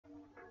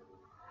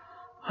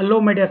Hello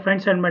my dear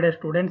friends and my dear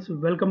students,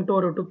 welcome to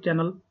our YouTube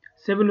channel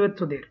Civil with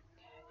Sudheer.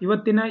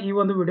 ಇವತ್ತಿನ ಈ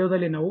ಒಂದು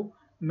ವಿಡಿಯೋದಲ್ಲಿ ನಾವು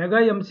mega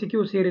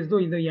MCQ ಸೀರೀಸ್ದು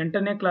ಇದು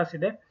 8ನೇ ಕ್ಲಾಸ್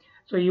ಇದೆ.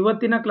 ಸೊ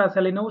ಇವತ್ತಿನ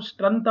ಕ್ಲಾಸಲ್ಲಿ ನಾವು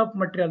ಸ್ಟ್ರೆಂತ್ ಆಫ್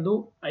ಮಟೀರಿಯಲ್ದು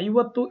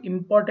 50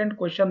 ಇಂಪಾರ್ಟೆಂಟ್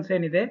ಕ್ವೆಶ್ಚನ್ಸ್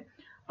ಏನಿದೆ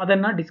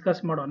ಅದನ್ನು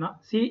ಡಿಸ್ಕಸ್ ಮಾಡೋಣ.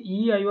 ಈ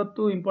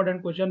 50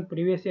 ಇಂಪಾರ್ಟೆಂಟ್ ಕ್ವೆಶ್ಚನ್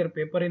ಪ್ರೀವಿಯಸ್ ಇಯರ್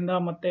ಪೇಪರಿಂದ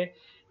ಮತ್ತು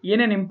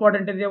ಏನೇನು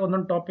ಇಂಪಾರ್ಟೆಂಟ್ ಇದೆ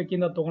ಒಂದೊಂದು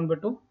ಟಾಪಿಕ್ಕಿಂದ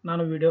ತೊಗೊಂಡ್ಬಿಟ್ಟು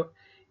ನಾನು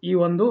ಈ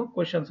ಒಂದು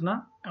ಕ್ವೆಶ್ಚನ್ಸ್ನ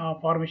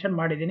ಫಾರ್ಮೇಷನ್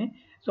ಮಾಡಿದ್ದೀನಿ.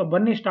 ಸೊ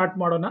ಬನ್ನಿ ಸ್ಟಾರ್ಟ್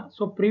ಮಾಡೋಣ.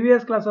 ಸೊ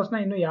ಪ್ರೀವಿಯಸ್ ಕ್ಲಾಸಸ್ನ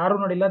ಇನ್ನೂ ಯಾರೂ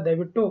ನೋಡಿಲ್ಲ,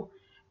 ದಯವಿಟ್ಟು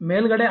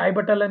ಮೇಲ್ಗಡೆ ಐ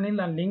ಬಟನಲ್ಲಿ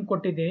ನಾನು ಲಿಂಕ್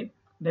ಕೊಟ್ಟಿದ್ದೀನಿ,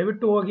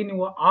 ದಯವಿಟ್ಟು ಹೋಗಿ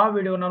ನೀವು ಆ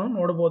ವಿಡಿಯೋನ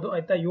ನೋಡ್ಬೋದು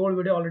ಆಯಿತಾ. 7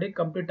 ವಿಡಿಯೋ ಆಲ್ರೆಡಿ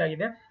ಕಂಪ್ಲೀಟ್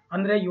ಆಗಿದೆ,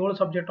 ಅಂದರೆ 7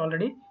 ಸಬ್ಜೆಕ್ಟ್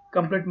ಆಲ್ರೆಡಿ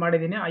ಕಂಪ್ಲೀಟ್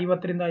ಮಾಡಿದ್ದೀನಿ.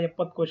 50ರಿಂದ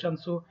 70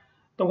 ಕ್ವೆಶನ್ಸು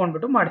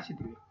ತೊಗೊಂಡ್ಬಿಟ್ಟು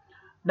ಮಾಡಿಸಿದ್ದೀವಿ.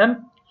 ಡನ್.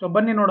 ಸೊ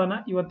ಬನ್ನಿ ನೋಡೋಣ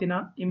ಇವತ್ತಿನ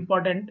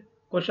important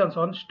questions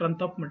on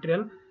strength of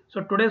material. So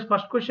today's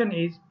first question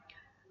is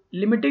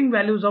limiting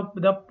values of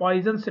the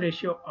Poisson's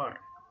ratio R.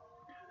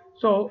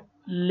 So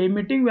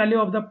limiting value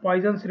of the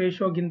Poisson's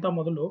ರೇಷಿಯೋಗಿಂತ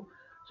ಮೊದಲು,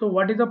 so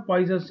what is the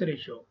Poisson's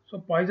ratio? So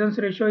Poisson's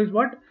ratio is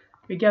what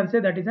we can say,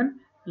 that is an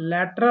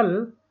lateral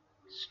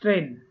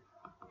strain,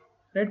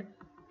 right?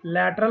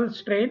 Lateral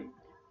strain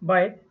by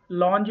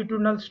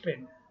longitudinal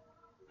strain.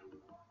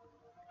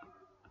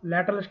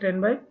 Lateral strain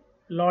by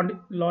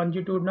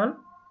longitudinal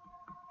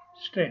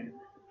strain.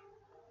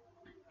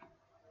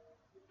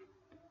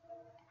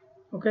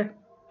 Okay,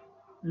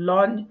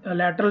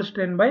 lateral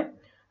strain by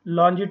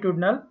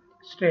longitudinal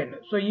strain.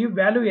 So ಈ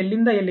value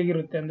ಎಲ್ಲಿಂದ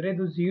ಎಲ್ಲಿಗಿರುತ್ತೆ ಅಂದರೆ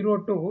ಇದು 0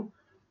 to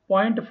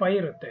 0.5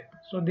 ಇರುತ್ತೆ.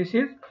 So this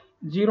is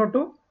 0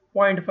 to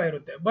 0.5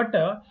 ಇರುತ್ತೆ. But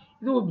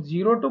ಇದು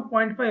 0 to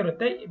 0.5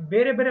 ಇರುತ್ತೆ,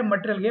 ಬೇರೆ ಬೇರೆ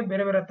ಮಟೀರಿಯಲ್ಗೆ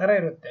ಬೇರೆ ಬೇರೆ ಥರ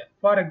ಇರುತ್ತೆ.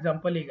 ಫಾರ್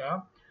ಎಕ್ಸಾಂಪಲ್ ಈಗ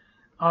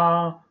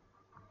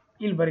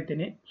ಇಲ್ಲಿ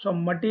ಬರಿತೀನಿ. ಸೊ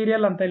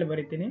ಮಟೀರಿಯಲ್ ಅಂತ ಇಲ್ಲಿ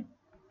ಬರಿತೀನಿ,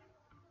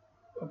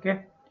 okay,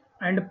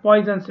 and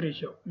Poisson's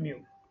ratio mu,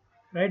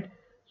 right.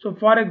 So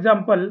for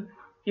example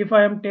if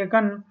I am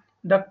taken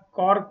the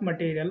cork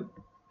material,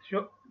 so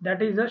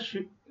that is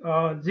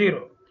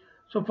 0.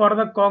 So for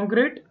the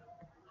concrete,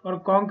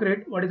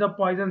 what is the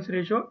Poisson's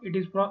ratio? It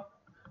is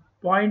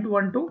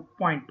 0.1 to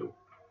 0.2.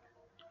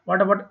 What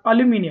about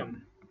aluminium,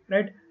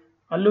 right?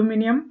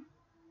 Aluminium,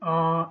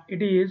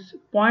 it is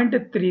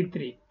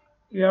 0.33.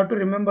 You have to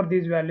remember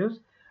these values.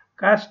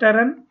 Cast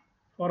iron,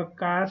 for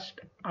cast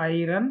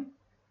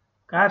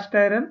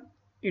iron,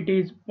 it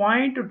is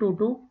 0.2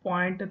 to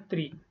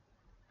 0.3,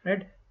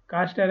 right?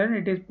 Cast iron,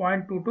 it is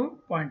 0.2 to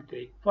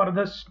 0.3. For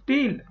the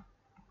steel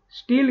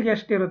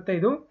ಎಷ್ಟು ಇರುತ್ತೆ,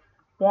 ಇದು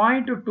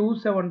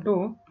 0.27 to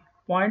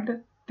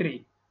 0.3,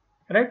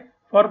 right?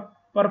 For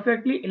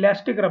perfectly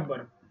elastic rubber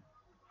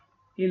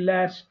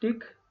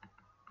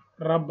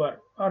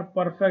or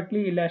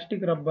perfectly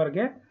elastic rubber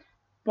ಗೆ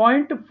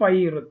 0.5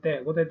 ಇರುತ್ತೆ,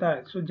 ಗೊತ್ತಾಯ್ತಾ?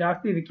 So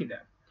ಜಾಸ್ತಿ ಇದಕ್ಕಿದೆ.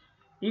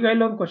 ಈಗ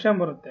ಇಲ್ಲೊಂದು question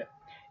ಬರುತ್ತೆ,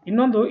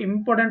 ಇನ್ನೊಂದು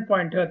ಇಂಪಾರ್ಟೆಂಟ್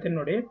ಪಾಯಿಂಟ್ ಹೇಳ್ತೀನಿ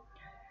ನೋಡಿ.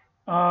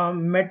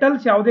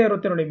 ಮೆಟಲ್ಸ್ ಯಾವುದೇ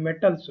ಇರುತ್ತೆ ನೋಡಿ,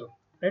 metals,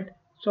 right.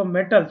 So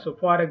metals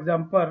for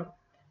example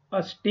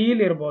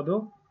steel ಇರ್ಬೋದು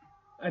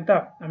ಆಯಿತಾ,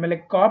 ಆಮೇಲೆ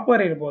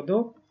ಕಾಪರ್ ಇರ್ಬೋದು,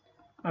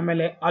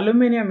 ಆಮೇಲೆ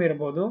ಅಲ್ಯೂಮಿನಿಯಂ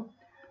ಇರ್ಬೋದು.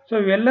 ಸೊ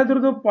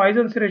ಇವೆಲ್ಲದ್ರದ್ದು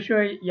ಪಾಯ್ಸನ್ಸ್ ರೇಷಿಯೋ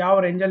ಯಾವ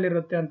ರೇಂಜಲ್ಲಿ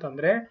ಇರುತ್ತೆ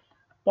ಅಂತಂದರೆ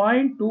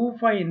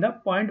 0.25 ಇಂದ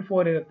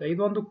 0.4 ಇರುತ್ತೆ.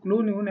 ಇದೊಂದು ಕ್ಲೂ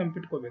ನೀವು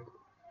ನೆನಪಿಟ್ಕೋಬೇಕು,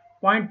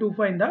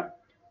 0.25 ಇಂದ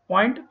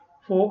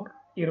 0.4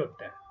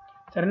 ಇರುತ್ತೆ,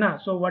 ಸರಿನಾ?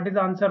 So what is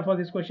the answer for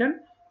this question?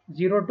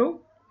 0 to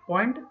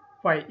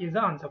 0.5 is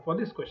the answer for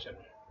this question.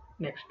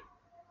 Next,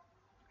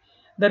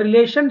 the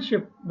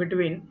relationship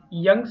between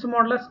Young's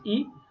modulus E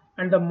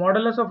and the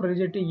modulus of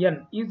rigidity N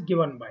is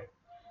given by.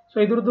 So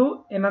ಇದ್ರದ್ದು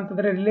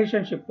ಏನಂತಂದರೆ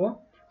relationship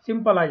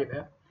simple ಆಗಿದೆ,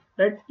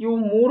 right. ಇವು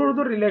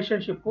ಮೂರರದ್ದು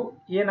relationship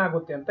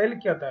ಏನಾಗುತ್ತೆ ಅಂತ ಇಲ್ಲಿ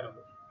ಕೇಳ್ತಾ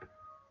ಇರೋದು,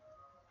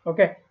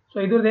 okay. So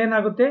ಇದ್ರದ್ದು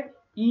ಏನಾಗುತ್ತೆ,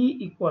 E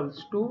equals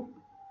to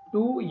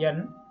 2n,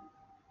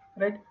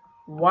 right,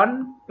 1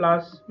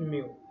 plus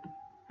mu,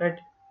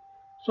 right.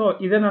 So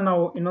ಇದನ್ನು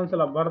ನಾವು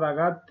ಇನ್ನೊಂದ್ಸಲ ಬರೆದಾಗ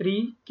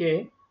 3k,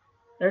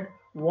 right,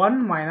 1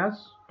 minus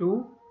 2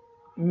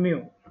 mu,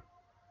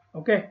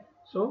 okay.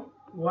 So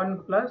 1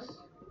 plus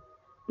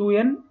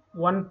 2n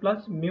 1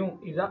 plus mu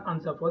is the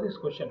answer for this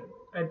question,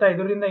 ಆಯಿತಾ.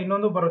 ಇದರಿಂದ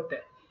ಇನ್ನೊಂದು ಬರುತ್ತೆ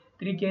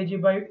 3 kg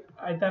ಬೈ,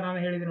 ಆಯಿತಾ, ನಾನು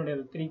ಹೇಳಿದ್ದೀನಿ ನೋಡಿ,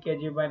 ಅದು 3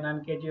 kg ಬೈ 9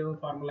 kg ಒಂದು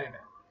ಫಾರ್ಮುಲಾ ಇದೆ,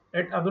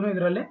 ರೈಟ್. ಅದನ್ನು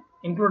ಇದರಲ್ಲಿ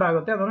ಇನ್ಕ್ಲೂಡ್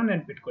ಆಗುತ್ತೆ, ಅದನ್ನು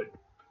ನೆನ್ಪಿಟ್ಕೊಳ್ಳಿ.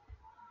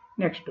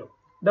 Next,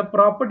 the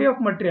property of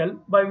material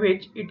by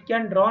which it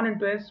can drawn in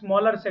to A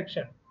smaller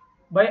section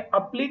by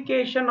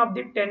application of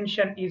the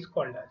tension is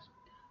called as.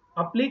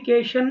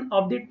 Application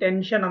of the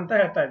tension ಅಂತ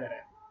ಹೇಳ್ತಾ ಇದ್ದಾರೆ,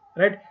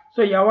 ರೈಟ್.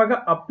 ಸೊ ಯಾವಾಗ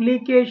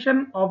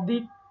application of the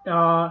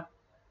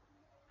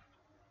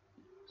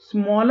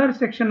smaller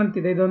section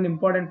ಅಂತಿದೆ, ಇದೊಂದು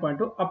important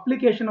point.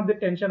 Application of the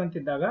tension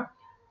ಅಂತಿದ್ದಾಗ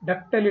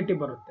ductility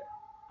ಬರುತ್ತೆ,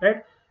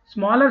 right.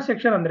 Smaller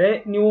section ಅಂದರೆ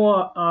ನೀವು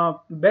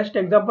best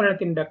example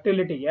ಹೇಳ್ತೀನಿ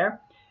ಡಕ್ಟಿಲಿಟಿಗೆ.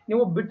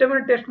 ನೀವು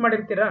ಬಿಟಮಿನ್ ಟೆಸ್ಟ್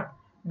ಮಾಡಿರ್ತೀರಾ,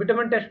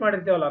 ಬಿಟಮಿನ್ ಟೆಸ್ಟ್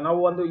ಮಾಡಿರ್ತೀವಲ್ಲ ನಾವು,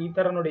 ಒಂದು ಈ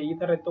ಥರ ನೋಡಿ, ಈ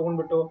ಥರ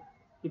ತೊಗೊಂಡ್ಬಿಟ್ಟು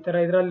ಈ ಥರ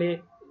ಇದರಲ್ಲಿ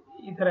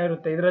ಈ ಥರ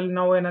ಇರುತ್ತೆ. ಇದರಲ್ಲಿ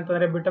ನಾವು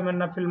ಏನಂತಂದರೆ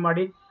ಬಿಟಮಿನ್ನ ಫಿಲ್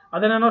ಮಾಡಿ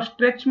ಅದನ್ನು ನಾವು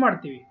ಸ್ಟ್ರೆಚ್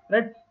ಮಾಡ್ತೀವಿ,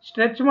 ರೈಟ್.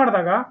 ಸ್ಟ್ರೆಚ್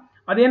ಮಾಡಿದಾಗ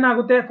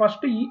ಅದೇನಾಗುತ್ತೆ,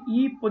 ಫಸ್ಟ್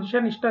ಈ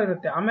ಪೊಸಿಷನ್ ಇಷ್ಟ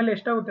ಇರುತ್ತೆ, ಆಮೇಲೆ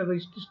ಎಷ್ಟಾಗುತ್ತೆ ಅದು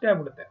ಇಷ್ಟೇ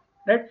ಆಗ್ಬಿಡುತ್ತೆ,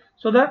 right.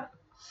 So the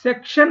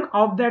section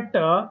of that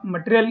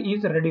material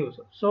is reduce.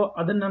 So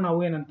ಅದನ್ನು ನಾವು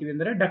ಏನಂತೀವಿ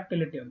ಅಂದರೆ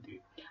ಡಕ್ಟಿಲಿಟಿ ಅಂತೀವಿ.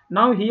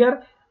 ನಾವು ಹಿಯರ್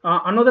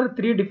ಅನದರ್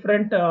 3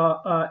 ಡಿಫ್ರೆಂಟ್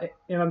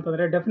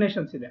ಏನಂತಂದರೆ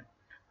ಡೆಫಿನೇಷನ್ಸ್ ಇದೆ.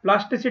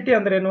 ಪ್ಲಾಸ್ಟಿಸಿಟಿ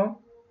ಅಂದ್ರೇನು,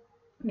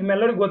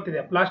 ನಿಮ್ಮೆಲ್ಲರಿಗೂ ಗೊತ್ತಿದೆ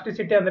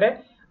ಪ್ಲಾಸ್ಟಿಸಿಟಿ ಅಂದರೆ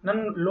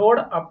ನಾನು ಲೋಡ್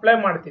ಅಪ್ಲೈ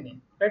ಮಾಡ್ತೀನಿ,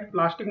 ರೈಟ್.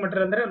 ಪ್ಲಾಸ್ಟಿಕ್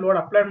ಮೆಟೀರಿಯಲ್ ಅಂದರೆ ಲೋಡ್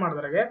ಅಪ್ಲೈ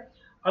ಮಾಡಿದ್ರಾಗೆ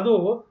ಅದು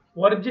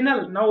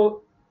ಒರಿಜಿನಲ್, ನಾವು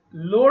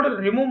ಲೋಡ್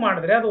ರಿಮೂವ್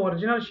ಮಾಡಿದ್ರೆ ಅದು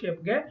ಒರಿಜಿನಲ್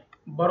ಶೇಪ್ಗೆ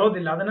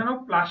ಬರೋದಿಲ್ಲ, ಅದನ್ನು ನಾವು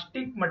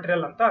ಪ್ಲಾಸ್ಟಿಕ್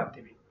ಮಟೀರಿಯಲ್ ಅಂತ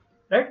ಅಂತೀವಿ,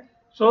 right.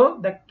 So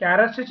the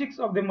characteristics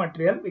of the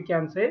material we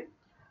can say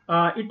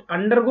it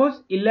undergoes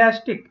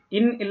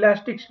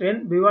inelastic strain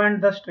beyond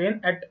the strain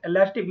at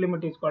elastic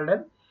limit is called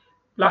as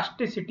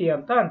plasticity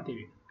ಅಂತ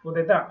ಅಂತೀವಿ,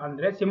 ಗೊತ್ತಾಯ್ತಾ.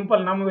 ಅಂದರೆ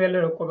ಸಿಂಪಲ್ ನಮ್ಮ ವೇಯಲ್ಲಿ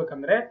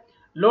ಹೇಳ್ಕೋಬೇಕಂದ್ರೆ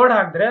ಲೋಡ್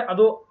ಹಾಕಿದ್ರೆ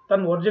ಅದು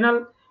ತನ್ನ ಒರಿಜಿನಲ್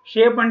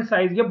ಶೇಪ್ ಅಂಡ್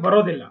ಸೈಜ್ಗೆ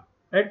ಬರೋದಿಲ್ಲ,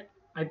 ರೈಟ್,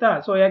 ಆಯ್ತಾ.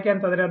 ಸೊ ಯಾಕೆ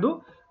ಅಂತಂದರೆ ಅದು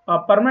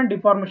ಪರ್ಮನೆಂಟ್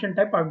ಡಿಫಾರ್ಮೇಷನ್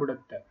ಟೈಪ್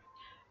ಆಗಿಬಿಡುತ್ತೆ.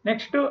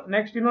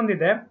 ನೆಕ್ಸ್ಟ್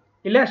ಇನ್ನೊಂದಿದೆ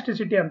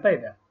ಇಲಾಸ್ಟಿಸಿಟಿ ಅಂತ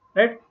ಇದೆ,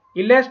 ರೈಟ್.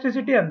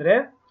 ಇಲಾಸ್ಟಿಸಿಟಿ ಅಂದರೆ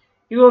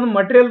ಇದು ಒಂದು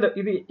ಮಟೀರಿಯಲ್,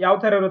 ಇದು ಯಾವ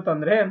ಥರ ಇರುತ್ತೆ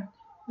ಅಂದರೆ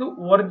ಇದು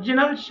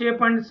ಒರಿಜಿನಲ್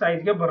ಶೇಪ್ ಅಂಡ್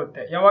ಸೈಜ್ಗೆ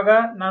ಬರುತ್ತೆ ಯಾವಾಗ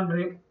ನಾನು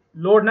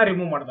ಲೋಡ್ನ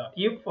ರಿಮೂವ್ ಮಾಡ್ದೆ.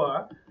 If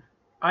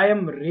I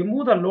am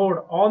remove the load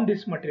on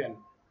this material,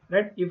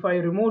 right, if I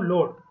remove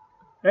load,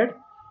 right,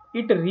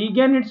 it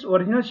regain its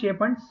original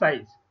shape and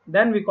size,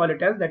 then we call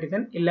it as that is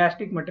an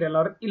elastic material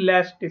or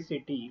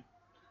elasticity,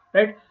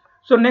 right.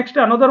 So next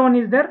another one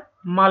is there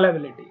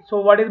malleability. So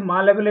what is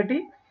malleability?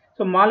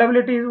 So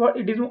malleability is what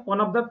it is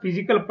one of the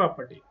physical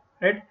property,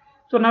 right.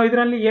 So ನಾವು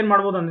ಇದರಲ್ಲಿ ಏನು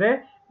ಮಾಡ್ಬೋದು ಅಂದರೆ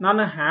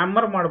ನಾನು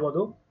hammer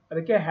ಮಾಡ್ಬೋದು,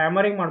 ಅದಕ್ಕೆ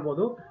hammering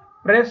ಮಾಡ್ಬೋದು,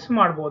 press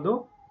ಮಾಡ್ಬೋದು,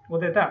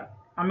 ಗೊತ್ತಾಯ್ತಾ.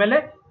 ಆಮೇಲೆ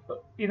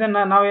ಇದನ್ನ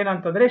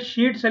ನಾವೇನಂತಂದ್ರೆ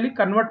ಶೀಟ್ಸ್ ಅಲ್ಲಿ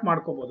ಕನ್ವರ್ಟ್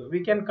ಮಾಡ್ಕೋಬಹುದು,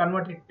 we can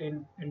convert it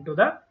into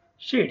the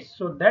sheets.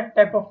 So that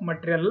type of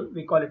material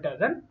we call it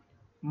as an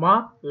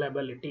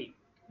malleability.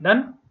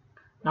 Done.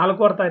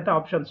 ನಾಲ್ಕು ಅರ್ಥ ಆಯ್ತಾ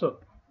options.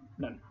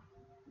 Done.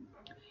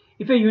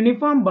 If a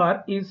uniform bar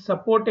is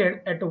supported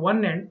at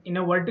one end in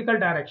a vertical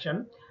direction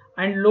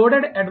and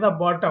loaded at the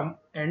bottom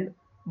end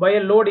by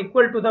a load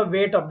equal to the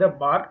weight of the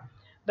bar,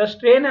 the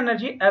strain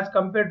energy as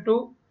compared to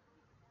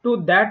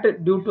that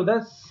due to the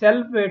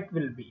self weight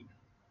will be.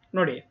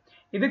 ನೋಡಿ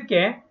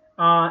ಇದಕ್ಕೆ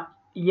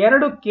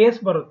ಎರಡು case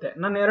ಬರುತ್ತೆ,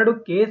 ನಾನು ಎರಡು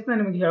ಕೇಸ್ನ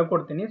ನಿಮಗೆ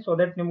ಹೇಳ್ಕೊಡ್ತೀನಿ so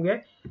that ನಿಮಗೆ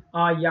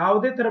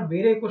ಯಾವುದೇ ಥರ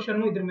ಬೇರೆ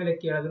ಕ್ವಶನ್ ಇದ್ರ ಮೇಲೆ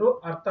ಕೇಳಿದ್ರು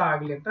ಅರ್ಥ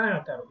ಆಗಲಿ ಅಂತ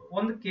ಹೇಳ್ತಾ ಇರೋದು.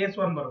 ಒಂದು ಕೇಸ್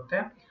 1 ಬರುತ್ತೆ,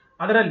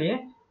 ಅದರಲ್ಲಿ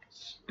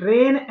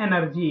strain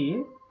energy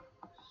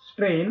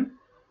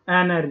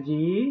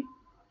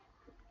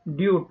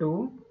due to,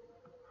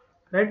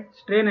 right,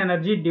 strain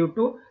energy due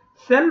to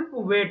self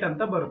wait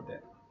ಅಂತ ಬರುತ್ತೆ,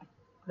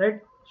 right.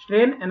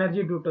 Strain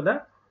energy due to the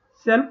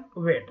self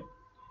wait.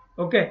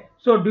 Okay,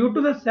 so due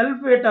to the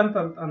self wait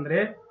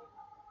ಅಂತಂದ್ರೆ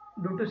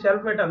ಡ್ಯೂ ಟು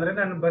ಸೆಲ್ಫ್ ವೇಟ್ ಅಂದರೆ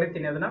ನಾನು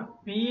ಬರಿತೀನಿ ಅದನ್ನ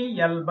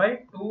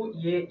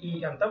PL/2AE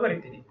ಅಂತ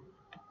ಬರಿತೀನಿ.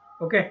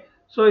 Okay,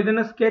 so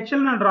ಇದನ್ನ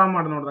ಸ್ಕೆಚಲ್ಲಿ ನಾನು ಡ್ರಾ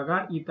ಮಾಡಿ ನೋಡಿದಾಗ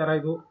ಈ ಥರ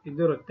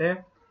ಇದಿರುತ್ತೆ,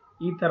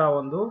 ಈ ಥರ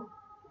ಒಂದು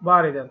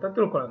ಬಾರ್ ಇದೆ ಅಂತ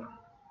ತಿಳ್ಕೊಳ್ಳೋಣ,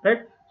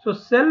 ರೈಟ್. ಸೊ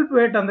ಸೆಲ್ಫ್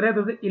ವೇಟ್ ಅಂದರೆ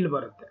ಅದು ಇಲ್ಲಿ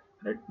ಬರುತ್ತೆ,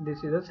 right.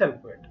 This is a self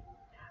wait.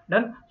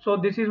 Done. So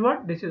this is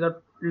what, this is a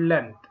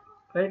length,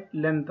 right.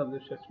 Length of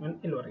the specimen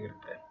ಇಲ್ಲಿವರೆಗೆ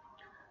ಇರುತ್ತೆ.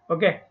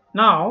 ಓಕೆ,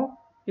 ನಾವು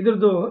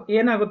ಇದ್ರದ್ದು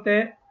ಏನಾಗುತ್ತೆ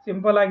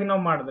ಸಿಂಪಲ್ ಆಗಿ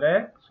ನಾವು ಮಾಡಿದ್ರೆ,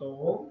 ಸೊ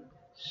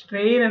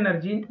ಸ್ಟ್ರೈನ್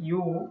ಎನರ್ಜಿ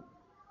ಯು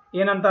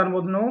ಏನಂತ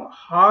ಅನ್ಬೋದು ನಾವು,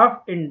 half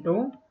into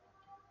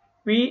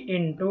P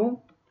into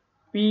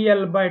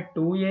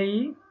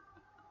PL/2AE,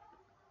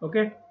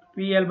 okay,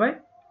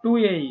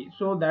 PL/2AE.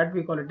 So that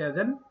we call it as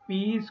an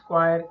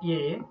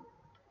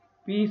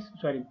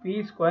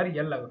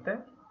P²L ಆಗುತ್ತೆ,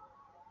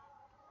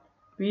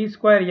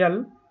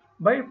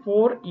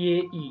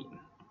 P²L/4AE,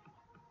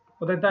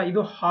 ಗೊತ್ತಾಯ್ತಾ.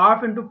 ಇದು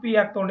ಹಾಫ್ ಇಂಟು P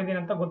ಯಾಕೆ ತೊಗೊಂಡಿದ್ದೀನಿ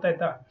ಅಂತ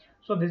ಗೊತ್ತಾಯ್ತಾ.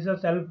 So this is a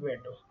self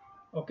wait.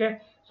 Okay,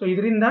 so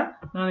ಇದರಿಂದ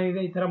ನಾನು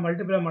ಈ ಥರ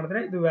ಮಲ್ಟಿಪ್ಲೈ ಮಾಡಿದ್ರೆ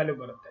ಇದು ವ್ಯಾಲ್ಯೂ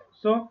ಬರುತ್ತೆ.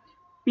 So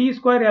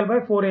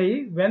P²L/4AE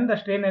when the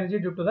strain energy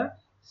due to the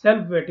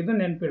self wait, ಇದು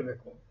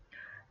ನೆನಪಿರಬೇಕು.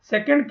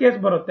 ಸೆಕೆಂಡ್ ಕೇಸ್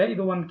ಬರುತ್ತೆ,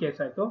 ಇದು ಒಂದು ಕೇಸ್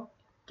ಆಯಿತು.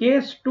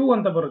 ಕೇಸ್ 2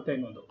 ಅಂತ ಬರುತ್ತೆ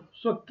ಇನ್ನೊಂದು.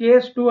 ಸೊ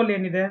ಕೇಸ್ 2 ಅಲ್ಲಿ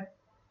ಏನಿದೆ,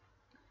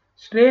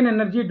 strain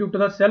energy due to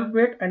the self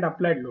wait and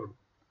applied load,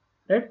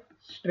 right.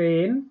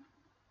 Strain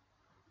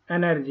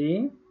energy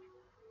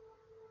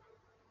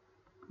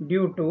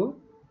due to,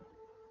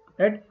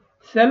 right,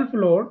 self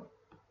load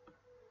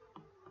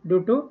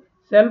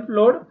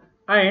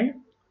and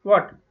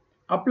what,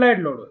 applied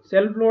load.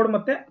 Self load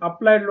ಮತ್ತೆ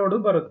ಅಪ್ಲೈಡ್ ಲೋಡ್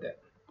ಬರುತ್ತೆ.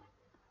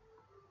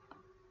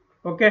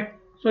 ಓಕೆ,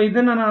 ಸೊ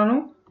ಇದನ್ನ ನಾನು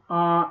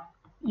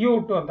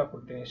U2 ಅಂತ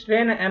ಕೊಡ್ತೀನಿ.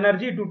 Strain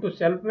energy due to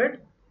self wait.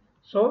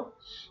 So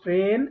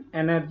strain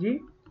energy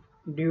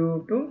due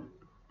to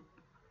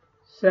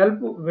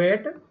self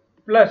wait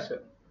plus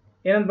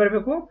ಏನಂತ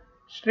ಬರಬೇಕು,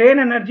 strain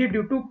energy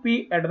due to P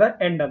at the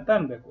end ಅಂತ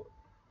ಅನ್ಬೇಕು.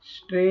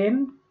 Strain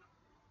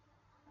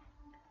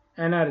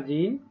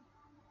energy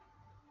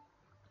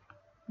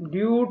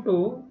due to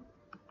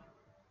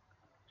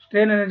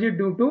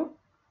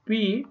P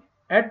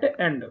at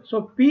end. So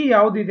P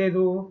ಯಾವುದಿದೆ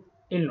ಇದು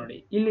ಇಲ್ಲಿ ನೋಡಿ,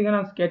 ಇಲ್ಲಿಗೆ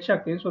ನಾನು ಸ್ಕೆಚ್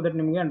ಹಾಕ್ತೀನಿ ಸೊ ದಟ್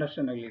ನಿಮಗೆ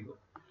ಅಂಡರ್ಸ್ಟ್ಯಾಂಡ್ ಆಗಲಿ. ಇದು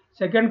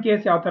ಸೆಕೆಂಡ್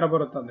ಕೇಸ್ ಯಾವ ಥರ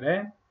ಬರುತ್ತಂದರೆ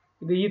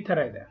ಇದು ಈ ಥರ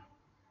ಇದೆ,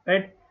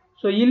 ರೈಟ್.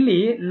 ಸೊ ಇಲ್ಲಿ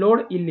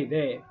ಲೋಡ್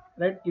ಇಲ್ಲಿದೆ,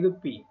 ರೈಟ್, ಇದು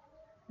P,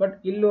 ಬಟ್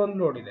ಇಲ್ಲಿ ಒಂದು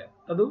ಲೋಡ್ ಇದೆ,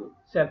 ಅದು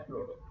self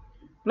load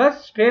plus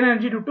strain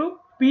energy due to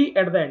P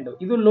at the end.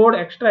 ಇದು ಲೋಡ್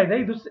ಎಕ್ಸ್ಟ್ರಾ ಇದೆ,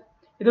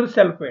 ಇದು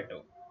ಸೆಲ್ಫ್ ವೇಟ್.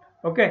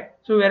 ಓಕೆ,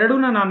 ಸೊ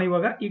ಎರಡೂನ ನಾನು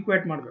ಇವಾಗ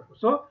ಈಕ್ವೇಟ್ ಮಾಡಬೇಕು.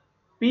 ಸೊ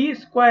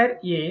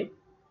P²A,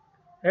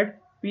 ರೈಟ್,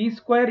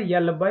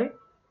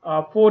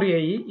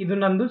 P²L/4AE ಇದು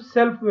ನಂದು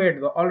ಸೆಲ್ಫ್ ವೇಟ್,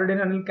 ಆಲ್ರೆಡಿ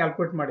ನಾನು ಇಲ್ಲಿ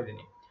ಕ್ಯಾಲ್ಕುಲೇಟ್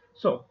ಮಾಡಿದ್ದೀನಿ.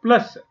 ಸೊ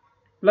ಪ್ಲಸ್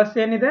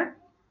ಏನಿದೆ,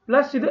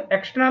 ಪ್ಲಸ್ ಇದು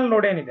ಎಕ್ಸ್ಟರ್ನಲ್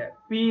ಲೋಡ್ ಏನಿದೆ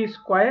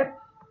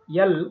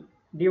P²L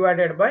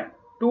ಡಿವೈಡೆಡ್ ಬೈ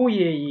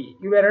 2AE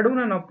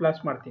ಇವೆರಡನ್ನ ನಾವು ಪ್ಲಸ್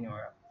ಮಾಡ್ತೀನಿ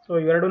ಇವಾಗ. ಸೊ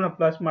ಇವೆರಡನ್ನ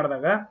ಪ್ಲಸ್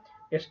ಮಾಡಿದಾಗ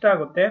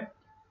ಎಷ್ಟಾಗುತ್ತೆ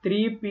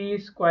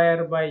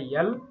 3p²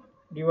 L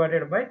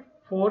divided by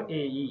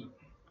 4AE,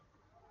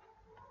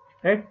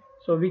 right?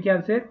 So we can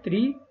say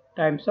 3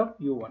 times of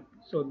U1.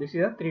 So this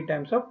is a 3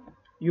 times of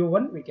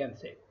U1 we can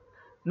say.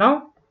 Now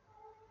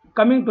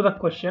coming to the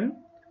question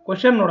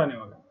ನೋಡೋಣ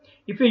ಇವಾಗ.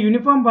 If a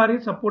uniform bar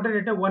is supported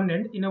at one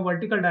end in a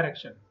vertical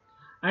direction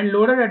and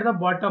loaded at the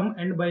bottom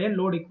end by a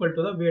load equal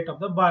to the weight of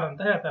the bar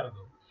ಅಂತ ಹೇಳ್ತಾ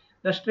ಇರೋದು.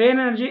 The strain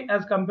energy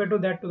as compared to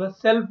that to the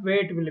self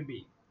weight will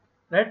be,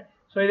 right?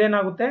 So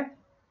ಇದೇನಾಗುತ್ತೆ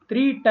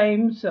 3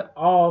 times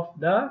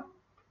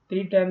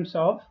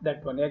of that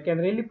one.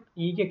 ಯಾಕೆಂದ್ರೆ ಇಲ್ಲಿ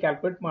ಹೀಗೆ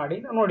calculate ಮಾಡಿ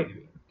ನಾವು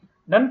ನೋಡಿದ್ವಿ.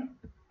 Done.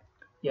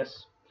 S.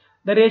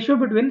 The ratio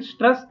between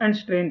stress and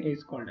strain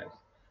is called as.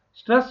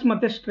 Stress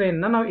ಮತ್ತೆ strain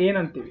ನ ನಾವು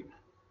ಏನಂತೀವಿ?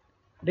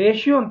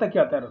 ರೇಷಿಯೋ ಅಂತ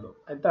ಕೇಳ್ತಾ ಇರೋದು,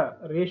 ಆಯ್ತಾ?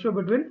 Ratio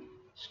between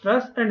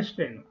stress and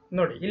strain.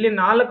 ನೋಡಿ ಇಲ್ಲಿ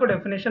 4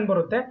 ಡೆಫಿನೇಷನ್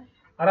ಬರುತ್ತೆ,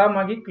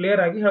 ಆರಾಮಾಗಿ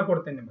ಕ್ಲಿಯರ್ ಆಗಿ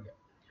ಹೇಳ್ಕೊಡ್ತೇನೆ ನಿಮಗೆ.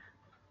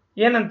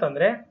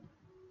 ಏನಂತಂದ್ರೆ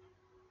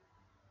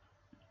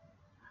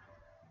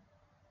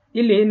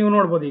ಇಲ್ಲಿ ನೀವು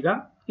ನೋಡ್ಬೋದು, ಈಗ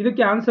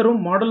ಇದಕ್ಕೆ ಆನ್ಸರು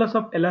ಮಾಡ್ಯುಲಸ್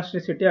ಆಫ್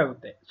ಎಲಾಸ್ಟಿಸಿಟಿ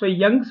ಆಗುತ್ತೆ. So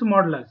Young's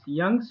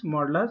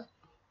modulus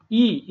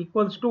E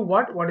equals to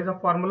what is the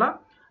formula?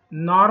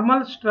 Normal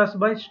stress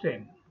by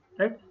strain,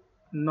 right?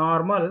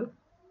 Normal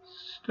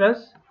stress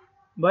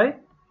by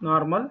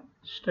normal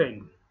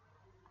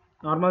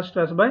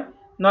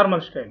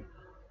strain.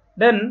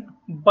 Then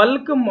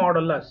bulk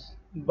modulus.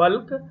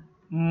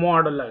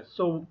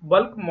 So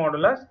bulk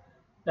modulus,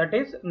 that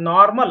is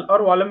normal or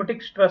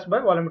volumetric stress by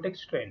volumetric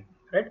strain,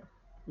 right?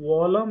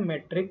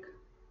 Volumetric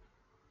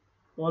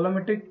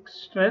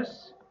stress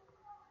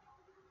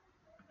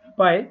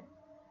by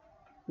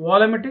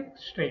volumetric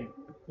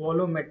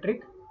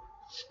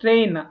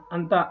strain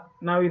ಅಂತ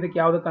ನಾವು ಇದಕ್ಕೆ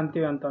ಯಾವುದಕ್ಕೆ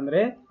ಅಂತೀವಿ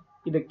ಅಂತಂದ್ರೆ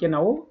ಇದಕ್ಕೆ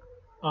ನಾವು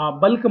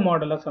bulk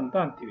modulus ಅಂತ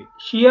ಅಂತೀವಿ.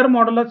 ಶಿಯರ್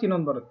ಮಾಡ್ಯುಲಸ್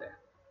ಇನ್ನೊಂದು ಬರುತ್ತೆ,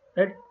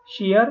 right?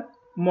 Shear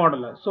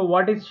modulus. So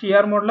what is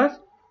shear modulus?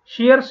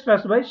 Shear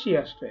stress by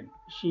shear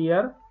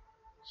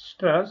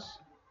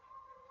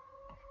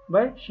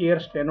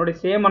strain. ನೋಡಿ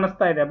ಸೇಮ್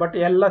ಅನಿಸ್ತಾ ಇದೆ, ಬಟ್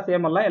ಎಲ್ಲ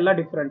ಸೇಮ್ ಅಲ್ಲ, ಎಲ್ಲ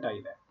ಡಿಫ್ರೆಂಟ್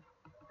ಆಗಿದೆ.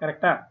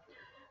 ಕರೆಕ್ಟಾ?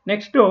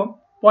 Next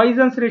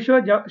Poisson's ratio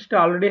just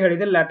already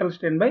ಹೇಳಿದೆ, lateral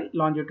strain by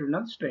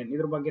longitudinal strain.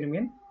 ಇದ್ರ ಬಗ್ಗೆ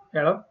ನಿಮಗೆ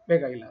ಹೇಳೋದು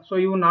ಬೇಕಾಗಿಲ್ಲ. ಸೊ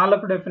ಇವು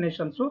 4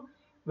 ಡೆಫಿನೇಷನ್ಸು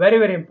very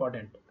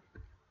important.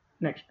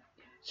 Next,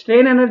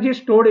 strain energy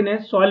stored in a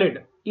solid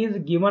is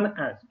given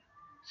as.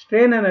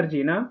 Strain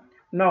ಎನರ್ಜಿನ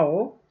ನಾವು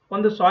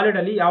ಒಂದು ಸಾಲಿಡ್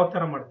ಅಲ್ಲಿ ಯಾವ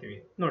ತರ ಮಾಡ್ತೀವಿ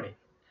ನೋಡಿ.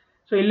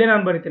 ಸೊ ಇಲ್ಲೇ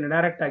ನಾನು ಬರಿತೀನಿ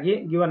ಡೈರೆಕ್ಟ್ ಆಗಿ,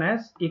 given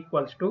as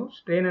equals to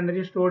strain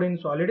energy stored in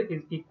solid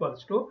is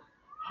equals to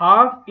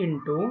half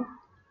into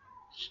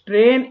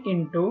strain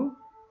into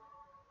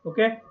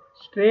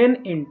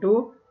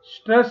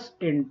stress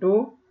into,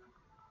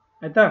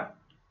 ಆಯ್ತಾ,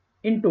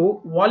 into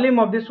volume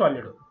of the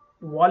solid.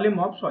 Volume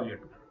of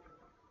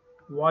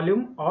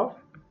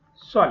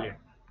solid.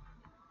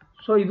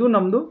 So ಇದು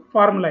ನಮ್ದು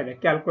ಫಾರ್ಮುಲಾ ಇದೆ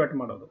ಕ್ಯಾಲ್ಕುಲೇಟ್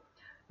ಮಾಡೋದು.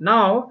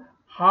 ನಾವು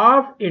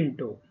half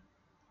into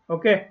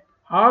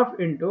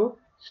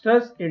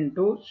stress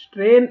into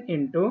strain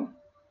into,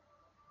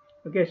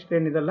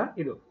 strain ಇದಲ್ಲ,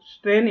 ಇದು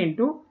strain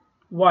into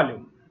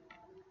volume.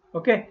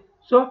 Okay,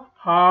 so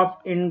half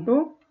into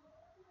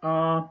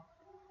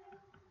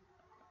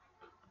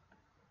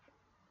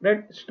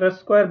stress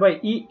square by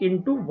E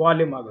into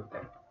volume ಆಗುತ್ತೆ.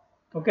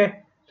 Okay,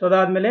 so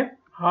ಅದಾದ್ಮೇಲೆ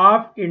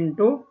half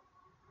into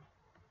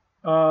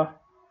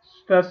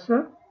stress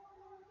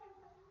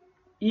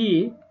E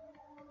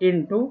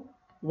into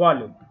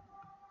volume.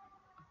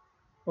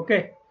 Okay,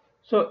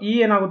 so E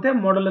ಏನಾಗುತ್ತೆ?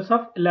 Modulus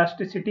of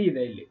elasticity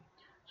ಇದೆ ಇಲ್ಲಿ.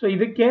 So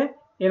ಇದಕ್ಕೆ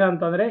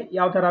ಏನಂತಂದ್ರೆ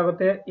ಯಾವ ತರ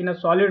ಆಗುತ್ತೆ? ಇನ್ನು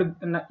ಸಾಲಿಡ್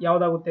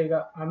ಯಾವ್ದಾಗುತ್ತೆ ಈಗ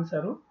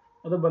ಆನ್ಸರು?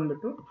 ಅದು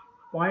ಬಂದ್ಬಿಟ್ಟು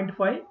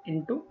 0.5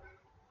 into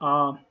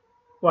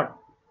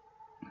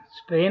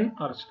strain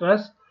R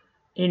stress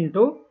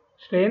into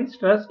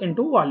stress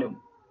into volume.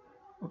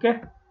 Okay,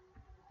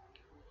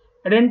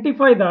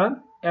 identify the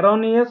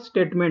erroneous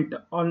statement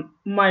on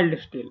mild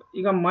steel.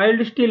 ಈಗ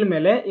ಮೈಲ್ಡ್ ಸ್ಟೀಲ್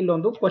ಮೇಲೆ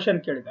ಇಲ್ಲೊಂದು ಕ್ವಶನ್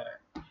ಕೇಳಿದ್ದಾರೆ.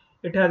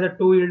 It has a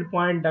 2 yield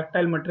point,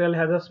 ductile material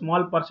has a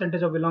small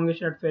percentage of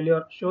elongation at failure,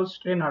 shows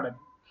strain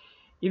hardening.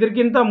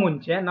 ಇದಕ್ಕಿಂತ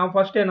ಮುಂಚೆ ನಾವು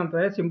first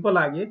ಏನಂತಂದ್ರೆ simple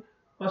ಆಗಿ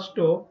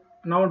first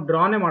ನಾವು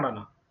ಡ್ರಾನೇ ಮಾಡೋಣ,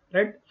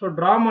 ರೈಟ್? ಸೊ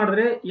ಡ್ರಾ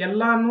ಮಾಡಿದ್ರೆ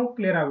ಎಲ್ಲಾನು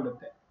ಕ್ಲಿಯರ್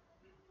ಆಗಿಬಿಡುತ್ತೆ.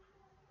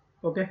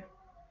 ಓಕೆ,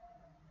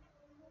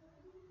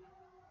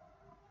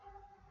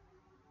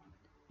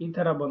 ಈ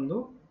ತರ ಬಂದು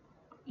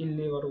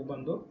ಇಲ್ಲಿವರೆಗೂ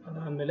ಬಂದು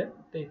ಅದಾದ್ಮೇಲೆ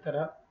ಈ ತರ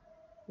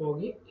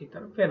ಹೋಗಿ ಈ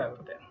ತರ ಫೇಲ್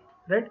ಆಗುತ್ತೆ,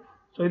 ರೈಟ್?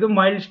 ಸೊ ಇದು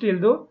ಮೈಲ್ಡ್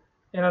ಸ್ಟೀಲ್ದು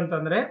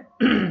ಏನಂತಂದ್ರೆ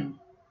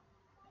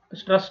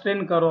stress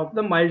strain curve of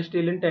the mild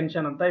steel in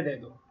tension ಅಂತ ಇದೆ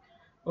ಇದು.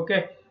 ಓಕೆ,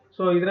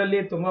 ಸೊ ಇದರಲ್ಲಿ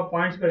ತುಂಬಾ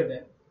ಪಾಯಿಂಟ್ಸ್ಗಳಿದೆ.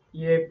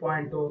 ಎ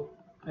ಪಾಯಿಂಟು,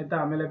 ಆಯ್ತಾ,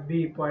 ಆಮೇಲೆ ಬಿ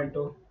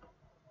ಪಾಯಿಂಟು,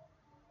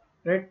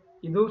 ರೈಟ್?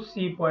 ಇದು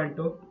ಸಿ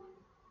ಪಾಯಿಂಟು,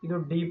 ಇದು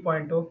ಡಿ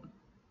ಪಾಯಿಂಟು,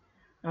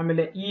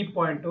 ಆಮೇಲೆ ಇ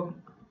ಪಾಯಿಂಟು,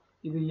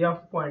 ಇದು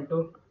ಎಫ್ ಪಾಯಿಂಟು,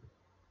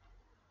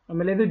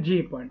 ಆಮೇಲೆ ಇದು ಜಿ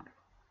ಪಾಯಿಂಟ್,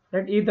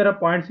 ರೈಟ್? ಈ ತರ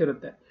ಪಾಯಿಂಟ್ಸ್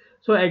ಇರುತ್ತೆ.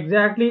 ಸೊ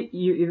ಎಕ್ಸಾಕ್ಟ್ಲಿ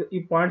ಈ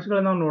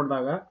ಪಾಯಿಂಟ್ಸ್ಗಳನ್ನ ನಾವು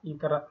ನೋಡಿದಾಗ ಈ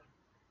ತರ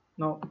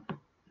ನಾವು,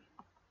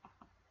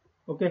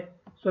 ಓಕೆ,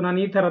 ಸೊ ನಾನು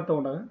ಈ ತರ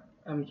ತಗೊಂಡಾಗ,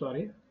 ಐ ಆಮ್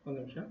ಸಾರಿ, ಒಂದು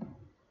ನಿಮಿಷ.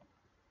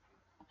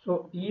 ಸೊ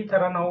ಈ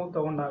ತರ ನಾವು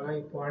ತಗೊಂಡಾಗ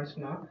ಈ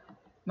ಪಾಯಿಂಟ್ಸ್ನ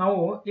ನಾವು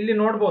ಇಲ್ಲಿ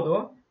ನೋಡ್ಬೋದು.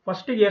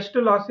 ಫಸ್ಟಿಗೆ ಎಷ್ಟು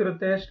ಲಾಸ್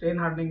ಇರುತ್ತೆ ಸ್ಟ್ರೈನ್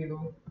ಹಾರ್ಡನಿಂಗ್ ಇದು?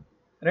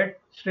 ರೈಟ್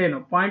ಸ್ಟ್ರೇನು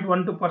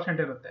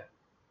 0.12% ಇರುತ್ತೆ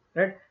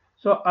ರೈಟ್.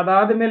 ಸೊ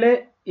ಅದಾದಮೇಲೆ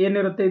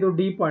ಏನಿರುತ್ತೆ ಇದು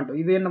ಡಿ ಪಾಯಿಂಟ್,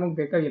 ಇದೇನು ನಮಗೆ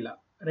ಬೇಕಾಗಿಲ್ಲ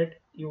ರೈಟ್,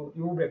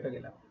 ಇವು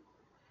ಬೇಕಾಗಿಲ್ಲ.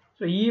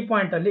 ಸೊ ಈ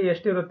ಪಾಯಿಂಟಲ್ಲಿ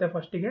ಎಷ್ಟಿರುತ್ತೆ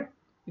ಫಸ್ಟಿಗೆ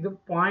ಇದು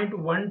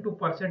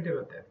 0.12%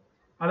 ಇರುತ್ತೆ.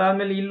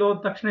 ಅದಾದಮೇಲೆ ಇಲ್ಲಿ ಹೋದ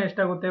ತಕ್ಷಣ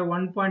ಎಷ್ಟಾಗುತ್ತೆ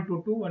 1.2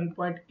 to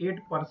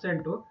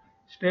 1.8%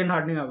 ಸ್ಟ್ರೇನ್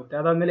ಹಾರ್ಡ್ನಿಂಗ್ ಆಗುತ್ತೆ.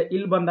 ಅದಾದಮೇಲೆ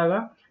ಇಲ್ಲಿ ಬಂದಾಗ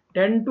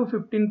 10 to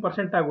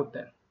 15%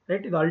 ಆಗುತ್ತೆ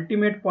ರೈಟ್, ಇದು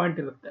ಅಲ್ಟಿಮೇಟ್ ಪಾಯಿಂಟ್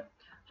ಇರುತ್ತೆ.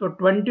 So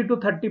 20 to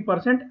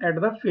 30% at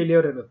the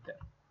failure ಇರುತ್ತೆ.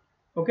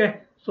 ಓಕೆ,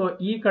 ಸೊ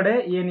ಈ ಕಡೆ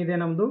ಏನಿದೆ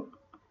ನಮ್ಮದು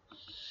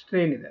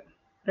ಸ್ಟ್ರೇನ್ ಇದೆ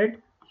right.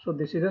 So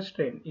this is a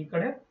strain, ಈ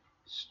ಕಡೆ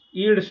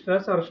ಈಲ್ಡ್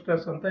ಸ್ಟ್ರೆಸ್ ಆರ್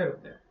ಸ್ಟ್ರೆಸ್ ಅಂತ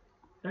ಇರುತ್ತೆ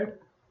ರೈಟ್,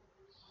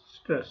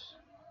 ಸ್ಟ್ರೆಸ್.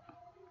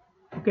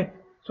 ಓಕೆ,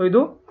 ಸೊ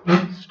ಇದು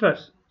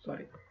ಸ್ಟ್ರೆಸ್,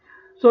 ಸಾರಿ.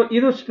 ಸೊ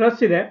ಇದು ಸ್ಟ್ರೆಸ್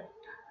ಇದೆ.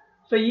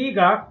 ಸೊ ಈಗ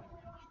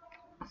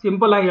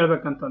ಸಿಂಪಲ್ ಆಗಿ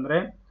ಹೇಳ್ಬೇಕಂತಂದ್ರೆ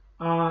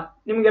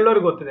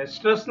ನಿಮ್ಗೆಲ್ಲರಿಗೂ ಗೊತ್ತಿದೆ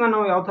ಸ್ಟ್ರೆಸ್ನ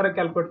ನಾವು ಯಾವ ಥರ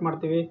ಕ್ಯಾಲ್ಕುಲೇಟ್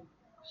ಮಾಡ್ತೀವಿ,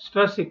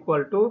 stress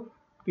equal to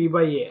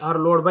P/A R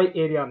load by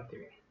area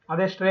ಅಂತೀವಿ.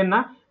 ಅದೇ ಸ್ಟ್ರೇನ್ನ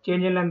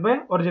change in length by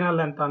original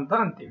length ಅಂತ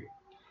ಅಂತೀವಿ.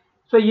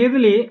 ಸೊ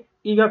ಇಲ್ಲಿ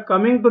ಈಗ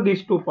coming to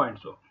these 2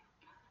 points,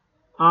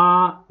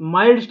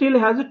 mild steel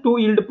has 2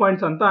 yield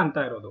points ಅಂತ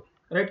ಇರೋದು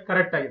ರೈಟ್,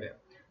 ಕರೆಕ್ಟ್ ಆಗಿದೆ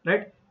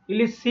ರೈಟ್.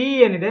 ಇಲ್ಲಿ ಸಿ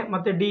ಏನಿದೆ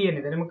ಮತ್ತೆ ಡಿ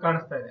ಏನಿದೆ ನಿಮಗೆ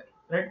ಕಾಣಿಸ್ತಾ ಇದೆ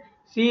ರೈಟ್.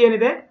 ಸಿ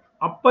ಏನಿದೆ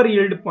ಅಪ್ಪರ್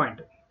ಈಲ್ಡ್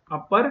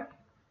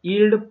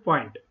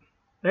ಪಾಯಿಂಟ್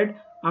ರೈಟ್.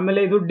 ಆಮೇಲೆ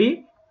ಇದು ಡಿ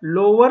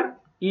ಲೋವರ್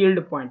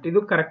ಈಲ್ಡ್ ಪಾಯಿಂಟ್, ಇದು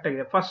ಕರೆಕ್ಟ್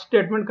ಆಗಿದೆ. ಫಸ್ಟ್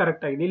ಸ್ಟೇಟ್ಮೆಂಟ್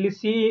ಕರೆಕ್ಟ್ ಆಗಿದೆ, ಇಲ್ಲಿ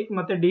ಸಿ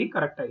ಮತ್ತೆ ಡಿ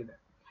ಕರೆಕ್ಟ್ ಆಗಿದೆ.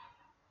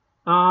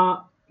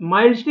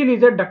 Mild steel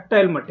is A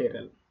ductile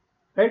material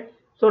right.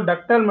 So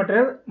ductile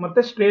material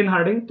ಮತ್ತೆ ಸ್ಟ್ರೇನ್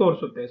ಹಾರ್ಡಿಂಗ್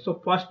ತೋರಿಸುತ್ತೆ. ಸೊ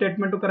ಫಸ್ಟ್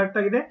ಸ್ಟೇಟ್ಮೆಂಟು ಕರೆಕ್ಟ್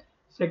ಆಗಿದೆ,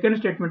 ಸೆಕೆಂಡ್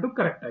ಸ್ಟೇಟ್ಮೆಂಟು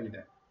ಕರೆಕ್ಟ್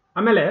ಆಗಿದೆ.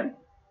 ಆಮೇಲೆ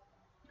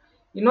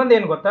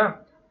ಇನ್ನೊಂದೇನು ಗೊತ್ತಾ,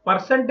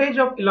 ಪರ್ಸೆಂಟೇಜ್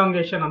ಆಫ್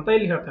ಇಲಾಂಗೇಷನ್ ಅಂತ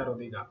ಇಲ್ಲಿ ಹೇಳ್ತಾ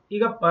ಇರೋದು.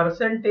 ಈಗ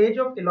ಪರ್ಸೆಂಟೇಜ್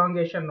ಆಫ್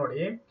ಇಲಾಂಗೇಷನ್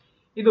ನೋಡಿ,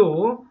 ಇದು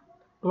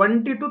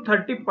 20 to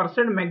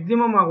 30%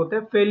 ಮ್ಯಾಕ್ಸಿಮಮ್ ಆಗುತ್ತೆ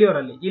ಫೇಲ್ಯೂರ್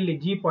ಅಲ್ಲಿ, ಇಲ್ಲಿ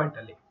ಜಿ ಪಾಯಿಂಟ್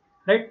ಅಲ್ಲಿ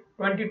ರೈಟ್,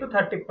 20 to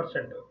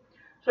 30%.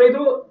 ಸೊ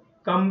ಇದು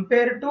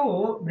compare to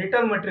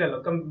brittle material.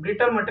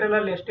 Brittle material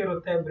ಅಲ್ಲಿ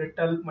ಎಷ್ಟಿರುತ್ತೆ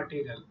ಬ್ರಿಟಲ್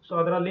ಮಟೀರಿಯಲ್, ಸೊ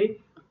ಅದರಲ್ಲಿ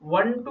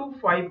 1 to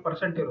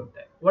 5%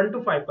 ಇರುತ್ತೆ, 1 to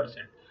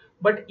 5%.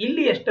 ಬಟ್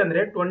ಇಲ್ಲಿ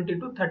ಎಷ್ಟಂದ್ರೆ 20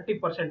 to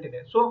 30%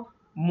 ಇದೆ. So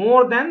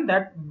more than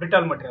that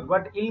brittle material.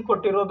 But ಇಲ್ಲಿ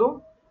ಕೊಟ್ಟಿರೋದು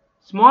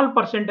ಸ್ಮಾಲ್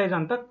ಪರ್ಸೆಂಟೇಜ್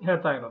ಅಂತ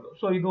ಹೇಳ್ತಾ ಇರೋದು.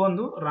 ಸೊ ಇದು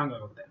ಒಂದು ರಾಂಗ್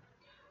ಆಗುತ್ತೆ.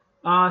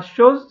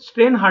 Shows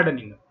strain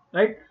hardening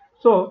right.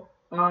 So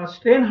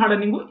strain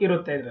ಹಾರ್ಡನಿಂಗು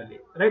ಇರುತ್ತೆ ಇದರಲ್ಲಿ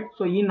ರೈಟ್.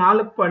 ಸೊ ಈ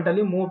 4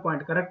 ಪಾಯಿಂಟಲ್ಲಿ 3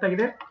 ಪಾಯಿಂಟ್ ಕರೆಕ್ಟ್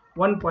ಆಗಿದೆ,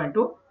 1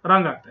 ಪಾಯಿಂಟು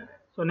ರಾಂಗ್ ಆಗ್ತಾ ಇದೆ.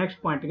 ಸೊ ನೆಕ್ಸ್ಟ್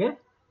ಪಾಯಿಂಟ್ಗೆ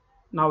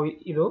ನಾವು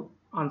ಇದು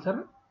ಆನ್ಸರ್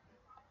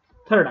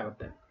ಥರ್ಡ್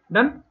ಆಗುತ್ತೆ.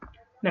 Done.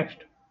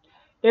 Next,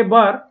 A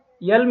bar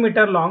L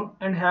meter long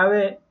and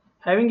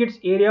having its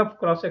area of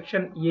cross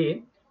section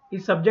A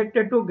is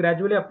subjected to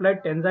gradually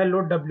applied tensile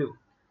load W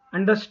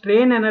and the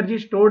strain energy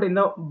stored in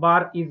the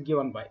bar is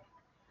given by.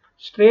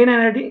 Strain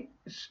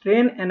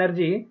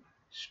energy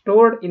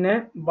stored in a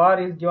bar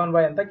is given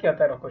by ಅಂತ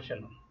ಕೇಳ್ತಾ ಇರೋ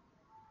question.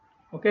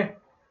 Okay,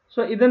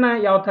 so ಇದನ್ನ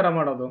ಯಾವ ತರ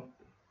ಮಾಡೋದು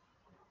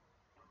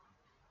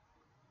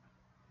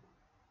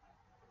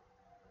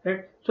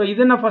right. So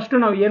ಇದನ್ನ first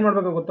ನಾವು ಏನ್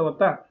ಮಾಡ್ಬೇಕು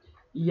ಗೊತ್ತಾ,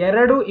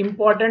 2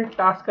 ಇಂಪಾರ್ಟೆಂಟ್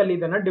ಟಾಸ್ಕ್ ಅಲ್ಲಿ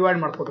ಇದನ್ನ ಡಿವೈಡ್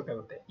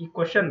ಮಾಡ್ಕೋಬೇಕಾಗುತ್ತೆ. ಈ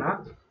ಕ್ವಶನ್ ನ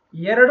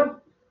 2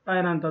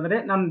 ಏನಂತಂದ್ರೆ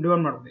ನಾನು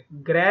ಡಿವೈಡ್ ಮಾಡ್ತೀನಿ.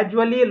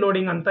 ಗ್ರಾಜುವಲಿ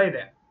ಲೋಡಿಂಗ್ ಅಂತ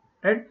ಇದೆ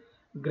ರೈಟ್,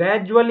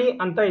 ಗ್ರಾಜುವಲಿ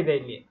ಅಂತ ಇದೆ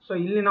ಇಲ್ಲಿ. ಸೊ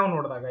ಇಲ್ಲಿ ನಾವು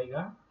ನೋಡಿದಾಗ ಈಗ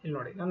ಇಲ್ಲಿ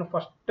ನೋಡಿ, ನಾನು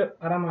ಫಸ್ಟ್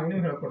ಆರಾಮಾಗಿ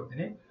ನೀವು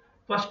ಹೇಳ್ಕೊಡ್ತೀನಿ.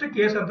 ಫಸ್ಟ್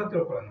ಕೇಸ್ ಅಂತ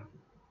ತಿಳ್ಕೊಳ್ಳೋಣ.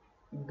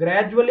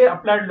 ಗ್ರಾಜುವಲಿ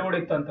ಅಪ್ಲೈಡ್ ಲೋಡ್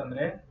ಇತ್ತು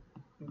ಅಂತಂದ್ರೆ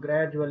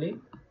gradually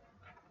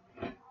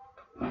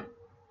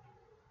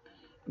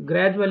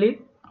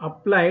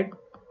applied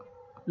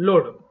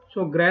load. So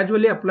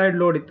gradually applied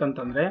load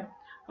ಇತ್ತಂತಂದ್ರೆ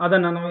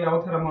ಅದನ್ನ ನಾವು ಯಾವ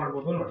ತರ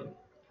ಮಾಡ್ಬೋದು ನೋಡಿ.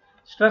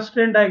 ಸ್ಟ್ರೆಸ್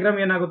ಸ್ಟ್ರೇನ್ ಡಯಾಗ್ರಾಮ್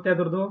ಏನಾಗುತ್ತೆ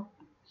ಅದರದ್ದು,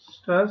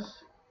 stress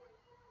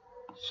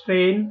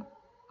strain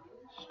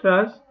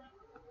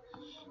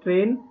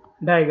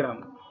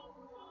diagram.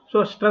 So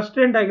stress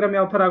strain diagram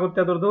ಯಾವ ತರ ಆಗುತ್ತೆ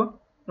ಅದರದ್ದು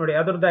ನೋಡಿ,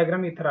 ಅದ್ರ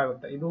ಡಯಾಗ್ರಾಮ್ ಈ ತರ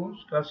ಆಗುತ್ತೆ. ಇದು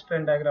ಸ್ಟ್ರೆಸ್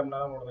ಸ್ಟ್ರೇನ್ ಡಯಾಗ್ರಾಮ್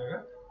ನಾವು ನೋಡಿದಾಗ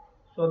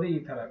ಸೊ ಅದು ಈ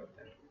ತರ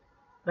ಆಗುತ್ತೆ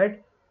ರೈಟ್.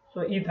 ಸೊ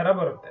ಈ ತರ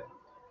ಬರುತ್ತೆ.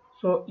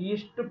 ಸೊ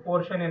ಇಷ್ಟು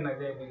ಪೋರ್ಷನ್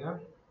ಏನಾಗಿದೆ ಈಗ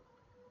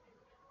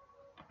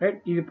ರೈಟ್,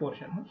 ಇದು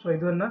ಪೋರ್ಷನ್. ಸೊ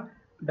ಇದನ್ನ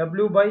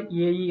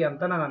W/AE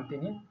ಅಂತ ನಾನು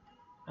ಅಂತೀನಿ.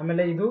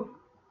 ಆಮೇಲೆ ಇದು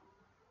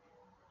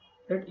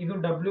ರೈಟ್, ಇದು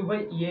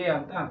W/A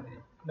ಅಂತ ಅಂತೀನಿ,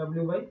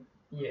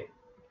 W/A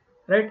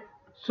ರೈಟ್.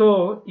 ಸೊ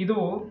ಇದು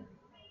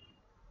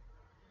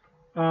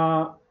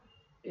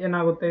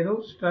ಏನಾಗುತ್ತೆ, ಇದು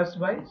ಸ್ಟ್ರೆಸ್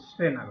ಬೈ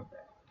ಸ್ಟ್ರೇನ್ ಆಗುತ್ತೆ.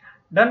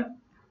 ಡನ್.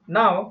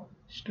 ನಾವು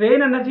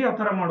ಸ್ಟ್ರೇನ್ ಎನರ್ಜಿ ಯಾವ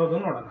ತರ ಮಾಡೋದು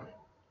ನೋಡೋಣ.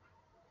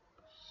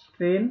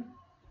 ಸ್ಟ್ರೇನ್,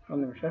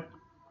 ಒಂದು ನಿಮಿಷ.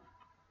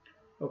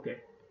 Okay,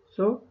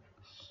 so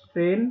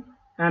strain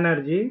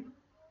energy.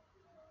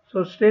 So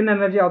strain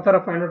energy ಯಾವ ತರ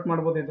ಫೈಂಡ್ ಔಟ್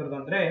ಮಾಡ್ಬೋದು ಇದ್ರದ್ದು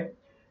ಅಂದ್ರೆ,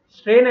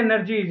 strain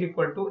energy is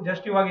equal to,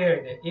 just ಇವಾಗ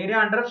ಹೇಳಿದೆ, area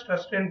under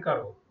stress strain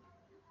curve,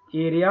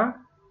 area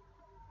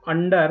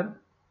under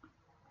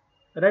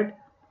right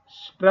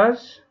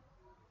stress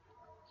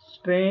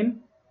strain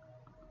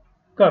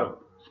curve.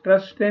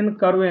 Stress strain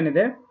curve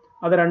ಏನಿದೆ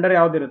ಅದರ ಅಂಡರ್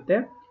ಯಾವ್ದಿರುತ್ತೆ,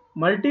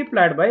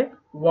 ಮಲ್ಟಿಪ್ಲೈಡ್ ಬೈ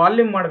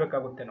ವಾಲ್ಯೂಮ್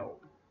ಮಾಡಬೇಕಾಗುತ್ತೆ ನಾವು,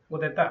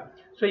 ಗೊತ್ತಾಯ್ತಾ.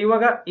 ಸೊ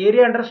ಇವಾಗ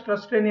ಏರಿಯಾ ಅಂಡರ್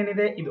ಸ್ಟ್ರೆಸ್ ಸ್ಟ್ರೇನ್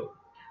ಏನಿದೆ ಇದು,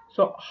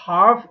 ಸೊ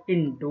ಹಾಫ್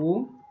ಇಂಟು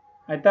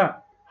ಆಯ್ತಾ,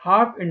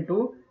 half into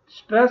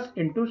stress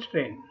into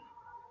strain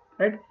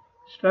right.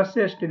 Stress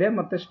ಎಷ್ಟಿದೆ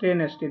ಮತ್ತೆ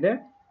ಸ್ಟ್ರೇನ್ ಎಷ್ಟಿದೆ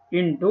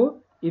ಇಂಟು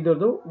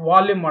ಇದ್ರದ್ದು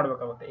ವಾಲ್ಯೂಮ್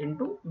ಮಾಡಬೇಕಾಗುತ್ತೆ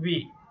into V.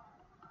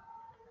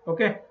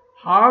 Okay,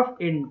 half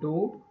into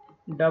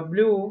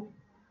W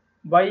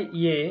by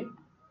A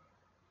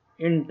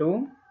into,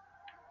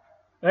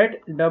 right,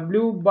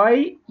 W by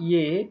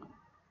A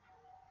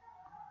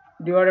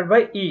divided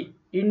by E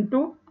into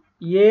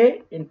A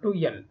into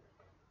L,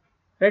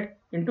 right,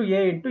 into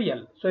A into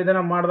L. So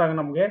ಇದನ್ನು ಮಾಡಿದಾಗ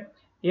ನಮಗೆ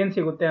ಏನು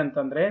ಸಿಗುತ್ತೆ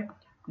ಅಂತಂದರೆ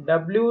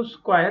W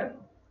square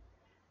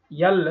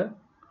L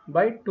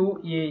by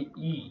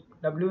 2AE,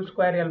 W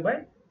square L by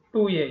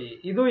 2AE.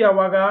 ಇದು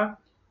ಯಾವಾಗ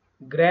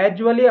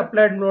gradually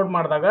applied load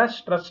ಮಾಡಿದಾಗ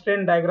stress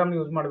strain diagram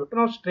use ಮಾಡಿಬಿಟ್ಟು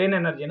ನಾವು ಸ್ಟ್ರೇನ್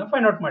ಎನರ್ಜಿನ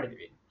ಫೈಂಡ್ ಔಟ್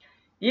ಮಾಡಿದ್ವಿ.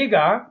 ಈಗ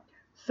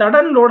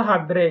ಸಡನ್ ಲೋಡ್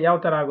ಹಾಕಿದ್ರೆ ಯಾವ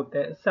ಥರ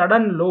ಆಗುತ್ತೆ?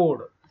 ಸಡನ್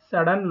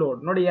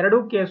ಲೋಡ್ ನೋಡಿ, ಎರಡೂ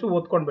ಕೇಸು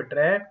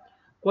ಓದ್ಕೊಂಡ್ಬಿಟ್ರೆ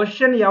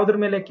ಕ್ವಶನ್ ಯಾವುದ್ರ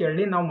ಮೇಲೆ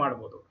ಕೇಳಿ ನಾವು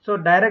ಮಾಡ್ಬೋದು. ಸೊ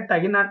ಡೈರೆಕ್ಟ್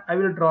ಆಗಿ I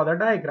will draw the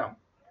diagram,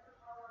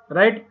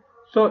 right.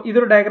 So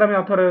ಇದ್ರ ಡಯಾಗ್ರಾಮ್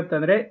ಯಾವ ಥರ ಇರುತ್ತೆ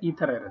ಅಂದರೆ ಈ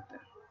ಥರ ಇರುತ್ತೆ.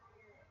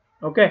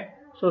 ಓಕೆ,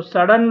 ಸೊ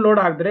ಸಡನ್ ಲೋಡ್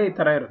ಹಾಕಿದ್ರೆ ಈ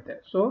ಥರ ಇರುತ್ತೆ.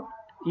 ಸೊ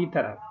ಈ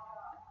ಥರ,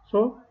 ಸೊ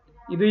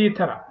ಇದು ಈ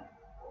ಥರ.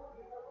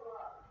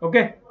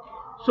 Okay,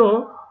 so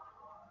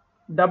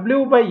W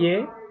by A,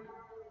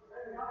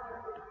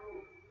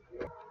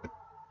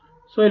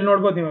 so ಇಲ್ಲಿ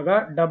ನೋಡ್ಬೋದು ಇವಾಗ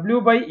W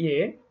by A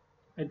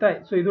ಆಯ್ತಾ.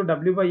 ಸೊ ಇದು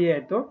W by A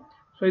ಆಯಿತು.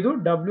 ಸೊ ಇದು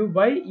W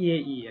by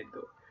AE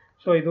ಆಯಿತು.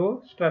 ಸೊ ಇದು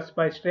ಸ್ಟ್ರೆಸ್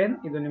ಬೈ ಸ್ಟ್ರೇನ್,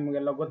 ಇದು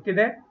ನಿಮಗೆಲ್ಲ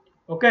ಗೊತ್ತಿದೆ.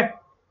 ಓಕೆ,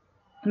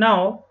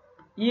 ನಾವು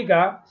ಈಗ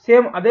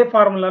ಸೇಮ್ ಅದೇ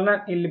ಫಾರ್ಮುಲಾನ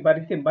ಇಲ್ಲಿ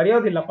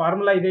ಬರೆಯೋದಿಲ್ಲ,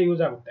 ಫಾರ್ಮುಲಾ ಇದೇ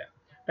ಯೂಸ್ ಆಗುತ್ತೆ,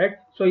 ರೈಟ್.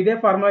 ಸೊ ಇದೇ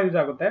ಫಾರ್ಮುಲಾ ಯೂಸ್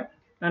ಆಗುತ್ತೆ.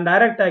 ನಾನು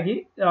ಡೈರೆಕ್ಟ್ ಆಗಿ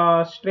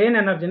ಸ್ಟ್ರೇನ್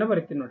ಎನರ್ಜಿನ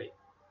ಬರಿತೀನಿ ನೋಡಿ.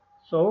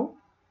 So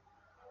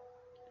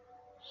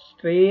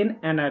strain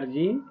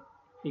energy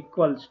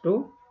equals to,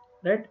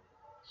 right,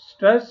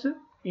 stress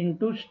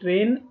into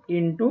strain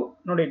into,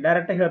 ನೋಡಿ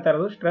ಡೈರೆಕ್ಟ್ ಆಗಿ ಹೇಳ್ತಾ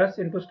ಇರೋದು stress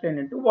into strain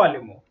into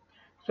volume.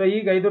 So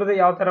ಈಗ ಇದ್ರದ್ದು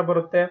ಯಾವ ಥರ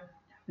ಬರುತ್ತೆ?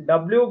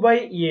 W by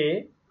A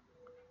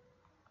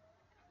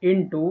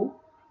into,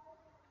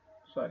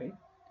 sorry,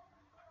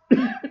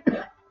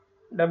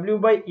 W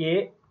by A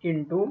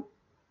into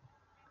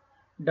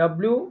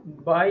W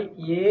by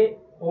A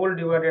whole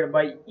divided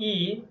by E,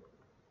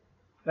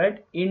 right,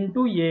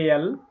 into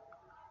AL.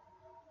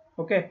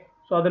 Okay,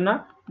 so ಅದನ್ನ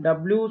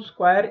W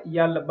square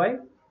L by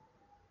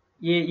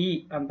AE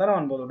ಅಂತ ನಾವು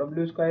ಅನ್ಬೋದು.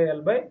 W square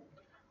L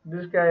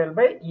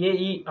by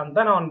AE ಅಂತ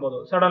ನಾವು ಅನ್ಬೋದು.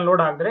 Sudden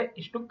load ಆಗಿದ್ರೆ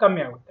ಇಷ್ಟು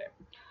ಕಮ್ಮಿ ಆಗುತ್ತೆ.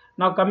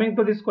 Now coming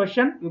to this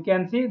question, you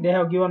can see they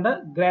have given the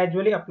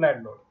gradually applied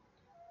load.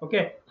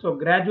 Okay, so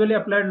gradually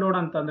applied load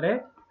ಅಂತಂದ್ರೆ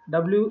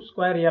W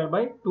square L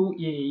by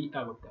 2AE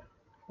ಆಗುತ್ತೆ,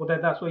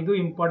 ಗೊತ್ತಾಯ್ತಾ? ಸೊ ಇದು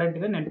ಇಂಪಾರ್ಟೆಂಟ್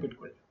ಇದೆ,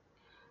 ನೆನಪಿಟ್ಕೊಳ್ಳಿ.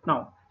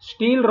 ನಾವು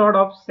steel rod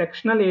of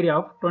sectional area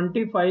of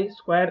 25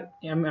 square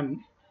mm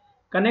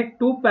connect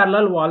two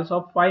parallel walls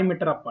of 5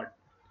 meter apart.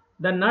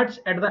 The nuts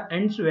at the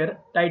ends were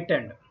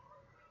tightened,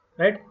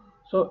 right?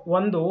 So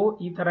ಒಂದು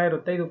ಈ ಥರ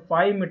ಇರುತ್ತೆ, ಇದು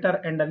 5 meter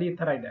ಎಂಡ್ ಅಲ್ಲಿ ಈ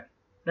ಥರ ಇದೆ,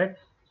 ರೈಟ್.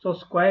 ಸೊ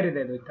ಸ್ಕ್ವೇರ್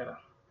ಇದೆ ಇದು ಈ ಥರ,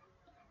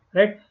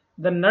 right.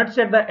 The nuts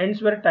at the ends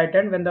were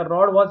tightened when the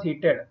rod was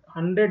heated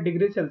 100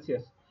 degrees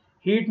Celsius.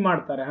 Heat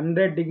ಮಾಡ್ತಾರೆ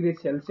 100 ಡಿಗ್ರಿ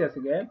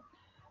ಸೆಲ್ಸಿಯಸ್ಗೆ.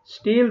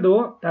 ಸ್ಟೀಲ್ದು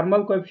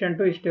thermal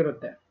ಕೋಎಫಿಷಿಯಂಟು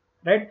ಇಷ್ಟಿರುತ್ತೆ,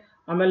 right.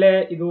 ಆಮೇಲೆ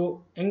ಇದು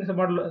ಹೆಂಗ್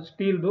ಮಾಡಲು,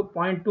 ಸ್ಟೀಲ್ದು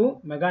 0.2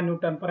 mega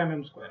Newton per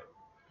mm square.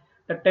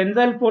 The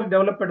tensile force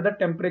develop at the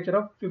temperature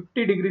of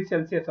 50 degree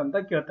Celsius ಅಂತ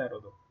ಕೇಳ್ತಾ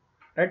ಇರೋದು,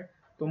 right.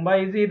 ತುಂಬ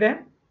easy ಇದೆ,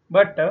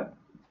 ಬಟ್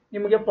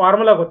ನಿಮಗೆ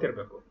ಫಾರ್ಮುಲಾ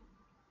ಗೊತ್ತಿರಬೇಕು,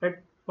 ರೈಟ್.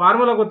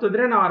 ಫಾರ್ಮುಲಾ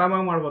ಗೊತ್ತಿದ್ರೆ ನಾವು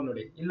ಆರಾಮಾಗಿ ಮಾಡ್ಬೋದು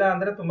ನೋಡಿ, ಇಲ್ಲ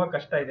ಅಂದರೆ ತುಂಬ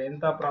ಕಷ್ಟ ಇದೆ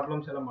ಇಂಥ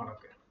ಪ್ರಾಬ್ಲಮ್ಸ್ ಎಲ್ಲ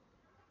ಮಾಡೋಕ್ಕೆ,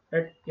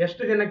 ರೈಟ್.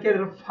 ಎಷ್ಟು ಜನಕ್ಕೆ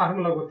ಇದ್ರ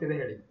ಫಾರ್ಮುಲಾ ಗೊತ್ತಿದೆ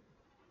ಹೇಳಿ?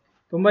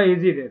 ತುಂಬ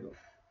ಈಸಿ ಇದೆ ಇದು.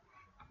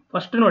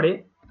 ಫಸ್ಟ್ ನೋಡಿ,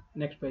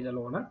 ನೆಕ್ಸ್ಟ್ ಪೇಜಲ್ಲಿ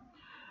ಹೋಗೋಣ.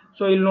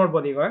 ಸೊ ಇಲ್ಲಿ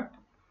ನೋಡ್ಬೋದು ಈಗ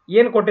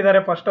ಏನು ಕೊಟ್ಟಿದ್ದಾರೆ,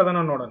 ಫಸ್ಟ್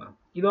ಅದನ್ನು ನೋಡೋಣ.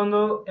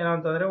 ಇದೊಂದು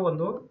ಏನಂತಂದರೆ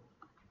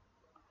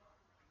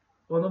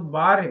ಒಂದು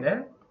ಬಾರ್ ಇದೆ,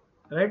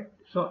 ರೈಟ್.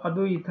 ಸೊ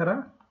ಅದು ಈ ಥರ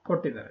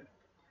ಕೊಟ್ಟಿದ್ದಾರೆ,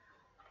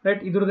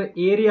 ರೈಟ್. ಇದ್ರದ್ದು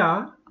area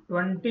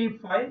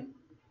 25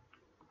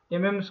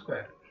 mm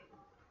square,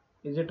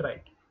 is it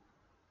right?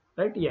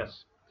 Right, S,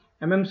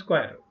 mm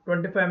square,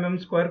 25 mm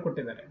square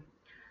ಕೊಟ್ಟಿದ್ದಾರೆ.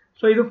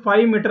 ಸೊ ಇದು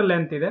 5 ಮೀಟರ್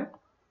ಲೆಂತ್ ಇದೆ,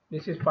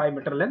 this is 5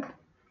 metre length.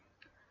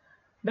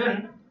 Then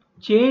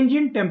change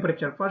in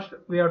temperature. First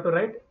we have to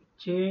write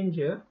change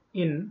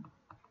in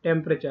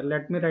temperature.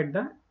 Let me write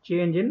the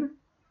change in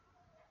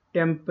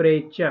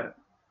temperature.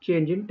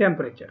 Change in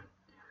temperature.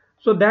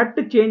 So that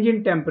change in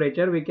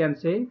temperature we can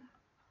say,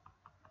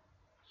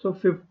 so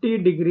 50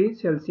 degree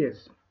Celsius.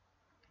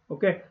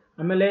 Okay.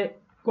 ಆಮೇಲೆ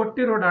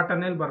ಕೊಟ್ಟಿರೋ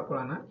ಡಾಟಾನ ಇಲ್ಲಿ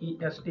ಬರ್ಕೊಳ್ಳೋಣ.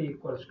 EST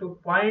equals to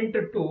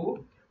 0.2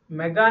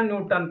 mega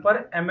Newton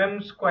per mm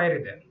square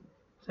ಇದೆ,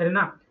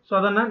 ಸರಿನಾ? So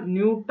ಅದನ್ನು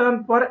Newton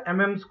per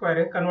mm square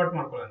convert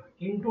ಮಾಡ್ಕೊಳ್ಳೋಣ.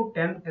 Into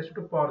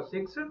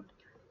 10⁶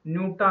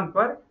 Newton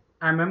per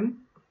mm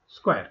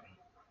square.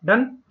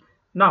 Done.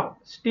 ನಾವು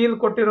steel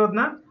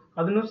ಕೊಟ್ಟಿರೋದನ್ನ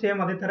ಅದನ್ನು same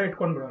ಅದೇ ಥರ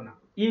ಇಟ್ಕೊಂಡ್ಬಿಡೋಣ.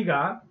 ಈಗ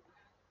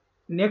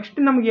ನೆಕ್ಸ್ಟ್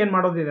ನಮ್ಗೆ ಏನು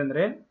ಮಾಡೋದಿದೆ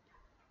ಅಂದರೆ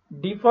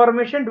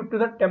deformation due to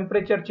the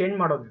temperature change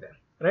ಮಾಡೋದಿದೆ,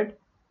 right.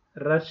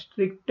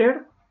 Restricted,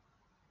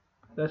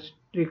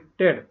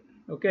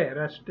 okay,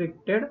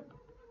 restricted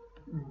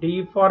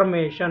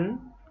deformation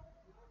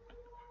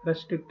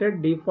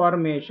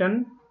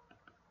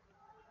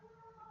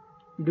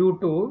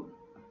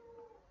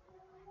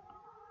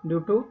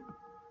due to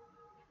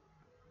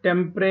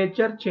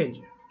temperature change.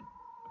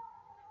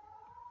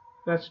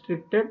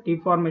 Restricted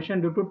deformation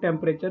due to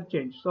temperature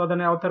change. So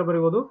ಅದನ್ನ ಯಾವ ತರ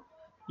ಬರೆಯಬಹುದು?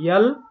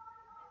 L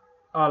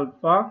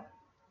alpha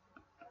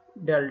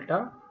delta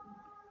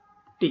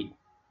T.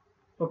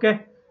 Okay,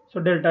 so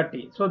delta T.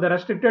 So the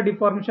restricted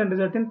deformation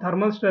result in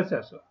thermal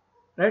stresses,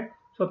 right?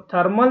 So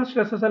thermal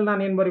stresses ಅಲ್ಲಿ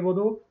ನಾನು ಏನು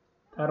ಬರಿಬಹುದು?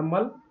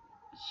 thermal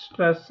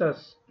stresses.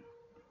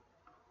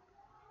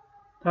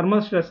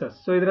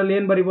 So ಇದರಲ್ಲಿ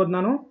ಏನು ಬರಿಬಹುದು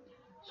ನಾನು?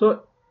 So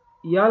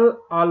L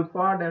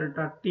alpha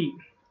delta T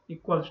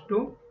equals to,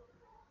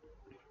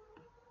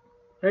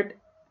 right,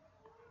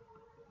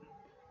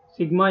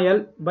 sigma L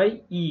by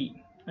E.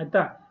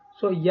 ಆಯ್ತಾ?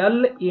 So L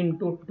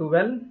into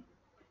 12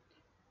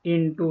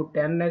 into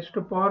 10 raised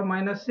to power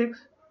minus 6,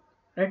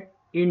 right,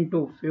 into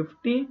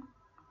 50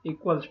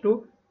 equals to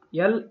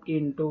L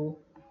into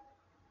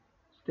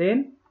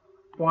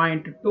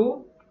 0.2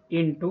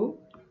 into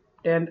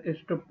 10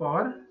 raised to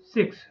power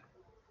 6,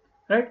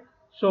 right?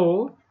 So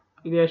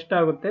ಇದು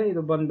ಎಷ್ಟಾಗುತ್ತೆ?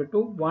 ಇದು ಬಂದ್ಬಿಟ್ಟು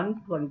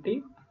 120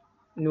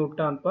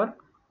 Newton per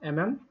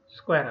mm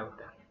square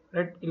ಆಗುತ್ತೆ,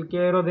 right? ಇಲ್ಲಿ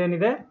K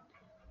ಇರೋದೇನಿದೆ?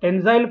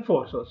 Tensile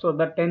force. So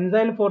the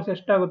tensile force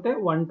ಎಷ್ಟಾಗುತ್ತೆ?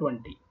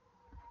 120.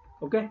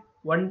 Okay,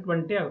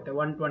 120 ಆಗುತ್ತೆ,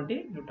 120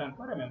 Newton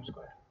per mm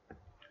square.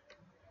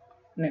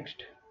 Next,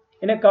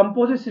 in a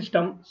composite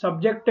system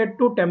subjected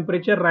to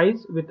temperature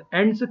rise with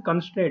ends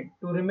constrained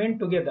to remain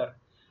together,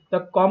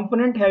 the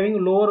component having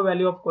lower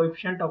value of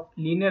coefficient of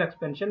linear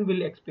expansion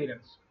will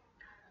experience.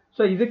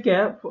 So ಇದಕ್ಕೆ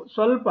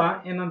ಸ್ವಲ್ಪ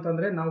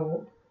ಏನಂತಂದ್ರೆ ನಾವು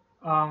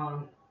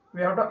we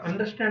have to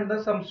understand the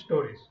some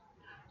stories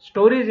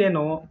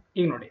ಏನು?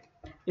 ಈಗ ನೋಡಿ,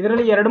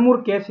 ಇದರಲ್ಲಿ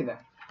 2-3 case ಇದೆ.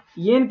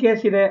 ಏನು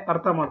ಕೇಸ್ ಇದೆ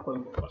ಅರ್ಥ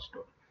ಮಾಡ್ಕೊಳ್ಳಿ first,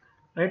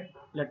 right?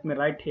 Let me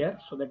write here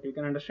so that you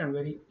can understand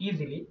very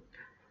easily.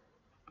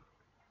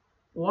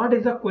 What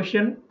is the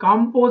question?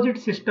 Composite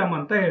system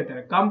ಅಂತ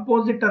ಹೇಳ್ತಾರೆ.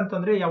 ಕಾಂಪೋಸಿಟ್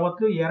ಅಂತಂದ್ರೆ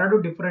ಯಾವತ್ತೂ ಎರಡು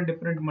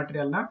ಡಿಫರೆಂಟ್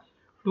ಮಟೀರಿಯಲ್ ನ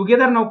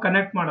ಟುಗೆದರ್ ನಾವು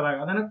ಕನೆಕ್ಟ್ ಮಾಡಿದಾಗ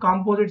ಅದನ್ನ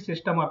composite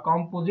system R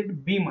composite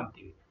beam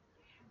ಅಂತೀವಿ.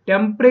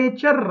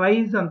 ಟೆಂಪರೇಚರ್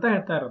ರೈಸ್ ಅಂತ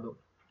ಹೇಳ್ತಾ ಇರೋದು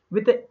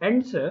with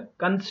ends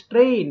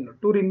constrain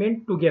to remain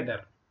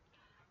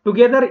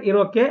together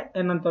ಇರೋಕೆ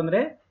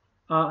ಏನಂತಂದ್ರೆ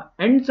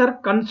ಎಂಡ್ಸ್ ಆರ್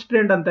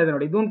ಕನ್ಸ್ಟ್ರೈನ್ಡ್ ಅಂತ ಇದೆ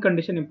ನೋಡಿ. ಇದೊಂದು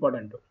condition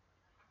important.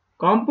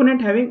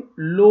 Component having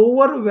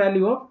lower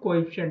value of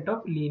coefficient of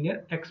linear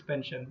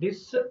expansion. This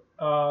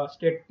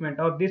statement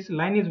or this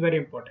line is very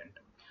important.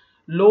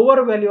 Lower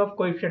value of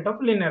coefficient of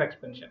linear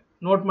expansion.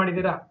 Note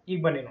ಮಾಡಿದ್ದೀರಾ? ಈಗ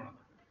ಬನ್ನಿ ನೋಡೋಣ.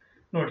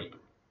 ನೋಡಿ,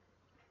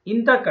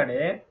 ಇಂಥ ಕಡೆ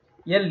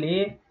ಎಲ್ಲಿ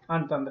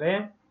ಅಂತಂದ್ರೆ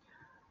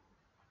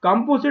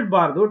ಕಾಂಪೋಸಿಟ್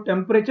ಬಾರ್ದು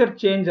ಟೆಂಪರೇಚರ್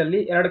ಚೇಂಜ್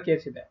ಅಲ್ಲಿ 2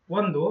 ಕೇಸ್ ಇದೆ.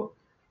 ಒಂದು,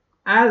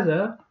 ಆಸ್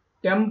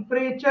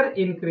ಟೆಂಪರೇಚರ್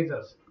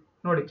ಇನ್ಕ್ರೀಸಸ್.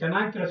 ನೋಡಿ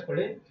ಚೆನ್ನಾಗಿ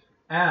ಕೇಳಿಸ್ಕೊಳ್ಳಿ.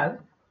 As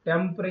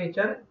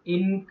temperature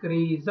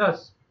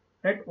increases,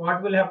 right, what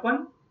will happen?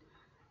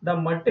 The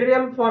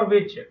material for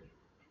which,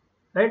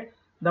 right,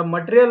 the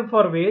material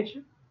for which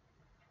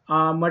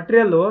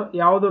material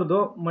ಯಾವುದರದು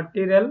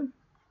material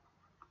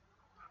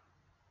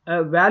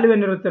value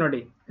ಏನಿರುತ್ತೆ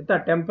ನೋಡಿ, ಆಯ್ತಾ?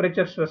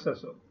 ಟೆಂಪರೇಚರ್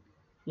ಸ್ಟ್ರೆಸಸ್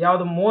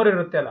ಯಾವುದು ಮೋರ್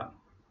ಇರುತ್ತೆ ಅಲ್ಲ,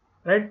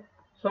 ರೈಟ್?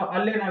 ಸೊ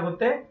ಅಲ್ಲಿ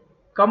ಏನಾಗುತ್ತೆ?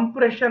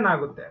 ಕಂಪ್ರೆಷನ್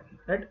ಆಗುತ್ತೆ,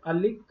 ರೈಟ್?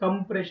 ಅಲ್ಲಿ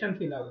ಕಂಪ್ರೆಷನ್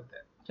ಫೀಲ್ ಆಗುತ್ತೆ.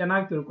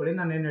 ಚೆನ್ನಾಗಿ ತಿಳ್ಕೊಳ್ಳಿ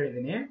ನಾನು ಏನು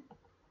ಹೇಳಿದ್ದೀನಿ.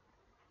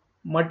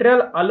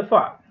 ಮಟೀರಿಯಲ್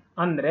ಅಲ್ಫಾ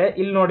ಅಂದ್ರೆ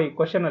ಇಲ್ಲಿ ನೋಡಿ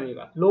ಕ್ವಶನ್ ಅಲ್ಲಿ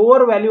ಈಗ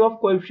ಲೋವರ್ ವ್ಯಾಲ್ಯೂ ಆಫ್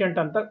ಕೋಎಫಿಷಿಯಂಟ್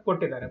ಅಂತ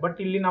ಕೊಟ್ಟಿದ್ದಾರೆ. ಬಟ್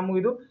ಇಲ್ಲಿ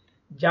ನಮಗಿದು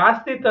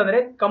ಜಾಸ್ತಿ ತಂದ್ರೆ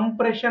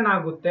ಕಂಪ್ರೆಷನ್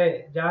ಆಗುತ್ತೆ,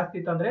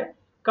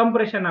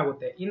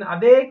 ಇನ್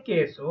ಅದೇ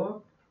case,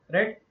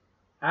 right,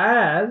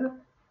 as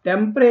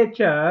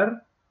temperature,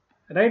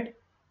 right,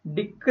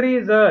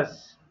 decreases,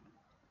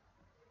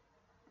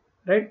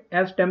 right,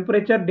 as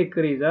temperature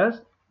decreases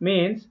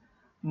means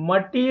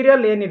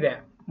material ಏನಿದೆ,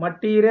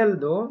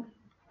 ಮಟೀರಿಯಲ್ದು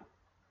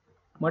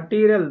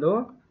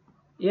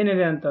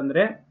ಏನಿದೆ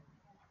ಅಂತಂದ್ರೆ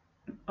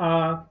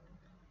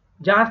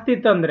ಜಾಸ್ತಿ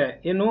ಇತ್ತಂದ್ರೆ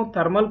ಏನು,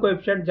 ಥರ್ಮಲ್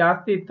ಕೋಎಫಿಷಿಯಂಟ್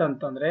ಜಾಸ್ತಿ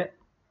ಇತ್ತಂತಂದ್ರೆ,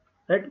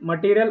 ರೈಟ್,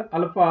 ಮಟೀರಿಯಲ್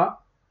ಅಲ್ಫಾ,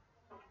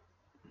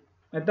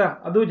 ಆಯ್ತಾ,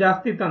 ಅದು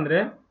ಜಾಸ್ತಿ ಇತ್ತಂದ್ರೆ,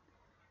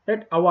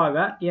 ರೈಟ್, ಅವಾಗ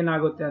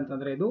ಏನಾಗುತ್ತೆ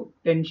ಅಂತಂದ್ರೆ ಇದು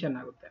ಟೆನ್ಷನ್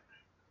ಆಗುತ್ತೆ.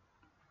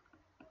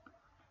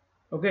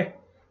 Okay,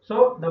 so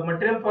the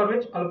material for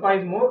which alpha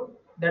is more,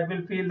 that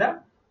will feel the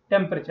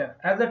temperature.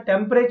 As the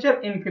temperature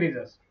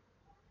increases,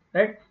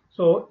 right.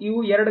 So ಇವು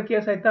 2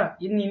 ಕೇಸ್ ಆಯ್ತಾ.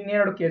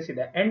 ಇನ್ನೆರಡು ಕೇಸ್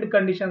ಇದೆ, ಎಂಡ್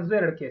ಕಂಡೀಷನ್ಸ್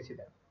 2 ಕೇಸ್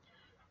ಇದೆ.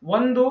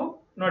 ಒಂದು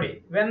ನೋಡಿ,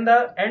 when the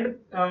end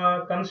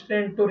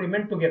constrained to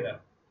remain together,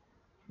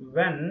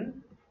 when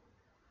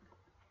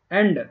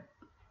end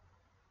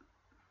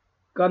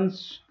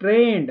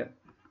constrained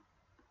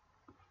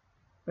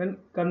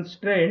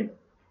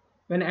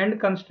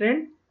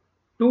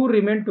to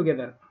remain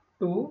together,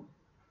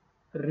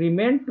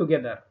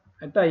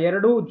 ಆಯ್ತಾ?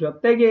 ಎರಡು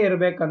ಜೊತೆಗೆ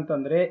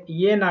ಇರಬೇಕಂತಂದ್ರೆ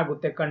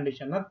ಏನಾಗುತ್ತೆ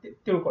ಕಂಡೀಷನ್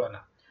ತಿಳ್ಕೊಳ್ಳೋಣ.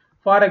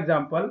 For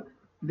example,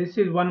 this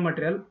is one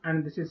material and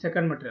this is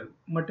second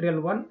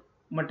material 1,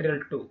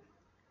 material 2.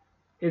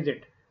 Is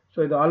it? So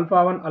ಇದು alpha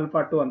 1 alpha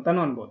 2 ಅಂತಾನು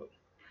ಅನ್ಬೋದು.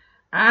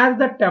 As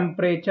the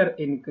temperature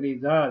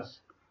increases,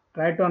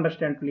 try to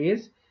understand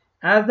please.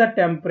 As the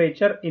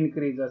temperature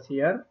increases,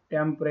 here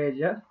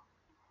temperature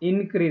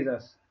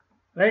increases,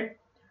 right?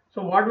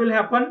 So what will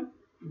happen?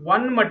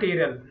 One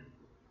material,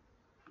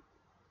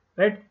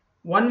 right,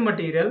 one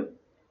material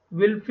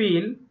will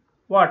feel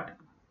what?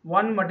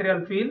 One material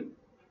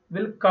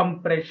will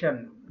compression.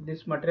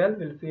 This material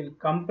will feel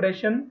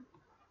compression,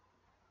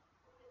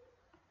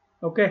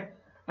 okay,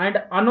 and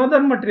another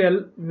material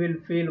will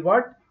feel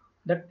what?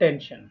 The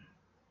tension,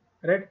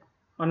 right?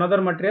 Another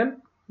material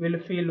will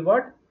feel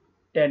what?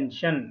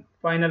 Tension.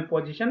 final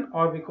position,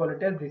 or we call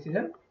it as this is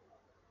a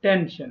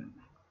tension.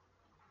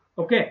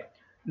 Okay,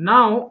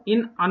 now in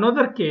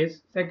another case,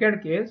 second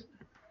case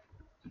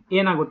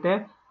ಏನಾಗುತ್ತೆ,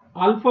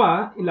 alpha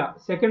ಇಲ್ಲ,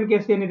 second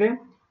case ಏನಿದೆ,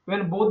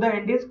 when both the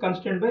end is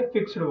constrained by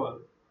fixed wall,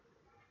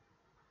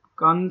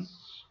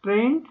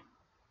 constrained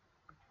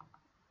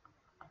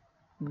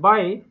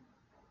by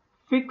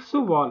fixed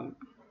wall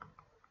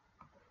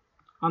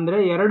ಅಂದ್ರೆ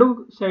ಎರಡು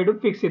side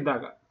fix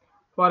ಇದ್ದಾಗ,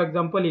 for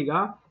example ಈಗ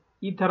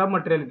ಈ ತರ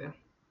material ಇದೆ,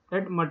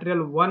 ರೈಟ್,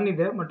 ಮಟೀರಿಯಲ್ 1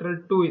 ಇದೆ, ಮಟೀರಿಯಲ್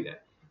 2 ಇದೆ,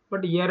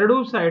 ಬಟ್ ಎರಡು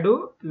ಸೈಡು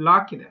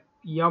ಲಾಕ್ ಇದೆ,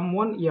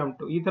 M1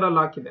 M2 ಈ ತರ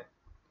ಲಾಕ್ ಇದೆ.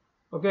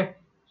 ಓಕೆ,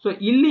 ಸೊ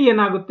ಇಲ್ಲಿ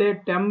ಏನಾಗುತ್ತೆ,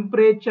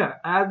 temperature,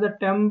 as the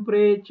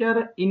temperature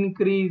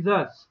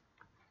increases,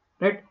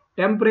 right,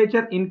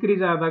 temperature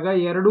increase ಆದಾಗ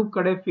ಎರಡು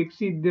ಕಡೆ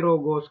ಫಿಕ್ಸ್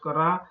ಇದ್ದಿರೋಗೋಸ್ಕರ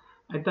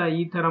ಆಯ್ತಾ,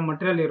 ಈ ತರ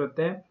ಮಟೀರಿಯಲ್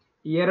ಇರುತ್ತೆ,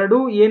 ಎರಡು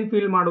ಏನ್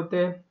ಫೀಲ್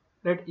ಮಾಡುತ್ತೆ,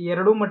 ರೈಟ್,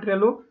 ಎರಡು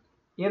ಮಟೀರಿಯಲ್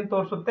ಏನ್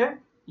ತೋರಿಸುತ್ತೆ,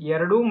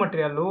 ಎರಡು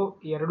ಮಟೀರಿಯಲ್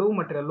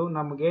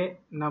ನಮಗೆ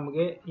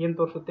ಏನ್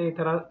ತೋರಿಸುತ್ತೆ, ಈ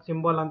ತರ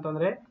ಸಿಂಬಲ್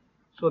ಅಂತಂದ್ರೆ,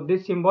 so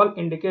this symbol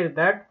indicates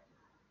that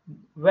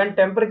when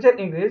temperature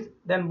increase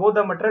then both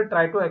the material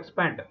try to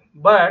expand,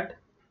 but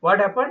what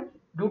happened,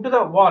 due to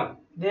the wall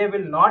they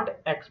will not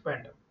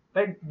expand,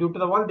 right, due to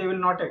the wall they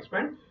will not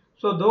expand,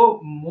 so though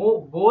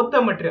both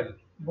the material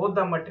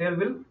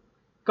will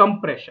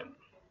compression.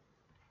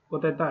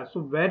 ಗೊತ್ತಾಯ್ತಾ? So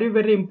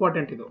very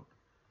important ಇದು,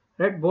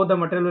 right, both the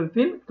material will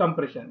feel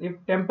compression. If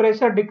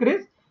temperature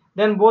decrease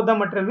then both the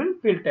material will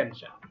feel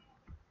tension,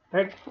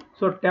 right.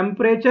 So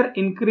temperature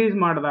increase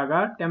ಮಾಡಿದಾಗ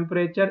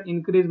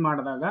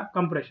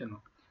compression,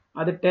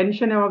 ಅದು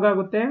tension ಯಾವಾಗ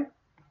ಆಗುತ್ತೆ,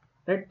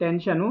 right,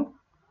 tension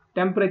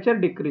temperature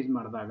decrease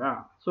ಮಾಡಿದಾಗ.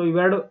 So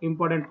ಇವೆರಡು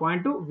important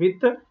point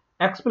with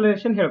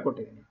explanation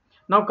ಹೇಳ್ಕೊಟ್ಟಿದ್ದೀನಿ.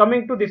 ನಾವು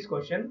coming to this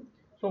question.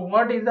 So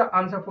what is the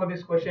answer for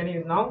this question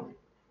is, now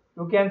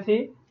you can see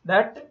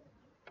that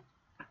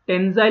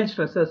tensile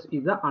stresses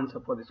is the answer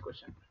for this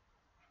question.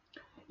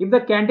 If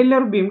the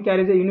cantilever beam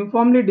carries a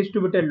uniformly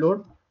distributed load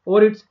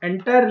over its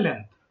entire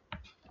length,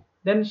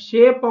 then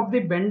shape of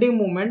the bending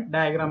moment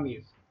diagram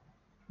is.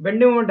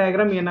 Bending moment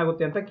diagram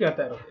ಏನಾಗುತ್ತೆ ಅಂತ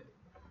ಕೇಳ್ತಾ ಇರುತ್ತೆ,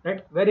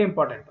 right, very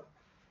important.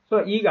 So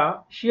ಈಗ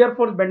shear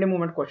force bending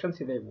moment questions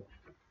ಇದೆ ಇವು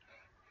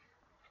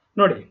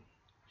ನೋಡಿ.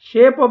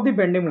 Shape of the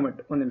bending moment,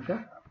 ಒಂದು ನಿಮಿಷ,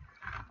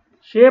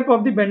 shape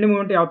of the bending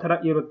moment ಯಾವ ತರ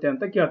ಇರುತ್ತೆ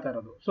ಅಂತ ಕೇಳ್ತಾ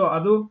ಇರೋದು. ಸೊ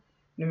ಅದು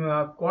ನಿಮ್ಮ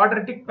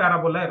ಕ್ವಾಡ್ರೆಟಿಕ್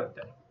ಪ್ಯಾರಾಬೋಲಾ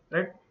ಇರುತ್ತೆ,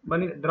 ರೈಟ್.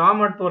 ಬನ್ನಿ ಡ್ರಾ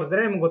ಮಾಡಿ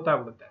ತೋರಿಸಿದ್ರೆ ನಿಮ್ಗೆ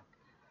ಗೊತ್ತಾಗ್ಬಿಡುತ್ತೆ.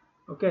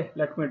 Okay,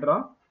 let me draw.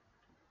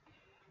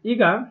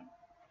 ಈಗ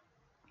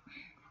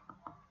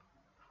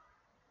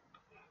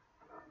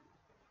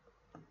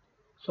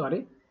ಸಾರಿ,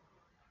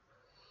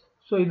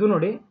 ಸೊ ಇದು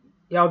ನೋಡಿ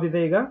ಯಾವ್ದಿದೆ,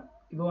 ಈಗ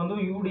ಇದು ಒಂದು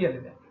UDL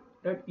ಇದೆ,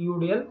 right,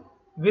 UDL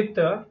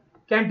with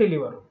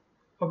cantilever.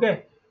 Okay,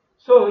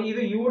 so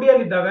ಇದು UDL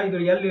ಇದ್ದಾಗ ಇದು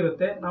L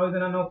ಇರುತ್ತೆ. ನಾವು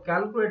ಇದನ್ನ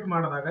ಕ್ಯಾಲ್ಕುಲೇಟ್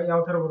ಮಾಡಿದಾಗ ಯಾವ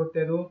ತರ ಬರುತ್ತೆ,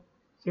 ಇದು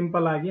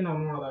ಸಿಂಪಲ್ ಆಗಿ ನಾವು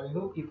ನೋಡಿದಾಗ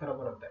ಇದು ಈ ತರ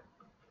ಬರುತ್ತೆ,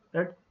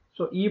 ರೈಟ್.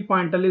 ಸೊ ಈ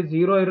ಪಾಯಿಂಟ್ ಅಲ್ಲಿ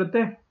 0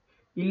 ಇರುತ್ತೆ,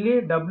 ಇಲ್ಲಿ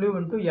W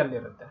ಇಂಟು L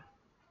ಇರುತ್ತೆ,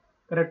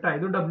 ಕರೆಕ್ಟಾ,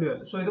 ಇದು WL.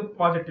 ಸೊ ಇದು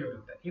ಪಾಸಿಟಿವ್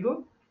ಇರುತ್ತೆ, ಇದು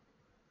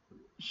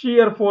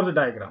ಶಿಯರ್ ಫೋರ್ಸ್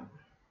ಡಯಾಗ್ರಾಮ್.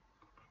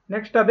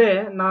 ನೆಕ್ಸ್ಟ್ ಅದೇ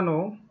ನಾನು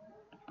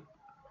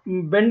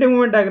ಬೆಂಡಿಂಗ್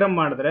ಮೂಮೆಂಟ್ ಡಯಾಗ್ರಾಮ್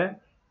ಮಾಡಿದ್ರೆ,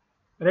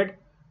 right.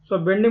 So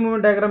bending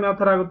moment diagram ಯಾವ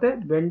ತರ ಆಗುತ್ತೆ,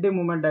 ಬೆಂಡಿಂಗ್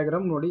ಮೂಮೆಂಟ್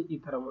ಡಯಾಗ್ರಾಮ್ ನೋಡಿ ಈ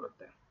ತರ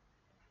ಬರುತ್ತೆ.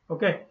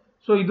 ಓಕೆ,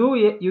 ಸೊ ಇದು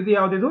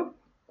ಯಾವ್ದಿದು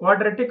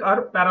ಕ್ವಾಡ್ರೆಟಿಕ್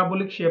ಆರ್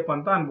ಪ್ಯಾರಾಬೋಲಿಕ್ ಶೇಪ್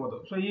ಅಂತ ಅನ್ಬೋದು.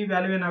 ಸೊ ಈ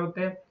ವ್ಯಾಲ್ಯೂ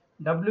ಏನಾಗುತ್ತೆ,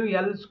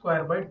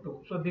 WL²/2.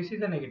 So this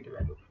is a negative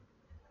value,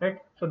 right.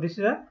 So this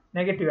is a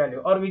negative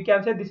value, R we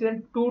can say this is a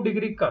 2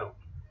 degree curve.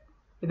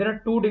 ಇದನ್ನ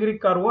 2 degree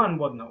curve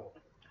ಅನ್ಬೋದು ನಾವು,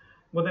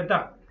 ಗೊತ್ತಾಯ್ತಾ.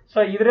 So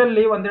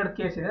ಇದರಲ್ಲಿ ಒಂದೆರಡು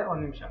ಕೇಸ್ ಇದೆ,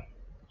 ಒಂದು ನಿಮಿಷ,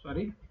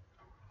 ಸಾರಿ.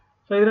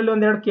 ಸೊ ಇದರಲ್ಲಿ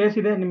ಒಂದೆರಡು ಕೇಸ್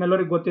ಇದೆ,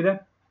 ನಿಮ್ಮೆಲ್ಲರಿಗೂ ಗೊತ್ತಿದೆ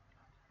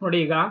ನೋಡಿ.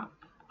 ಈಗ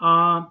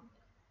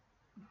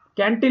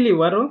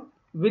ಕ್ಯಾಂಟಿಲಿವರ್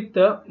ವಿತ್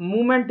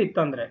ಮೂಮೆಂಟ್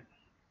ಇತ್ತಂದ್ರೆ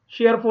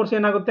ಶಿಯರ್ ಫೋರ್ಸ್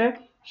ಏನಾಗುತ್ತೆ,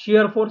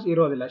 ಶಿಯರ್ ಫೋರ್ಸ್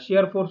ಇರೋದಿಲ್ಲ,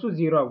 ಶಿಯರ್ ಫೋರ್ಸು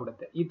 0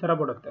 ಆಗ್ಬಿಡುತ್ತೆ, ಈ ತರ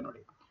ಬರುತ್ತೆ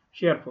ನೋಡಿ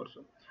ಶಿಯರ್ ಫೋರ್ಸು.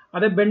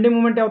 ಅದೇ ಬೆಂಡಿಂಗ್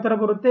ಮೂಮೆಂಟ್ ಯಾವ ತರ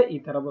ಬರುತ್ತೆ, ಈ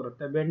ತರ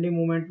ಬರುತ್ತೆ, bending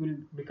moment will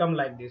become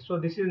like this. So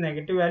this is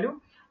negative value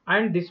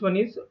and this one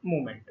is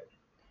moment,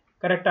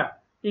 ಕರೆಕ್ಟಾ.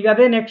 ಈಗ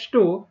ಅದೇ next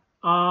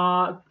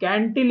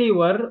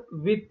cantilever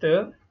with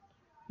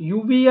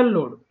UVL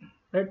load,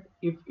 right,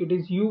 if it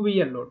is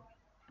UVL load,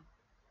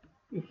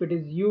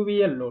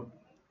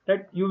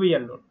 right,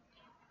 UVL load,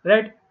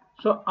 right.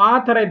 So ಆ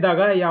ತರ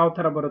ಇದ್ದಾಗ ಯಾವ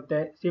ತರ ಬರುತ್ತೆ,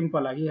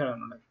 simple ಆಗಿ ಹೇಳೋಣ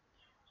ನೋಡಿ.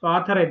 ಸೊ ಆ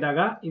ತರ ಇದ್ದಾಗ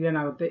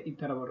ಇದೇನಾಗುತ್ತೆ, ಈ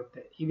ತರ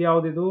ಬರುತ್ತೆ. ಇದು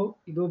ಯಾವ್ದಿದು,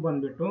 ಇದು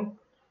ಬಂದ್ಬಿಟ್ಟು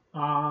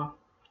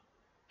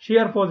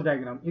ಶಿಯರ್ ಫೋರ್ಸ್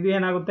ಡಯಾಗ್ರಾಮ್. ಇದು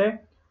ಏನಾಗುತ್ತೆ,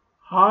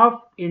 ½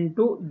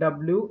 ಇಂಟು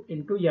W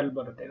ಇಂಟು L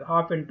ಬರುತ್ತೆ, ಇದು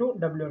 ½ into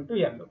W into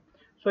L.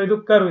 So ಇದು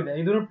ಕರ್ವ್ ಇದೆ,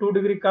 ಇದನ್ನು 2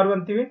 ಡಿಗ್ರಿ ಕರ್ವ್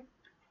ಅಂತೀವಿ,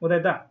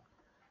 ಗೊತ್ತಾಯ್ತಾ.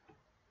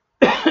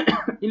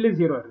 ಇಲ್ಲಿ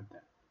 0 ಇರುತ್ತೆ,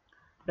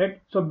 ರೈಟ್.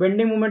 ಸೊ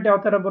ಬೆಂಡಿಂಗ್ ಮೂಮೆಂಟ್ ಯಾವ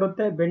ತರ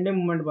ಬರುತ್ತೆ, ಬೆಂಡಿಂಗ್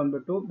ಮೂಮೆಂಟ್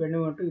ಬಂದ್ಬಿಟ್ಟು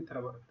ಈ ತರ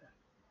ಬರುತ್ತೆ,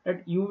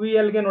 ರೈಟ್.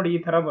 UVL ಗೆ ನೋಡಿ ಈ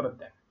ತರ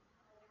ಬರುತ್ತೆ,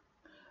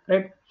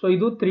 ರೈಟ್. ಸೊ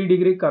ಇದು 3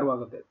 ಡಿಗ್ರಿ ಕರ್ವ್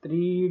ಆಗುತ್ತೆ,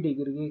 3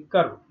 ಡಿಗ್ರಿ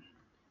ಕರ್ವ್,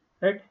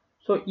 ರೈಟ್.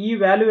 ಸೊ ಈ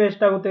ವ್ಯಾಲ್ಯೂ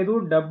ಎಷ್ಟಾಗುತ್ತೆ, ಇದು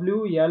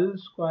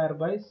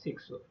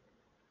WL²/6,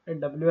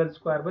 ರೈಟ್,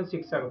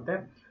 WL²/6 ಆಗುತ್ತೆ.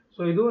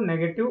 ಸೊ ಇದು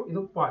ನೆಗೆಟಿವ್,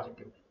 ಇದು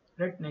positive,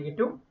 right,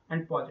 negative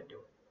and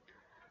positive.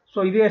 So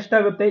ಇದು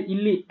ಎಷ್ಟಾಗುತ್ತೆ,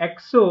 ಇಲ್ಲಿ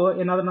ಎಕ್ಸ್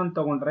ಏನಾದ್ರು ನಾನು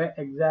ತಗೊಂಡ್ರೆ,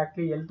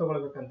 ಎಕ್ಸಾಕ್ಟ್ಲಿ ಎಲ್ಲಿ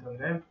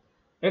ತಗೊಳ್ಬೇಕಂತಂದ್ರೆ,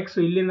 ಎಕ್ಸ್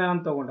ಇಲ್ಲಿಂದ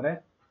ನಾನು ತಗೊಂಡ್ರೆ,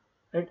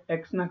 ರೈಟ್,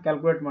 ಎಕ್ಸ್ ನ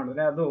ಕ್ಯಾಲ್ಕುಲೇಟ್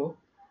ಮಾಡಿದ್ರೆ ಅದು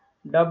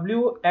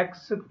W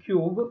X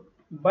cube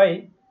by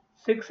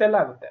 6L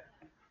ಆಗುತ್ತೆ.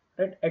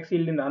 ರೈಟ್, ಎಕ್ಸ್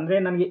ಇಲ್ಲಿಂದ ಅಂದರೆ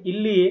ನನಗೆ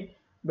ಇಲ್ಲಿ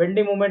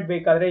ಬೆಂಡಿಂಗ್ ಮೂಮೆಂಟ್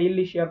ಬೇಕಾದರೆ,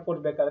 ಇಲ್ಲಿ ಶಿಯರ್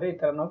ಫೋರ್ಸ್ ಬೇಕಾದರೆ ಈ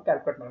ಥರ ನಾವು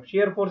ಕ್ಯಾಲ್ಕುಲೇಟ್ ಮಾಡೋದು.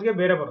 ಶಿಯರ್ ಫೋರ್ಸ್ಗೆ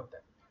ಬೇರೆ ಬರುತ್ತೆ,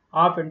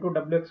 half into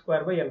W X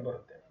square by L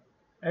ಬರುತ್ತೆ.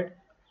 ರೈಟ್,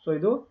 ಸೊ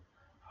ಇದು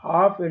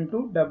half into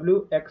W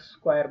X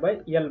square by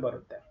L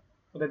ಬರುತ್ತೆ.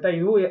 ಗೊತ್ತಾಯ್ತಾ?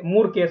 ಇವು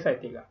 3 ಕೇಸ್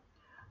ಆಯ್ತು. ಈಗ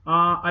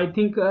ಐ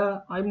ಥಿಂಕ್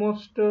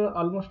ಆಲ್ಮೋಸ್ಟ್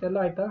ಎಲ್ಲ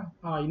ಆಯ್ತಾ?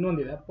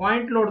 ಇನ್ನೊಂದಿದೆ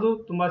ಪಾಯಿಂಟ್ ಲೋಡ್ದು,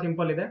 ತುಂಬ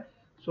ಸಿಂಪಲ್ ಇದೆ.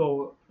 ಸೊ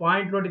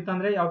ಪಾಯಿಂಟ್ ಲೋಡ್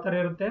ಇತ್ತಂದರೆ ಯಾವ ಥರ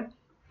ಇರುತ್ತೆ,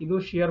 ಇದು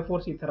ಶಿಯರ್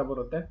ಫೋರ್ಸ್ ಈ ಥರ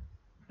ಬರುತ್ತೆ.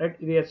 ರೈಟ್,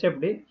 ಇದು ಎಸ್ ಎಫ್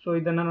ಡಿ. ಸೊ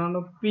ಇದನ್ನು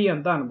ನಾನು ಪಿ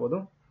ಅಂತ ಅನ್ಬೋದು.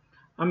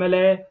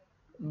 ಆಮೇಲೆ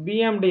ಬಿ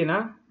ಎಮ್ ಡಿನ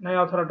ನಾವು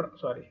ಯಾವ ಥರ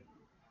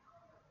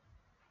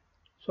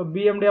ಸೊ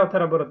ಬಿ ಎಮ್ ಡಿ ಯಾವ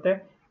ಥರ ಬರುತ್ತೆ,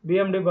 ಬಿ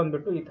ಎಮ್ ಡಿ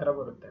ಬಂದುಬಿಟ್ಟು ಈ ಥರ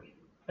ಬರುತ್ತೆ.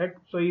 ರೈಟ್,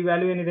 ಸೊ ಈ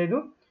ವ್ಯಾಲ್ಯೂ ಏನಿದೆ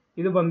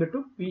ಇದು ಬಂದುಬಿಟ್ಟು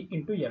ಪಿ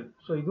ಇಂಟು ಎಲ್.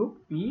 ಸೊ ಇದು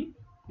ಪಿ,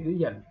 ಇದು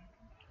ಎಲ್.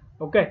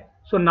 ಓಕೆ,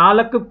 ಸೊ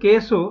 4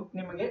 ಕೇಸು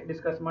ನಿಮಗೆ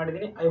ಡಿಸ್ಕಸ್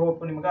ಮಾಡಿದ್ದೀನಿ. ಐ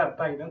ಹೋಪ್ ನಿಮಗೆ ಅರ್ಥ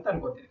ಆಗಿದೆ ಅಂತ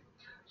ಅನ್ಕೋತೀನಿ.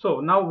 ಸೊ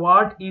ನಾವು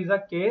what is a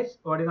case,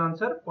 what is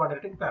answer,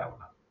 quadratic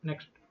parabola.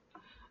 Next,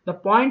 the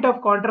point of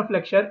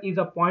ಕಾಂಟ್ರಾಫ್ಲೆಕ್ಷರ್ is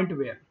a point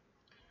where.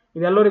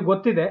 ಇದೆಲ್ಲರಿಗೂ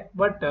ಗೊತ್ತಿದೆ,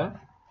 ಬಟ್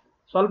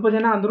ಸ್ವಲ್ಪ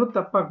ಜನ ಅಂದರೂ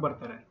ತಪ್ಪಾಗಿ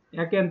ಬರ್ತಾರೆ.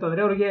 ಯಾಕೆ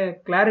ಅಂತಂದರೆ ಅವರಿಗೆ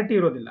ಕ್ಲಾರಿಟಿ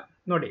ಇರೋದಿಲ್ಲ.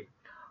 ನೋಡಿ,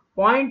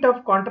 point of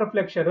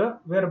ಕಾಂಟ್ರಾಫ್ಲೆಕ್ಷರ್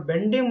wear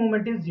bending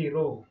moment is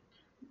 0.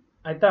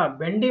 ಆಯ್ತಾ?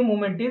 ಬೆಂಡಿಂಗ್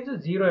ಮೂಮೆಂಟ್ ಈಸ್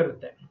 0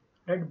 ಇರುತ್ತೆ.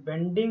 Right,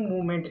 bending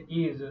moment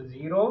is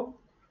 0.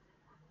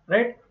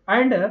 Right,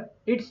 and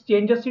it's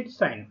changes it's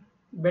sign.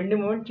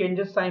 Bending moment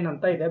changes sign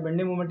ಅಂತ ಇದೆ.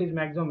 ಬೆಂಡಿಂಗ್ ಮೂಮೆಂಟ್ ಈಸ್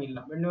ಮ್ಯಾಕ್ಸಿಮಮ್ ಇಲ್ಲ.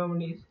 ಬೆಂಡಿಂಗ್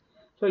ಮೂಮೆಂಟ್ ಈಸ್,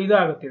 ಸೊ ಇದು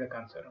ಆಗುತ್ತೆ ಇದಕ್ಕೆ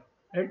answer.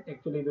 Right,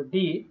 actually ಇದು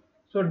D.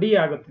 So D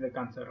ಆಗುತ್ತೆ ಇದಕ್ಕೆ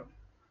ಆನ್ಸರು.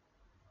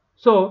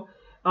 ಸೊ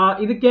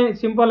ಇದಕ್ಕೆ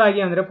ಸಿಂಪಲ್ ಆಗಿ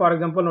ಅಂದರೆ, ಫಾರ್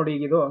ಎಕ್ಸಾಂಪಲ್ ನೋಡಿ,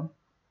 ಈಗ ಇದು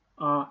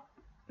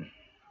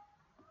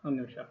ಒಂದು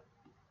ನಿಮಿಷ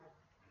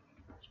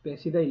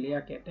ಸ್ಪೇಸ್ ಇದೆ ಇಲ್ಲಿ,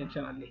 ಯಾಕೆ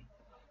ಟೆನ್ಷನ್ ಅಲ್ಲಿ.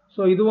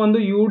 ಸೊ ಇದು ಒಂದು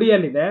ಯು ಡಿ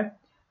ಎಲ್ ಇದೆ.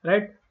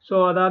 ರೈಟ್, ಸೊ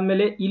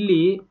ಅದಾದಮೇಲೆ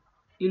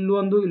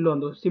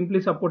ಇಲ್ಲೊಂದು ಸಿಂಪ್ಲಿ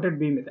ಸಪೋರ್ಟೆಡ್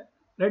ಬೀಮ್ ಇದೆ.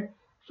 ರೈಟ್,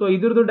 ಸೊ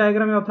ಇದ್ರದ್ದು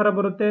ಡಯಾಗ್ರಾಮ್ ಯಾವ ಥರ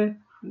ಬರುತ್ತೆ,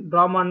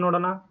 ಡ್ರಾ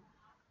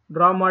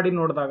ಮಾಡಿ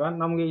ನೋಡಿದಾಗ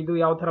ನಮಗೆ ಇದು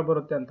ಯಾವ ಥರ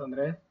ಬರುತ್ತೆ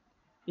ಅಂತಂದರೆ,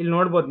 ಇಲ್ಲಿ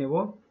ನೋಡ್ಬೋದು ನೀವು.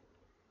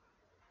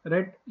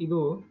 ರೈಟ್,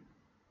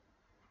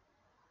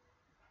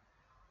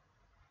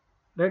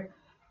 ರೈಟ್,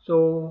 ಸೊ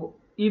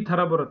ಈ ಥರ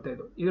ಬರುತ್ತೆ.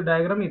 ಇದು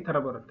ಡಯಾಗ್ರಾಮ್ ಈ ಥರ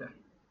ಬರುತ್ತೆ.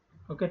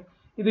 ಓಕೆ,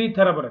 ಇದು ಈ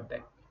ಥರ ಬರುತ್ತೆ.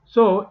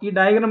 ಸೊ ಈ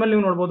ಡಯಾಗ್ರಾಮಲ್ಲಿ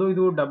ನೀವು ನೋಡ್ಬೋದು,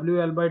 ಇದು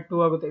WL/2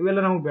 ಆಗುತ್ತೆ. ಇವೆಲ್ಲ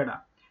ನಮಗೆ ಬೇಡ.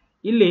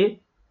 ಇಲ್ಲಿ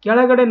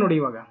ಕೆಳಗಡೆ ನೋಡಿ,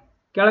 ಇವಾಗ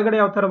ಕೆಳಗಡೆ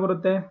ಯಾವ ಥರ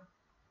ಬರುತ್ತೆ,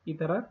 ಈ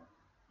ಥರ.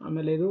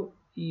 ಆಮೇಲೆ ಇದು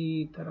ಈ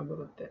ಥರ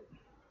ಬರುತ್ತೆ.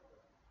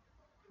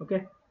 ಓಕೆ,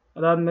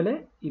 ಅದಾದಮೇಲೆ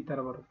ಈ ಥರ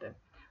ಬರುತ್ತೆ.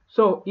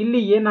 ಸೊ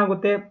ಇಲ್ಲಿ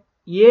ಏನಾಗುತ್ತೆ,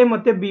 ಎ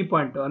ಮತ್ತು ಬಿ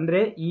ಪಾಯಿಂಟು, ಅಂದರೆ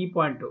ಈ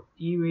ಪಾಯಿಂಟು,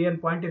 ಈ ಏನು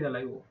ಪಾಯಿಂಟ್ ಇದೆಯಲ್ಲ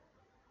ಇವು.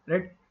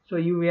 ರೈಟ್, ಸೊ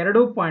ಇವು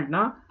 2 ಪಾಯಿಂಟ್ನ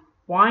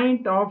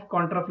ಪಾಯಿಂಟ್ ಆಫ್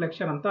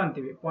ಕಾಂಟ್ರಾಫ್ಲೆಕ್ಷರ್ ಅಂತ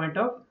ಅಂತೀವಿ. ಪಾಯಿಂಟ್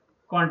ಆಫ್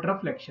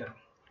ಕಾಂಟ್ರಾಫ್ಲೆಕ್ಷರ್,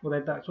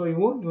 ಗೊತ್ತಾಯ್ತಾ? ಸೊ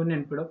ಇವು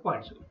ನೆನ್ಪಿಡೋ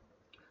points.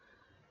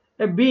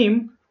 A beam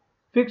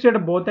fixed at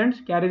both ends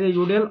carries a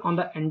UDL on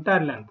the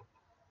entire length.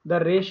 The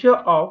ratio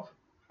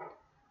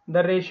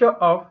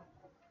of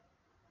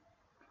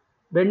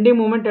bending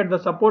moment at the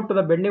support to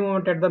the bending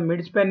moment at the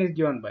midspan is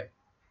given by.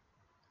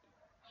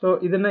 So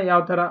ಇದನ್ನು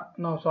ಯಾವ ಥರ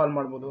ನಾವು solve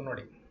ಮಾಡ್ಬೋದು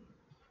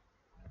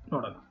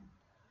ನೋಡೋಣ.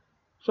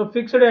 So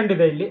fixed end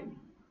ಇದೆ ಇಲ್ಲಿ.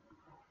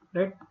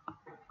 Right,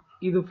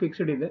 ಇದು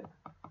fixed ಇದೆ.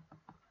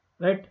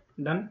 Right,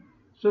 done.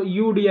 So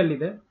you D L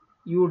ಇದೆ,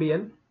 ಯು ಡಿ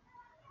ಎಲ್.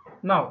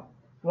 ನಾವು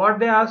what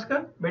they ask,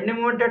 bending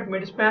moment at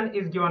mid span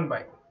is given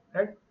by.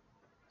 Right,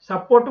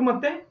 support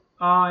ಮತ್ತೆ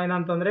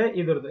ಏನಂತಂದರೆ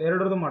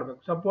ಎರಡರದ್ದು ಮಾಡಬೇಕು.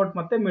 ಸಪೋರ್ಟ್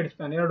ಮತ್ತು ಮಿಡ್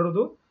ಸ್ಪ್ಯಾನ್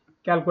ಎರಡರದ್ದು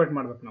ಕ್ಯಾಲ್ಕುಲೇಟ್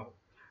ಮಾಡ್ಬೇಕು ನಾವು.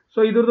 ಸೊ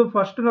ಇದ್ರದ್ದು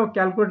ಫಸ್ಟ್ ನಾವು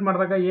ಕ್ಯಾಲ್ಕುಲೇಟ್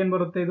ಮಾಡಿದಾಗ ಏನು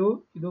ಬರುತ್ತೆ,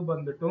 ಇದು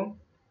ಬಂದ್ಬಿಟ್ಟು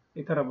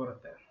ಈ ಥರ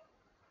ಬರುತ್ತೆ.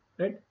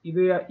 ರೈಟ್,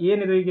 ಇದು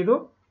ಏನಿದೆ ಈಗ ಇದು.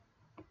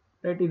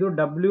 ರೈಟ್, ಇದು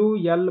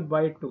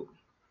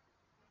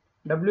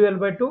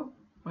WL/2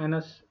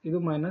 ಮೈನಸ್ ಇದು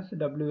ಮೈನಸ್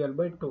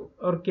WL/2.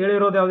 ಅವ್ರು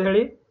ಕೇಳಿರೋದು ಯಾವ್ದು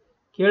ಹೇಳಿ,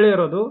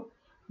 ಕೇಳಿರೋದು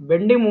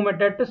bending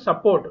moment at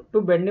support to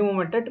bending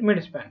moment at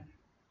mid span.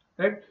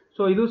 Right,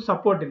 so ಇದು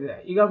ಸಪೋರ್ಟ್ ಇದೆ.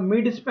 ಈಗ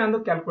ಮಿಡ್ ಸ್ಪ್ಯಾನ್ದು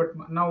ಕ್ಯಾಲ್ಕುಲೇಟ್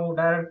ನಾವು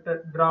ಡೈರೆಕ್ಟ್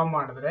ಡ್ರಾ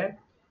ಮಾಡಿದ್ರೆ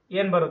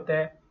ಏನು ಬರುತ್ತೆ,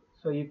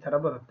 ಸೊ ಈ ಥರ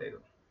ಬರುತ್ತೆ ಇದು.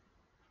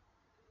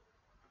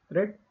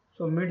 ರೈಟ್,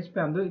 ಸೊ ಮಿಡ್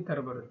ಸ್ಪ್ಯಾನ್ದು ಈ ಥರ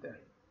ಬರುತ್ತೆ.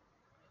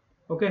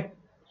 ಓಕೆ,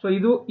 ಸೊ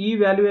ಇದು ಈ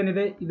ವ್ಯಾಲ್ಯೂ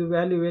ಏನಿದೆ, ಇದು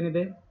ವ್ಯಾಲ್ಯೂ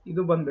ಏನಿದೆ,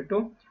 ಇದು ಬಂದ್ಬಿಟ್ಟು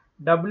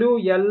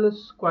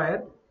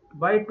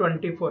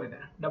WL²/24 ಇದೆ.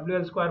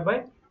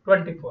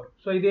 WL²/24.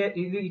 ಸೊ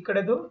ಇದು ಈ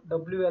ಕಡೆದು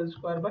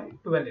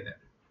WL²/12 ಇದೆ.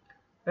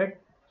 ರೈಟ್,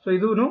 ಸೊ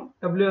ಇದೂ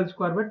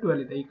WL²/12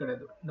 ಇದೆ. ಈ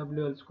ಕಡೆದು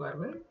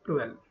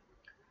WL²/12.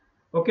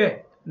 ಓಕೆ,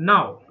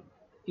 ನಾವು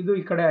ಇದು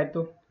ಈ ಕಡೆ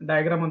ಆಯಿತು.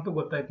 ಡಯಾಗ್ರಾಮ್ ಅಂತೂ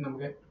ಗೊತ್ತಾಯ್ತು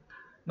ನಮಗೆ.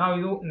 ನಾವು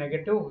ಇದು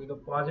ನೆಗೆಟಿವ್, ಇದು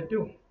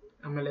ಪಾಸಿಟಿವ್,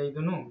 ಆಮೇಲೆ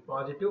ಇದನ್ನು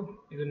ಪಾಸಿಟಿವ್,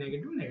 ಇದು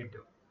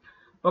negative.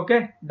 Okay,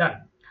 done.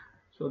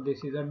 So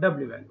this is a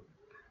W value.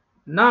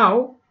 ನಾವು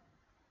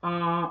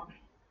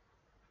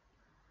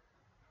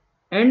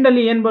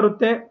ಎಂಡಲ್ಲಿ ಏನು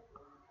ಬರುತ್ತೆ,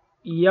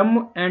 M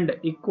end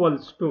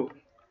equals to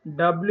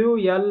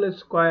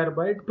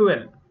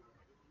WL²/12.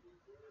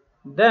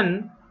 Then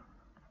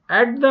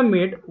at the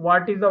mid,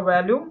 what is the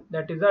value?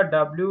 That is a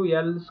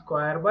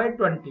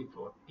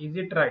WL²/24. Is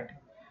it right?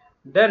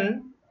 Then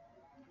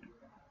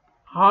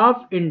half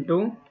into,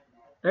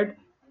 right,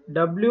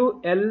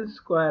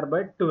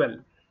 WL²/12.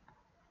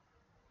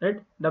 Right,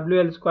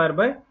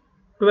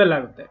 WL²/12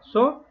 ಆಗುತ್ತೆ.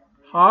 So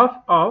half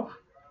of,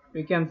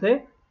 we can say,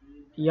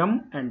 M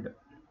end.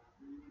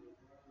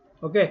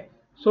 Okay,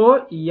 so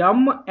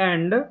M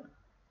end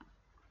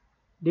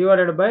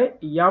divided by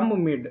M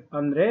mid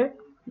ಅಂದರೆ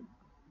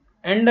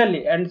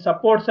ಎಂಡಲ್ಲಿ end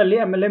ಸಪೋರ್ಟ್ಸಲ್ಲಿ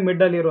ಆಮೇಲೆ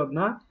ಮಿಡ್ಡಲ್ಲಿ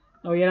ಇರೋದನ್ನ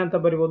ನಾವು ಏನಂತ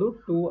ಬರಿಬೋದು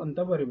 2 ಅಂತ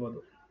ಬರಿಬೋದು.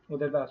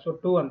 ಗೊತ್ತಾಯ್ತಾ? ಸೊ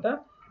 2 ಅಂತ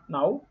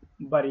ನಾವು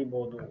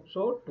ಬರಿಬೋದು.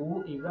 So 2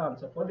 is the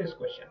answer for this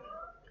question.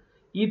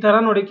 ಈ ಥರ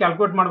ನೋಡಿ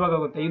ಕ್ಯಾಲ್ಕುಲೇಟ್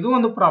ಮಾಡಬೇಕಾಗುತ್ತೆ. ಇದು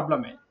ಒಂದು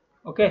ಪ್ರಾಬ್ಲಮೇ.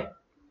 Okay,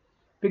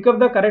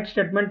 pick up the correct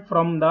statement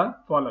from the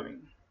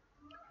following.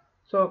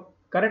 So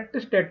correct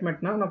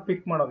ಸ್ಟೇಟ್ಮೆಂಟ್ನ ನಾವು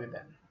ಪಿಕ್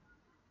ಮಾಡೋದಿದೆ.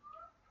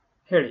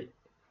 ಹೇಳಿ.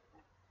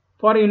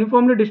 For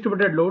uniformly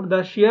distributed load the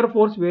shear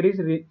force varies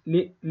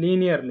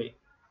linearly.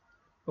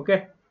 Okay,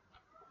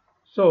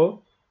 so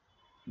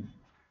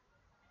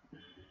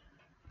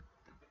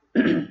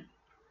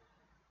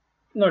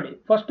ನೋಡಿ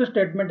ಫಸ್ಟ್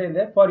ಸ್ಟೇಟ್ಮೆಂಟ್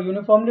ಇದೆ for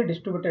uniformly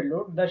distributed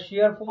load the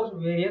shear force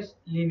various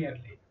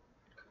linearly.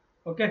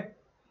 Okay,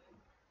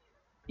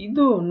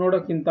 ಇದು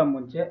ನೋಡೋಕ್ಕಿಂತ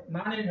ಮುಂಚೆ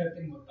ನಾನೇನು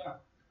ಹೇಳ್ತೀನಿ ಗೊತ್ತಾ,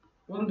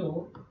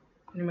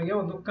 ನಿಮಗೆ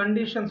ಒಂದು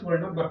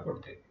ಕಂಡೀಷನ್ಸ್ಗಳನ್ನ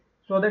ಬರ್ಕೊಡ್ತೀನಿ.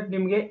 ಸೊ ದಟ್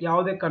ನಿಮಗೆ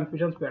ಯಾವುದೇ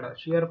ಕನ್ಫ್ಯೂಷನ್ಸ್ ಬೇಡ.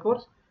 ಶಿಯರ್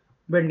ಫೋರ್ಸ್,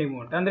 ಬೆಂಡಿಂಗ್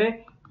ಮೂಮೆಂಟ್ ಅಂದರೆ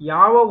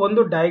ಯಾವ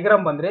ಒಂದು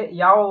ಡಯಾಗ್ರಾಮ್ ಬಂದರೆ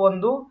ಯಾವ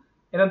ಒಂದು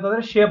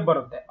ಏನಂತಂದರೆ ಶೇಪ್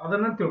ಬರುತ್ತೆ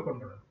ಅದನ್ನು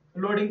ತಿಳ್ಕೊಂಡ್ಬಿಡೋದು.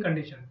 Loading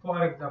condition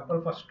for example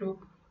first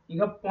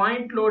ಈಗ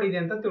ಪಾಯಿಂಟ್ ಲೋಡ್ ಇದೆ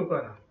ಅಂತ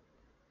ತಿಳ್ಕೊಳ್ಳೋಣ,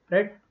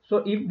 right. So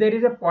if there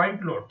is A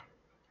point load,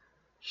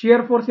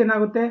 shear force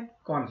ಏನಾಗುತ್ತೆ?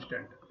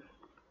 Constant,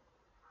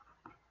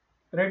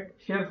 right.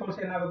 ಶಿಯರ್ ಫೋರ್ಸ್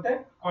ಏನಾಗುತ್ತೆ?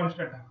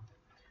 ಕಾನ್ಸ್ಟೆಂಟ್ ಆಗುತ್ತೆ.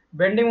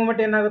 ಬೆಂಡಿಂಗ್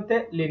ಮೂಮೆಂಟ್ ಏನಾಗುತ್ತೆ?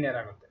 ಲೀನಿಯರ್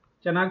ಆಗುತ್ತೆ.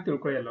 ಚೆನ್ನಾಗಿ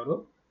ತಿಳ್ಕೊಳ್ಳಿ ಎಲ್ಲರೂ,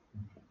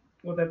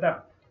 ಗೊತ್ತಾಯ್ತಾ?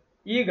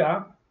 ಈಗ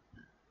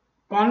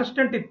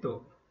ಕಾನ್ಸ್ಟೆಂಟ್ ಇತ್ತು,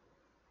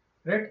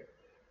 ರೈಟ್.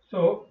 ಸೊ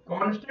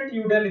ಕಾನ್ಸ್ಟೆಂಟ್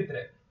ಯುಡೆಲ್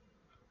ಇದ್ರೆ,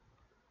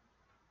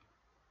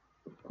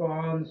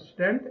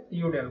 ಕಾನ್ಸ್ಟೆಂಟ್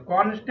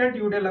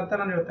ಯುಡೆಲ್ ಅಂತ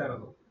ನಾನು ಹೇಳ್ತಾ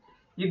ಇರೋದು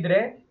ಇದ್ರೆ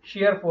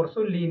ಶಿಯರ್ ಫೋರ್ಸು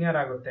ಲೀನಿಯರ್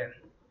ಆಗುತ್ತೆ.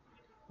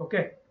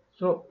 Okay,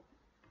 so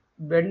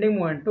bending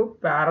moment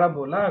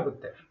parabola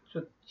ಆಗುತ್ತೆ. ಸೊ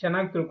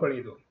ಚೆನ್ನಾಗಿ ತಿಳ್ಕೊಳ್ಳಿ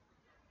ಇದು.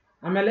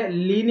 ಆಮೇಲೆ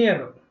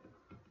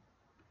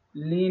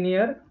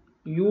ಲೀನಿಯರ್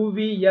ಯು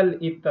ವಿ ಎಲ್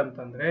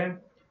ಇತ್ತಂತಂದ್ರೆ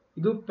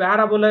ಇದು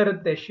ಪ್ಯಾರಾಬೋಲಾ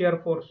ಇರುತ್ತೆ. Shear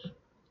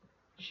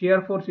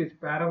force is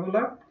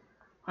parabola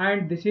and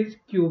this is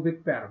cubic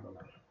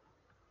parabola,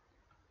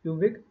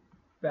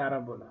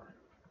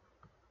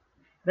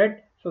 right.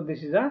 So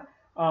this is a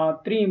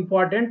three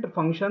important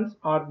functions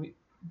or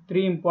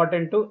three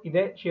important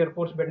ಇದೆ shear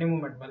force bending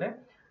moment ಮೇಲೆ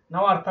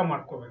ನಾವು ಅರ್ಥ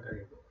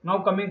ಮಾಡ್ಕೋಬೇಕಾಗಿದೆ. Now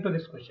coming to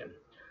this question,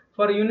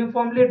 for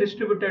uniformly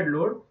distributed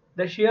load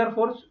the shear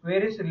force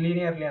varies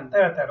linearly ಅಂತ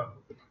ಹೇಳ್ತಾ ಇರೋದು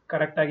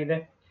correct ಆಗಿದೆ.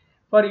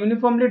 For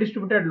uniformly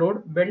distributed load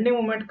bending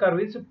moment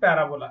curve is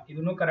parabola,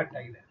 ಇದನ್ನು correct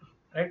ಆಗಿದೆ,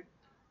 right.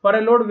 For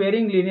a load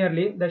varying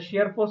linearly, the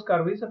shear force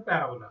curve is a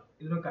parabola.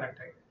 This is correct.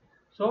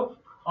 So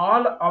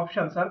all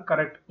options are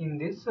correct in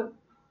this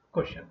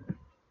question.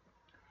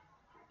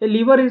 A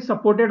lever is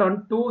supported on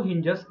two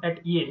hinges at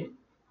A.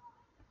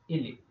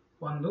 Illi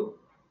ಒಂದು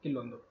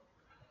ಇಲ್ಲೊಂದು.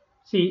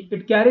 See,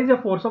 it carries a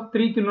force of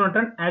 3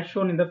 kN as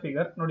shown in the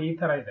figure. ನೋಡಿ ಈ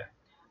ತರ ಇದೆ.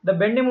 The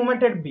bending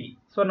moment at B.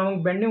 So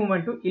ನಮಗೆ bending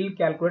moment ಇಲ್ಲಿ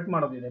calculate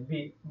ಮಾಡೋದಿದೆ.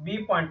 B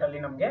point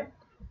ಅಲ್ಲಿ ನಮಗೆ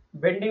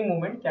bending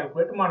moment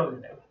ಕ್ಯಾಲ್ಕುಲೇಟ್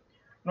ಮಾಡೋದಿದೆ.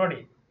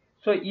 ನೋಡಿ,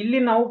 ಸೊ ಇಲ್ಲಿ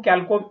ನಾವು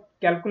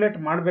ಕ್ಯಾಲ್ಕುಲೇಟ್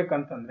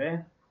ಮಾಡ್ಬೇಕಂತಂದ್ರೆ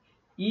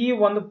ಈ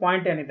ಒಂದು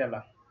ಪಾಯಿಂಟ್ ಏನಿದೆ ಅಲ್ಲ,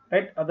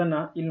 ರೈಟ್, ಅದನ್ನ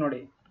ಇಲ್ಲಿ ನೋಡಿ.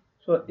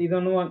 ಸೊ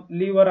ಇದನ್ನು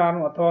ಲೀವರ್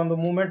ಆರ್ಮ್ ಅಥವಾ ಒಂದು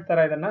ಮೂವ್ಮೆಂಟ್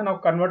ತರ ಇದನ್ನ ನಾವು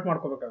ಕನ್ವರ್ಟ್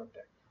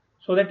ಮಾಡ್ಕೋಬೇಕಾಗುತ್ತೆ.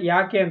 ಸೊ ದಟ್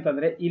ಯಾಕೆ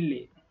ಅಂತಂದ್ರೆ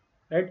ಇಲ್ಲಿ,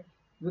 ರೈಟ್,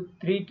 ಇದು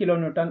 3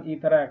 kN ಈ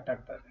ತರ ಆಕ್ಟ್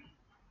ಆಗ್ತಾ ಇದೆ,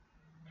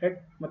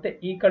 ರೈಟ್. ಮತ್ತೆ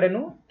ಈ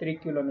ಕಡೆನೂ 3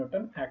 kN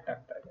ಆಕ್ಟ್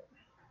ಆಗ್ತಾ ಇದೆ,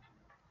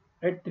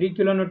 ರೈಟ್. 3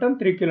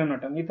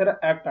 kN ಈ ತರ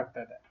ಆಕ್ಟ್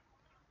ಆಗ್ತಾ ಇದೆ.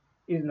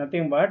 ಇಸ್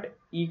ನಥಿಂಗ್ ಬಟ್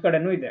ಈ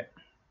ಕಡೆನೂ ಇದೆ.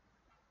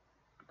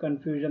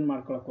 ಕನ್ಫ್ಯೂಷನ್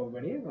ಮಾಡ್ಕೊಳಕ್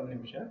ಹೋಗಬೇಡಿ, ಒಂದು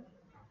ನಿಮಿಷ.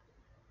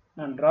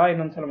 ನಾನು ಡ್ರಾ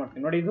ಇನ್ನೊಂದ್ಸಲ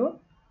ಮಾಡ್ತೀನಿ. ನೋಡಿ, ಇದು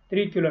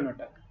 3 kN,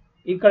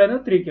 ಈ ಕಡೆನೂ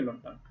 3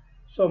 kN.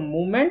 So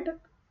moment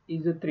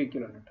is 3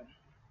 kN.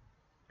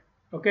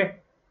 Okay,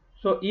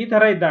 so ಈ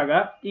ತರ ಇದ್ದಾಗ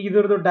ಈಗ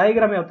ಇದ್ರದ್ದು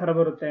ಡಯಾಗ್ರಾಮ್ ಯಾವ ತರ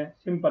ಬರುತ್ತೆ?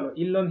 ಸಿಂಪಲ್.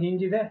 ಇಲ್ಲೊಂದು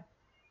ಹಿಂಜ್ ಇದೆ,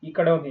 ಈ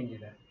ಕಡೆ ಒಂದು ಹಿಂಜ್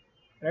ಇದೆ,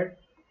 ರೈಟ್.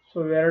 ಸೊ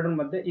ಎರಡರ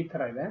ಮಧ್ಯೆ ಈ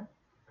ತರ ಇದೆ.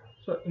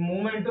 ಸೊ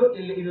ಮೂಮೆಂಟು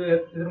ಇಲ್ಲಿ ಇದು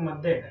ಇದ್ರ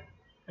ಮಧ್ಯೆ ಇದೆ,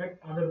 ರೈಟ್.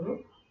 ಅದರದ್ದು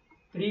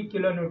 3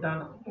 kN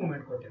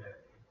ಮೂಮೆಂಟ್ ಕೊಟ್ಟಿದ್ದಾರೆ.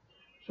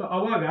 ಸೊ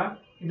ಅವಾಗ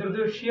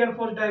ಇದ್ರದ್ದು ಶಿಯರ್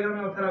ಫೋರ್ಸ್ ಡಯಾಗ್ರಾಮ್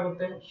ಯಾವ ತರ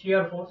ಆಗುತ್ತೆ?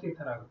 ಶಿಯರ್ ಫೋರ್ಸ್ ಈ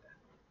ತರ ಆಗುತ್ತೆ,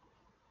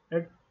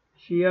 right.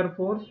 Shear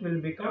force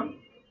will become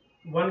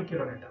 1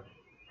 kN.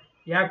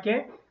 ಯಾಕೆ?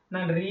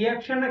 ನಾನು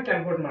ರಿಯಾಕ್ಷನ್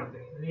ಕ್ಯಾಲ್ಕುಲೇಟ್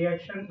ಮಾಡ್ತೀನಿ.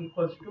 ರಿಯಾಕ್ಷನ್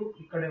ಈಕ್ವಲ್ಸ್ ಟು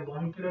ಈ ಕಡೆ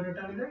 1 kN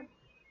ಇದೆ,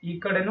 ಈ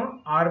ಕಡೆನೂ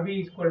R B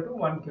equal to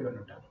 1 kN,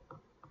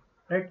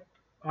 right.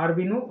 R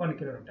ಬಿನೂ 1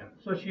 kN.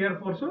 So shear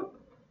force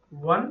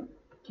 1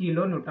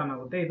 kN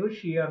ಆಗುತ್ತೆ. ಇದು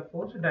ಶಿಯರ್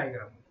ಫೋರ್ಸ್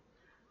ಡಯಾಗ್ರಾಮ್.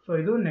 ಸೊ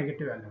ಇದು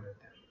ನೆಗೆಟಿವ್ ವ್ಯಾಲ್ಯೂ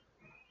ಇರುತ್ತೆ.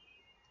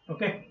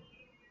 ಓಕೆ,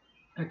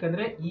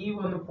 ಯಾಕಂದ್ರೆ ಈ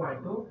ಒಂದು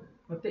ಪಾಯಿಂಟು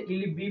ಮತ್ತೆ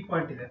ಇಲ್ಲಿ ಬಿ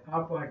ಪಾಯಿಂಟ್ ಇದೆ, ಆ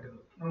ಪಾಯಿಂಟ್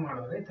ನಾವು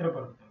ಮಾಡಿದ್ರೆ ಈ ತರ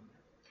ಬರುತ್ತೆ.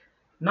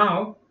 ನಾವು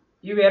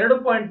ಇವೆರಡು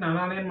ಪಾಯಿಂಟ್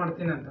ನಾನೇನ್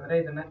ಮಾಡ್ತೀನಿ ಅಂತಂದ್ರೆ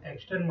ಇದನ್ನ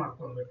ಎಕ್ಸ್ಟೆಂಡ್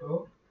ಮಾಡ್ಕೊಂಡ್ಬಿಟ್ಟು,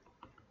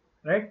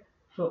 right.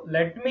 So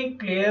let me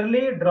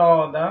clearly draw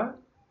the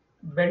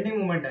bending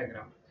moment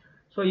diagram.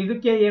 So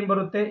ಇದಕ್ಕೆ ಏನ್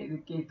ಬರುತ್ತೆ?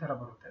 ಇದಕ್ಕೆ ಈ ತರ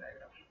ಬರುತ್ತೆ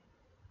ಡಯಾಗ್ರಾಮ್,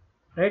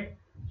 ರೈಟ್.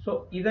 ಸೊ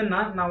ಇದನ್ನ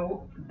ನಾವು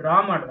ಡ್ರಾ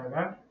ಮಾಡಿದಾಗ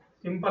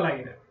ಸಿಂಪಲ್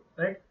ಆಗಿದೆ,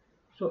 ರೈಟ್.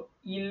 ಸೊ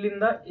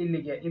ಇಲ್ಲಿಂದ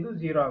ಇಲ್ಲಿಗೆ ಇದು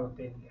 0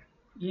 ಆಗುತ್ತೆ, ಇಲ್ಲಿಗೆ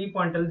ಈ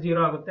ಪಾಯಿಂಟ್ ಅಲ್ಲಿ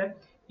 0 ಆಗುತ್ತೆ.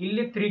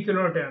 ಇಲ್ಲಿ 3 kN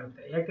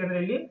ಆಗುತ್ತೆ, ಯಾಕೆಂದ್ರೆ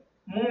ಇಲ್ಲಿ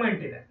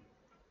ಮೂವ್ಮೆಂಟ್ ಇದೆ.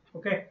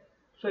 ಓಕೆ,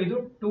 ಸೊ ಇದು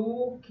 2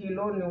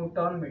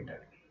 kN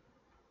ಮೀಟರ್,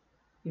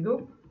 ಇದು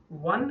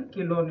 1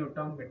 kN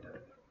metre.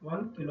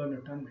 1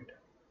 ಕಿಲೋನ್ಯೂಟನ್ metre.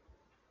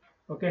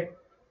 Okay,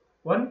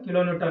 1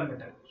 ಕಿಲೋನ್ಯೂಟನ್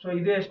metre. So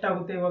ಇದು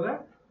ಎಷ್ಟಾಗುತ್ತೆ ಇವಾಗ?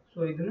 ಸೊ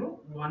ಇದನ್ನು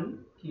 1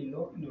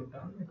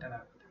 ಕಿಲೋನ್ಯೂಟನ್ ಮೀಟರ್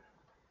ಆಗುತ್ತೆ.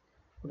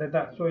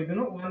 ಗೊತ್ತಾಯ್ತಾ? ಸೊ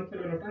ಇದನ್ನು 1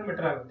 ಕಿಲೋನ್ಯೂಟನ್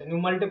ಮೀಟರ್ ಆಗುತ್ತೆ.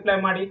 ನೀವು ಮಲ್ಟಿಪ್ಲೈ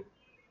ಮಾಡಿ,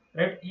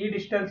 ರೈಟ್? ಈ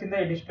ಡಿಸ್ಟೆನ್ಸ್ ಇಂದ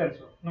ಈ ಡಿಸ್ಟೆನ್ಸ್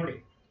ನೋಡಿ,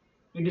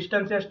 ಈ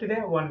ಡಿಸ್ಟೆನ್ಸ್ ಎಷ್ಟಿದೆ?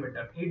 1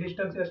 ಮೀಟರ್. ಈ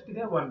ಡಿಸ್ಟೆನ್ಸ್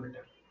ಎಷ್ಟಿದೆ? 1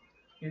 ಮೀಟರ್.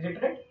 Is it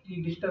right? ಈ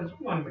ಡಿಸ್ಟೆನ್ಸ್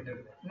 1 ಮೀಟರ್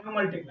ಇದೆ. ನಾವು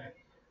multiply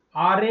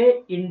RA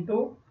into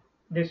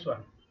this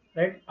one,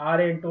 right?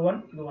 RA into 1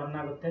 ಇದು 1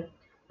 ಆಗುತ್ತೆ.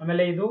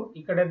 ಆಮೇಲೆ ಇದು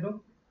ಈ ಕಡೆದು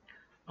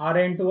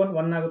RA ಇಂಟು 1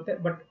 1 ಆಗುತ್ತೆ.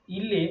 ಬಟ್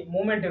ಇಲ್ಲಿ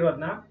ಮೂವ್ಮೆಂಟ್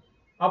ಇರೋದನ್ನ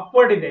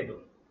ಅಪ್ವರ್ಡ್ ಇದೆ ಇದು,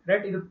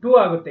 ರೈಟ್? ಇದು 2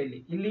 ಆಗುತ್ತೆ.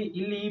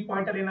 ಇಲ್ಲಿ ಈ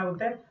ಪಾಯಿಂಟ್ ಅಲ್ಲಿ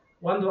ಏನಾಗುತ್ತೆ?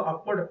 ಒಂದು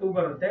ಅಪ್ವರ್ಡ್ 2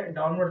 ಬರುತ್ತೆ,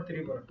 ಡೌನ್ವರ್ಡ್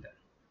 3 ಬರುತ್ತೆ,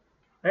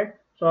 ರೈಟ್?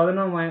 ಸೊ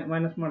ಅದನ್ನು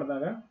ಮೈನಸ್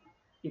ಮಾಡಿದಾಗ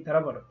ಈ ತರ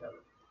ಬರುತ್ತೆ ಅದು.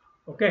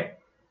 ಓಕೆ,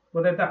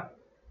 ಗೊತ್ತಾಯ್ತಾ?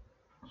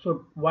 ಸೊ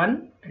 1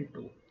 and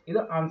 2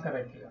 ಇದು ಆನ್ಸರ್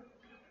ಆಯ್ತು ಈಗ.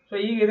 ಸೊ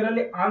ಈಗ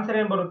ಇದರಲ್ಲಿ ಆನ್ಸರ್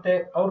ಏನು ಬರುತ್ತೆ?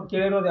 ಅವ್ರು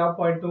ಕೇಳಿರೋದು ಯಾವ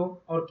ಪಾಯಿಂಟು?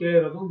 ಅವ್ರು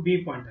ಕೇಳಿರೋದು ಬಿ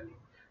ಪಾಯಿಂಟ್ ಅಲ್ಲಿ.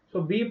 ಸೊ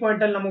ಬಿ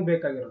ಪಾಯಿಂಟ್ ಅಲ್ಲಿ ನಮಗೆ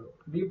ಬೇಕಾಗಿರೋದು,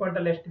 ಬಿ ಪಾಯಿಂಟ್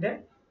ಅಲ್ಲಿ ಎಷ್ಟಿದೆ?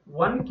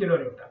 1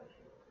 ಕಿಲೋನ್ಯೂಟನ್.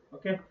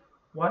 Okay,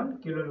 1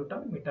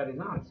 ಕಿಲೋನ್ಯೂಟನ್ metre is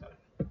the answer.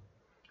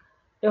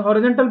 A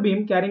horizontal beam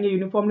carrying a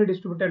uniformly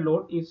distributed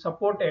load is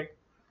supported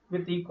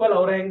with equal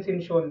overhangs in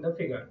shown in the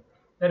figure.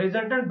 The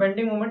resultant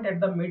bending moment at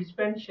the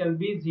midspan shall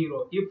be 0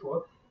 if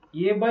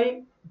A by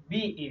B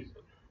is.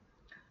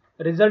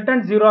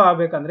 Resultant 0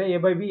 ಆಗಬೇಕಂದ್ರೆ A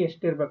by B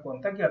ಎಷ್ಟಿರಬೇಕು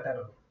ಅಂತ ಕೇಳ್ತಾ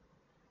ಇರೋದು.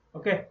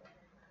 Okay,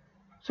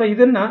 so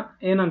ಇದನ್ನ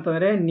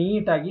ಏನಂತಂದ್ರೆ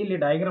ನೀಟಾಗಿ ಇಲ್ಲಿ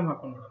diagram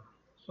ಹಾಕೊಂಡು ನೋಡೋಣ,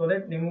 ಸೊ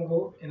ದಟ್ ನಿಮಗೂ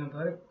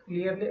ಏನಂತಂದ್ರೆ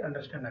ಕ್ಲಿಯರ್ಲಿ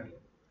ಅಂಡರ್ಸ್ಟ್ಯಾಂಡ್ ಆಗಲಿ,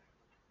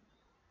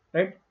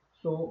 ರೈಟ್?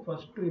 ಸೊ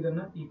ಫಸ್ಟ್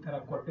ಇದನ್ನ ಈ ತರ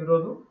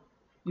ಕೊಟ್ಟಿರೋದು,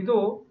 ಇದು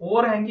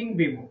ಓವರ್ ಹ್ಯಾಂಗಿಂಗ್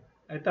ಬೀಮು,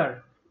 ಆಯ್ತಾ?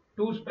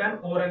 2 ಸ್ಪ್ಯಾನ್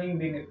ಓವರ್ ಹ್ಯಾಂಗಿಂಗ್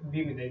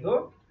ಬೀಮ್ ಇದೆ ಇದು.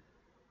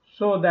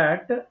 ಸೊ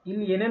ದ್ಯಾಟ್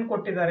ಇಲ್ಲಿ ಏನೇನು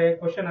ಕೊಟ್ಟಿದ್ದಾರೆ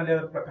ಕ್ವಶನ್ ಅಲ್ಲಿ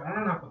ಅದರ ಪ್ರಕಾರ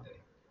ನಾನು ಹಾಕುತ್ತೇನೆ.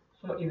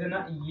 ಸೊ ಇದನ್ನ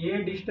ಎ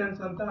ಡಿಸ್ಟೆನ್ಸ್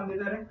ಅಂತ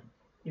ಅಂದಿದ್ದಾರೆ,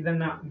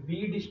 ಇದನ್ನ ಬಿ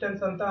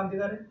ಡಿಸ್ಟೆನ್ಸ್ ಅಂತ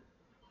ಅಂದಿದ್ದಾರೆ,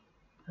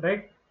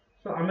 ರೈಟ್?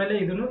 ಸೊ ಆಮೇಲೆ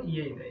ಇದನ್ನು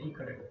ಎ ಇದೆ ಈ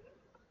ಕಡೆ.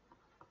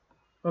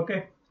 ಓಕೆ,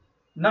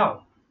 ನಾವ್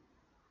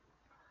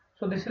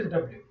so this is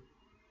W.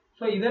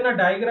 So ಇದನ್ನ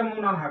ಡಯಾಗ್ರಾಮ್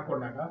ನಾನು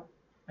ಹಾಕೊಂಡಾಗ,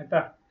 ಆಯ್ತಾ?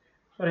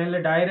 ಸೊ ಇಲ್ಲಿ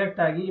ಡೈರೆಕ್ಟ್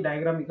ಆಗಿ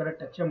ಡಯಾಗ್ರಾಮ್ ಈ ಕಡೆ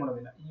ಟಚ್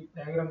ಮಾಡೋದಿಲ್ಲ, ಈ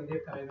ಡಯಾಗ್ರಾಮ್ ಇದೇ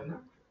ತರ ಇದನ್ನ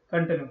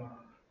ಕಂಟಿನ್ಯೂ ಮಾಡೋಣ.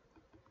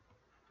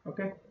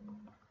 ಓಕೆ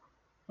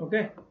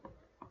ಓಕೆ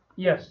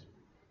ಎಸ್,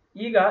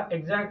 ಈಗ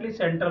ಎಕ್ಸಾಕ್ಟ್ಲಿ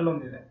ಸೆಂಟ್ರಲ್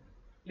ಒಂದಿದೆ,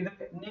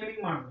 ಇದಕ್ಕೆ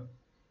ನೇಮಿಂಗ್ ಮಾಡೋದು.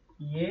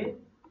 ಎ,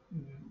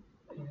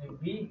 ಇದು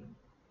ಬಿ,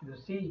 ಇದು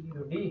ಸಿ,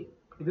 ಇದು ಡಿ,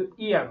 ಇದು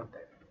ಇ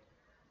ಆಗುತ್ತೆ,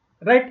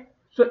 ರೈಟ್?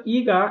 ಸೊ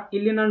ಈಗ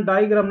ಇಲ್ಲಿ ನಾನು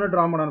ಡಯಾಗ್ರಾಮ್ನ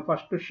ಡ್ರಾ ಮಾಡೋಣ.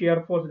 ಫಸ್ಟ್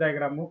ಶಿಯರ್ ಫೋರ್ಸ್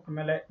ಡಯಾಗ್ರಾಮು,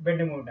 ಆಮೇಲೆ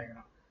bending moment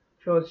diagram.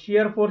 So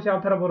shear force ಯಾವ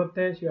ಥರ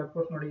ಬರುತ್ತೆ? ಶಿಯರ್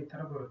ಫೋರ್ಸ್ ನೋಡಿ ಈ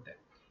ಥರ ಬರುತ್ತೆ.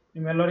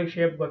 ನಿಮ್ಮೆಲ್ಲರಿಗೆ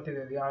ಶೇಪ್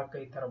ಗೊತ್ತಿದೆ ಯಾಕೆ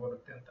ಈ ಥರ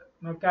ಬರುತ್ತೆ ಅಂತ.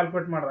 ನಾವು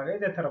ಕ್ಯಾಲ್ಕುಲೇಟ್ ಮಾಡಿದಾಗ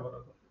ಇದೇ ಥರ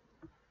ಬರೋದು,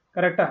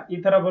 ಕರೆಕ್ಟಾ? ಈ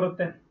ಥರ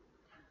ಬರುತ್ತೆ.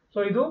 ಸೊ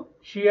ಇದು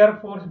ಶಿಯರ್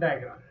ಫೋರ್ಸ್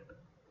ಡಯಾಗ್ರಾಮ್.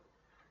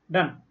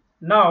 ಡನ್.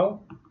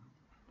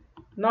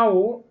 ನಾವು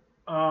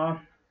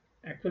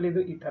ಆ್ಯಕ್ಚುಲಿ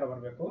ಇದು ಈ ಥರ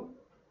ಬರಬೇಕು.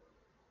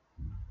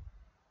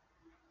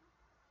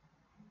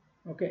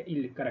 ಓಕೆ,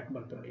 ಇಲ್ಲಿ ಕರೆಕ್ಟ್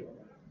ಬಂತು ನೋಡಿ ಇವಾಗ.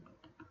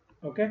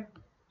 ಓಕೆ,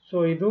 ಸೊ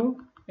ಇದು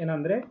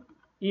ಏನಂದರೆ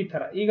ಈ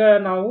ಥರ. ಈಗ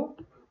ನಾವು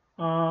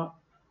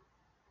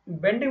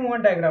ಬೆಂಡಿಂಗ್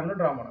ಮೂಮೆಂಟ್ ಡಯಾಗ್ರಾಮ್ನ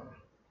ಡ್ರಾ ಮಾಡೋಣ.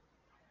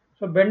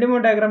 ಸೊ ಬೆಂಡಿಂಗ್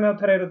ಮೂಮೆಂಟ್ ಡಯಾಗ್ರಾಮ್ ಯಾವ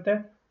ಥರ ಇರುತ್ತೆ?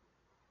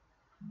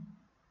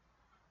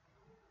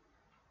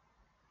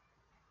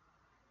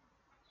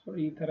 ಸೊ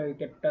ಈ ಥರ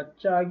ಇದಕ್ಕೆ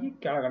ಟಚ್ ಆಗಿ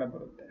ಕೆಳಗಡೆ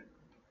ಬರುತ್ತೆ.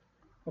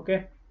 ಓಕೆ,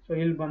 ಸೊ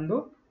ಇಲ್ಲಿ ಬಂದು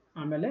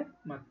ಆಮೇಲೆ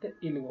ಮತ್ತೆ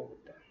ಇಲ್ಲಿಗೆ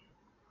ಹೋಗುತ್ತೆ,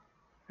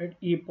 ರೈಟ್?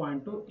 ಈ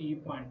ಪಾಯಿಂಟು, ಈ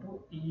ಪಾಯಿಂಟು,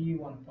 ಈ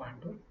ಒಂದು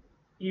ಪಾಯಿಂಟು,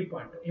 ಈ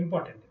ಪಾಯಿಂಟ್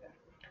ಇಂಪಾರ್ಟೆಂಟ್ ಇದೆ.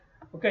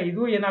 ಓಕೆ,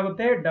 ಇದು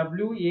ಏನಾಗುತ್ತೆ?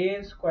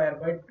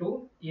 WA²/2.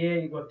 ಎ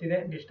ಗೊತ್ತಿದೆ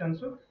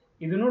ಡಿಸ್ಟೆನ್ಸು,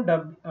 ಇದನ್ನು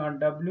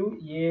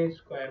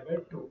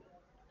WA²/2.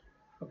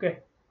 Okay,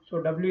 so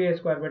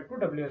WA²/2,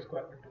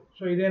 WA²/2.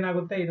 So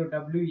ಇದೇನಾಗುತ್ತೆ? ಇದು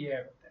WA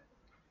ಆಗುತ್ತೆ.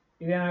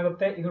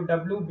 ಇದೇನಾಗುತ್ತೆ? ಇದು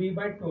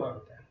WB/2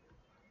 ಆಗುತ್ತೆ,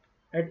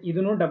 ರೈಟ್?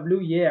 ಇದನ್ನು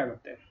WA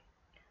ಆಗುತ್ತೆ.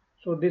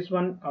 So this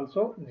one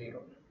also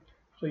 0.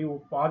 So ಇವು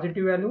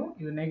ಪಾಸಿಟಿವ್ ವ್ಯಾಲ್ಯೂ,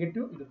 ಇದು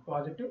ನೆಗೆಟಿವ್, ಇದು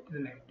ಪಾಸಿಟಿವ್, ಇದು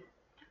ನೆಗೆಟಿವ್.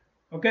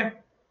 ಓಕೆ,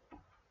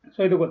 ಸೊ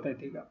ಇದು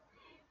ಗೊತ್ತಾಯ್ತು.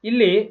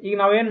 ಈಗ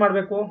ನಾವೇನು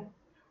ಮಾಡಬೇಕು?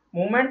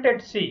 Moment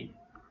at C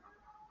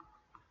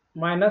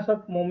minus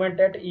of moment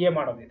at a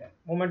ಮಾಡೋದಿದೆ.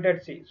 Moment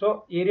at C, so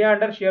area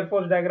under shear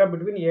force diagram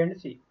between A and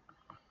C.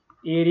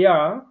 Area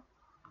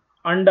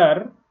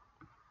under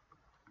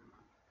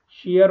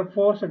shear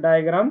force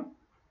diagram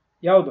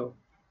ಯಾವುದು?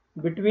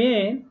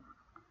 Between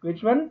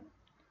which one?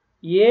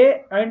 A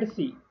and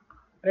C,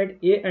 right?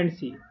 A and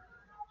C.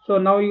 So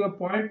ನಾವು ಈಗ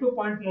point to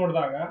point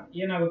ನೋಡಿದಾಗ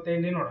ಏನಾಗುತ್ತೆ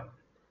ಇಲ್ಲಿ ನೋಡೋಣ.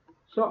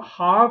 So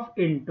half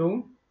into,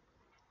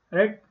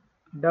 right,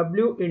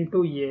 W into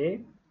A,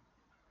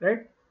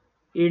 right,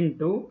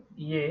 into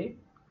A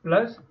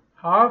plus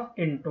half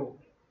into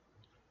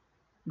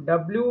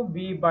WB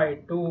by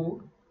 2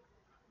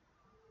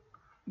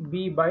 B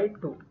by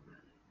 2,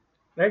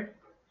 right?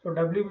 So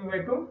WB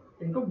by 2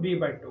 into B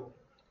by 2.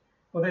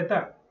 ಗೊತ್ತಾಯ್ತಾ?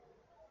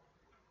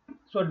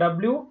 So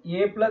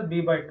WA plus B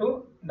by 2,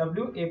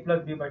 WA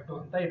plus B by 2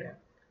 ಅಂತ ಇದೆ.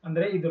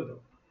 ಅಂದರೆ ಇದ್ರದ್ದು,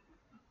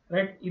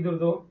 right?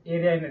 ಇದ್ರದ್ದು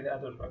area ಏನಿದೆ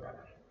ಅದ್ರ ಪ್ರಕಾರ.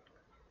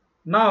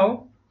 ನಾವು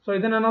ಸೊ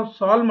ಇದನ್ನು ನಾವು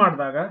ಸಾಲ್ವ್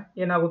ಮಾಡಿದಾಗ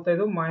ಏನಾಗುತ್ತೆ?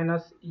 ಇದು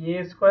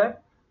 -A²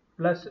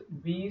 plus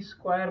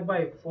B²/4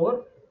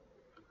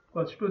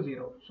 equals to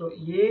 0. So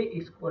A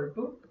equal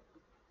to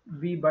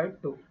B by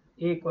 2.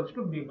 A equals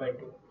to B by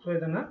 2. So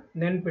ಇದನ್ನು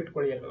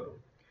ನೆನ್ಪಿಟ್ಕೊಳ್ಳಿ ಎಲ್ಲರೂ.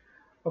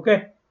 ಓಕೆ.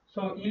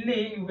 ಸೊ ಇಲ್ಲಿ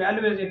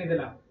ವ್ಯಾಲ್ಯೂಸ್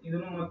ಏನಿದೆಲ್ಲ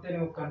ಇದನ್ನು ಮತ್ತೆ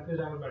ನೀವು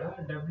ಕನ್ಫ್ಯೂಸ್ ಆಗಬೇಡ.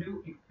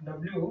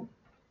 ಡಬ್ಲ್ಯೂ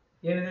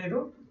ಏನಿದೆ ಇದು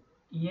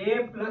a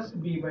ಪ್ಲಸ್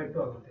ಬಿ ಬೈ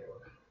 2 ಆಗುತ್ತೆ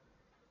ಇವಾಗ,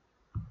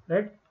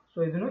 ರೈಟ್. ಸೊ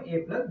ಇದನ್ನು a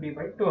ಪ್ಲಸ್ ಬಿ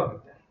ಬೈ 2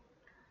 ಆಗುತ್ತೆ,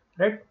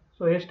 ರೈಟ್.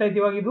 ಸೊ ಎಷ್ಟಾಯ್ತು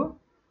ಇವಾಗ ಇದು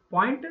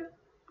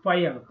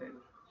 0.5 ಆಗುತ್ತೆ.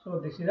 So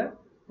this is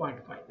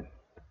 0.5.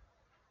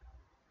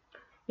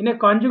 In a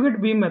conjugate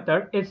beam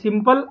method, a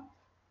simple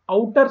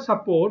outer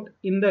support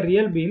in the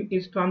real beam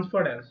is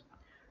transferred as.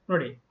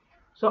 ನೋಡಿ,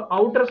 so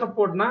outer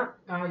support ನ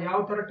ಯಾವ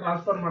ತರ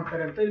ಟ್ರಾನ್ಸ್ಫರ್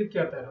ಮಾಡ್ತಾರೆ ಅಂತ ಇಲ್ಲಿ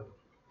ಕೇಳ್ತಾ ಇರೋದು.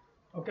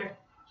 ಓಕೆ.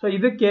 ಸೊ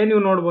ಇದಕ್ಕೆ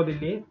ನೀವು ನೋಡ್ಬೋದು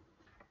ಇಲ್ಲಿ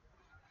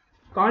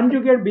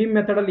ಕಾಂಜುಗೇಟ್ ಬೀಮ್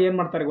ಮೆಥಡ್ ಅಲ್ಲಿ ಏನ್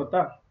ಮಾಡ್ತಾರೆ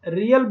ಗೊತ್ತಾ,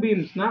 ರಿಯಲ್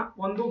ಬೀಮ್ಸ್ ನ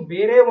ಒಂದು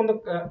ಬೇರೆ ಒಂದು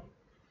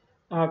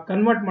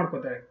ಕನ್ವರ್ಟ್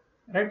ಮಾಡ್ಕೋತಾರೆ,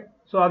 ರೈಟ್.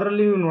 ಸೊ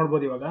ಅದರಲ್ಲಿ ನೀವು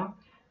ನೋಡ್ಬೋದು ಇವಾಗ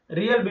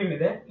ರಿಯಲ್ ಬೀಮ್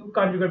ಇದೆ, ಇವು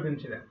ಕಾಂಜುಗೇಟ್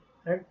ಬೀಮ್ಸ್ ಇದೆ,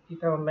 ರೈಟ್. ಈ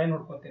ತರ ಒಂದು ಲೈನ್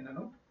ನೋಡ್ಕೊತೀನಿ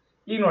ನಾನು.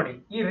 ಈಗ ನೋಡಿ,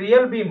 ಈ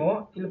ರಿಯಲ್ ಬೀಮು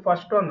ಇಲ್ಲಿ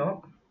ಫಸ್ಟ್ ಒಂದು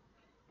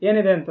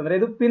ಏನಿದೆ ಅಂತಂದ್ರೆ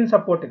ಇದು ಪಿನ್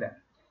ಸಪೋರ್ಟ್ ಇದೆ.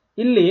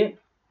 ಇಲ್ಲಿ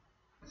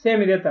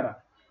ಸೇಮ್ ಇದೇ ತರ,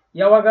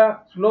 ಯಾವಾಗ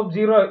ಸ್ಲೋಪ್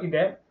 0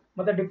 ಇದೆ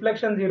ಮತ್ತೆ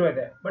ಡಿಫ್ಲೆಕ್ಷನ್ 0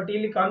 ಇದೆ. ಬಟ್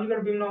ಇಲ್ಲಿ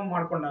ಕಾಂಜುಗೇಟ್ ಬೀಮ್ ನಾವು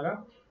ಮಾಡ್ಕೊಂಡಾಗ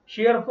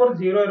ಶಿಯರ್ ಫೋರ್ಸ್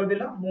 0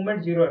 ಇರೋದಿಲ್ಲ,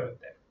 ಮೂವ್ಮೆಂಟ್ 0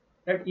 ಇರುತ್ತೆ,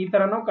 ರೈಟ್. ಈ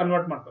ತರ ನಾವು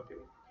ಕನ್ವರ್ಟ್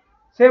ಮಾಡ್ಕೋತೀವಿ.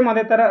 ಸೇಮ್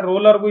ಅದೇ ತರ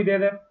ರೋಲರ್ಗೂ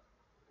ಇದೆ.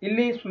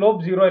 ಇಲ್ಲಿ ಸ್ಲೋಪ್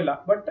 0 ಇಲ್ಲ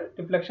ಬಟ್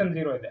ಡಿಫ್ಲೆಕ್ಷನ್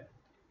 0 ಇದೆ,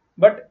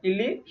 ಬಟ್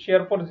ಇಲ್ಲಿ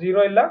ಶಿಯರ್ ಫೋರ್ಸ್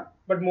 0 ಇಲ್ಲ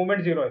ಬಟ್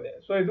ಮೂವ್ಮೆಂಟ್ 0 ಇದೆ.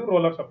 ಸೊ ಇದು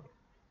ರೋಲರ್ ಸಪೋರ್ಟ್.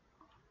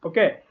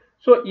 ಓಕೆ.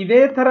 ಸೊ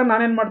ಇದೇ ತರ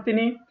ನಾನೇನ್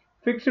ಮಾಡ್ತೀನಿ,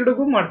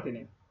 ಫಿಕ್ಸ್ಡ್ಗೂ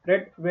ಮಾಡ್ತೀನಿ,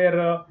 ರೈಟ್. ವೇರ್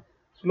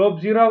ಸ್ಲೋಪ್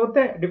 0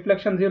 ಆಗುತ್ತೆ,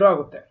 ಡಿಫ್ಲೆಕ್ಷನ್ 0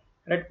 ಆಗುತ್ತೆ,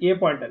 ರೈಟ್. ಎ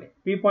ಪಾಯಿಂಟ್ ಅಲ್ಲಿ,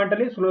 ಬಿ ಪಾಯಿಂಟ್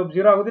ಅಲ್ಲಿ ಸ್ಲೋಪ್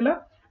 0 ಆಗೋದಿಲ್ಲ,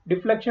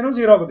 ಡಿಫ್ಲೆಕ್ಷನ್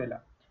 0 ಆಗೋದಿಲ್ಲ.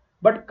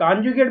 ಬಟ್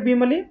ಕಾಂಜುಗೇಟ್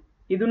ಬೀಮ್ ಅಲ್ಲಿ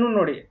ಇದನ್ನು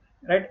ನೋಡಿ,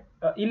 ರೈಟ್.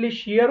 ಇಲ್ಲಿ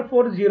ಶಿಯರ್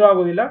ಫೋರ್ಸ್ 0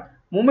 ಆಗೋದಿಲ್ಲ,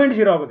 ಮೂವ್ಮೆಂಟ್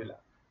 0 ಆಗೋದಿಲ್ಲ.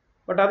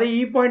 ಬಟ್ ಅದೇ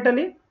ಈ ಪಾಯಿಂಟ್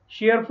ಅಲ್ಲಿ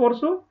ಶಿಯರ್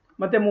ಫೋರ್ಸು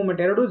ಮತ್ತೆ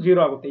ಮೂವ್ಮೆಂಟ್ ಎರಡು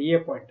 0 ಆಗುತ್ತೆ ಎ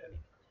ಪಾಯಿಂಟ್ ಅಲ್ಲಿ,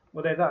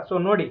 ಗೊತ್ತಾಯ್ತಾ. ಸೊ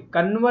ನೋಡಿ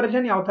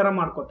ಕನ್ವರ್ಜನ್ ಯಾವ ತರ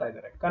ಮಾಡ್ಕೋತಾ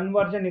ಇದ್ದಾರೆ.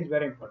 Conversion is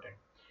very important.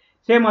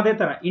 Same ಅದೇ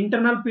ತರ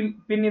ಇಂಟರ್ನಲ್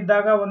ಪಿನ್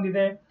ಇದ್ದಾಗ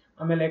ಒಂದಿದೆ,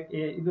 ಆಮೇಲೆ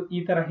ಇದು ಈ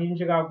ತರ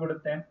ಹಿಂಜ್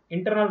ಆಗ್ಬಿಡುತ್ತೆ.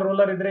 ಇಂಟರ್ನಲ್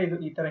ರೋಲರ್ ಇದ್ರೆ ಇದು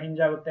ಈ ತರ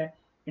ಹಿಂಜ್ ಆಗುತ್ತೆ,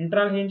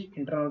 internal hinge,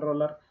 internal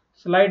roller.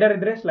 Slider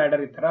ಇದ್ರೆ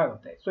ಸ್ಲೈಡರ್ ಈ ತರ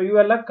ಆಗುತ್ತೆ. ಸೊ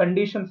ಇವೆಲ್ಲ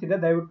ಕಂಡೀಷನ್ಸ್ ಇದೆ,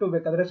 ದಯವಿಟ್ಟು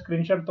ಬೇಕಾದ್ರೆ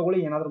ಸ್ಕ್ರೀನ್ ಶಾಟ್ ತಗೊಳ್ಳಿ,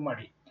 ಏನಾದ್ರು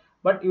ಮಾಡಿ.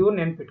 ಬಟ್ ಇವು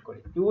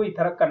ನೆನ್ಪಿಟ್ಕೊಳ್ಳಿ, ಇವು ಈ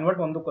ತರ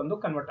ಕನ್ವರ್ಟ್ ಒಂದಕ್ಕೊಂದು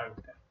ಕನ್ವರ್ಟ್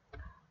ಆಗುತ್ತೆ.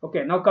 ಓಕೆ.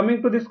 ನಾವು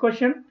coming to this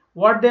question,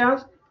 what they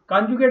as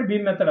conjugate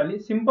beam method ಅಲ್ಲಿ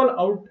ಸಿಂಪಲ್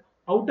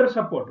ಔಟರ್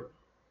ಸಪೋರ್ಟ್.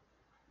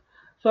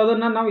 ಸೊ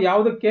ಅದನ್ನ ನಾವು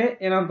ಯಾವುದಕ್ಕೆ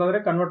ಏನಂತಂದ್ರೆ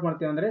ಕನ್ವರ್ಟ್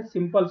ಮಾಡ್ತೀವಿ ಅಂದ್ರೆ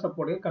ಸಿಂಪಲ್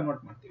ಸಪೋರ್ಟ್ಗೆ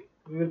ಕನ್ವರ್ಟ್ ಮಾಡ್ತೀವಿ.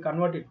 We will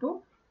convert it to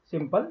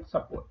simple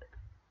support.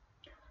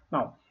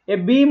 ನಾವು A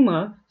beam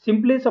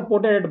simply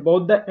supported at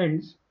both the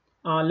ends,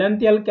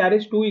 length L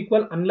carries 2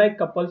 equal unlike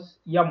couples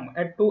M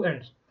at 2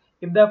 ends.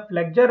 If the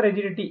flexure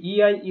rigidity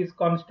EI is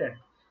constant,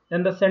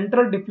 then the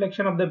central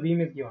deflection of the beam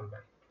is given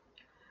by.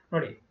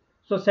 ನೋಡಿ,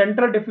 so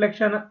central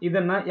deflection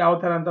ಇದನ್ನ ಯಾವ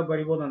ತರ ಅಂತ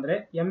ಬರಿಬಹುದು ಅಂದ್ರೆ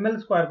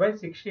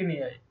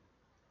ml²/16EI,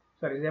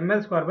 ಸಾರಿ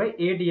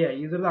ml²/8EI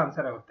ಇದ್ರದ್ದು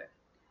answer ಆಗುತ್ತೆ.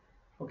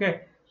 Okay.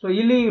 So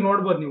ಇಲ್ಲಿ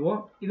ನೋಡ್ಬೋದು ನೀವು,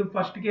 ಇದು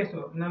ಫಸ್ಟ್ ಕೇಸು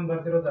ನಾನು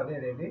ಬರ್ದಿರೋದು ಅದೇ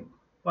ಇದೆ.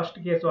 ಫಸ್ಟ್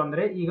ಕೇಸು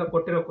ಅಂದ್ರೆ ಈಗ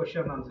ಕೊಟ್ಟಿರೋ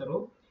ಕ್ವಶನ್ ಆನ್ಸರು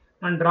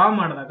ನಾನು ಡ್ರಾ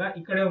ಮಾಡಿದಾಗ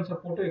ಈ ಕಡೆ ಒಂದು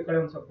ಸಪೋರ್ಟು, ಈ ಕಡೆ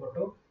ಒಂದು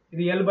ಸಪೋರ್ಟು,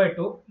 ಇದು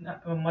L/2,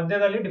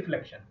 ಮಧ್ಯದಲ್ಲಿ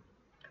ಡಿಫ್ಲೆಕ್ಷನ್,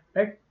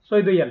 ರೈಟ್. ಸೊ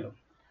ಇದು L,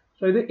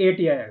 ಸೊ ಇದು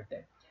 8EI ಆಗುತ್ತೆ.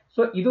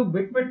 ಸೊ ಇದು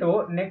ಬಿಟ್ಬಿಟ್ಟು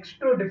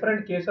ನೆಕ್ಸ್ಟ್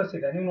ಡಿಫ್ರೆಂಟ್ ಕೇಸಸ್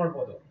ಇದೆ, ನೀವು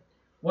ನೋಡ್ಬೋದು.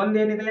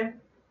 ಒಂದೇನಿದೆ,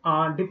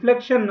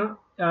 deflection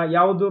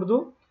ಯಾವುದ್ರದ್ದು,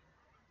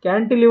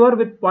 cantilever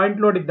with point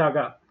load ಇದ್ದಾಗ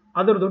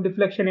ಅದ್ರದ್ದು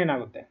ಡಿಫ್ಲೆಕ್ಷನ್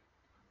ಏನಾಗುತ್ತೆ,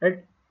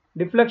 ರೈಟ್.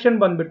 ಡಿಫ್ಲೆಕ್ಷನ್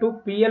ಬಂದ್ಬಿಟ್ಟು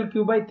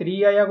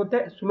PL3/3EI ಆಗುತ್ತೆ,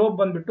 ಸ್ಲೋಪ್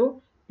ಬಂದ್ಬಿಟ್ಟು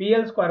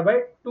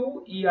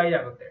PL²/2EI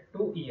ಆಗುತ್ತೆ,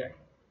 2EI.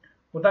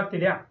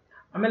 ಗೊತ್ತಾಗ್ತಿದ್ಯಾ.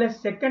 ಆಮೇಲೆ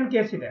ಸೆಕೆಂಡ್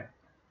ಕೇಸ್ ಇದೆ,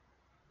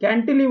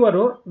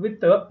 ಕ್ಯಾಂಟಿಲಿವರು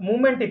ವಿತ್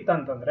ಮೂವ್ಮೆಂಟ್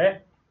ಇತ್ತಂತಂದ್ರೆ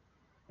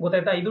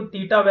ಗೊತ್ತಾಯ್ತಾ, ಇದು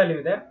ಥೀಟಾ ವ್ಯಾಲ್ಯೂ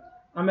ಇದೆ,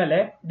 ಆಮೇಲೆ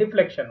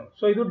ಡಿಫ್ಲೆಕ್ಷನ್.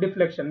 ಸೊ ಇದು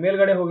ಡಿಫ್ಲೆಕ್ಷನ್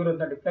ಮೇಲ್ಗಡೆ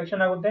ಹೋಗಿರೋಂಥ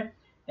ಡಿಫ್ಲೆಕ್ಷನ್ ಆಗುತ್ತೆ,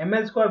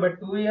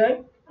 ml²/2EI,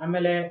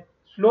 ಆಮೇಲೆ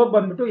ಸ್ಲೋಪ್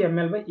ಬಂದ್ಬಿಟ್ಟು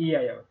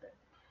ml/EI ಆಗುತ್ತೆ.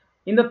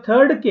 In the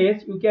third case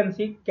you can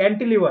see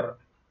cantilever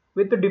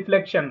with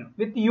deflection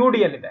with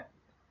UDL ಇದೆ,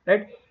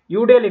 ರೈಟ್.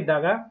 UDL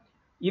ಇದ್ದಾಗ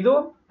ಇದು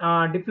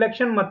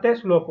ಡಿಫ್ಲೆಕ್ಷನ್ ಮತ್ತೆ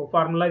ಸ್ಲೋಪ್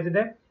ಫಾರ್ಮುಲೈಸ್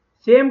ಇದೆ.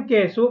 ಸೇಮ್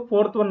ಕೇಸು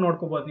ಫೋರ್ತ್ ಒನ್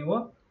ನೋಡ್ಕೋಬಹುದು ನೀವು,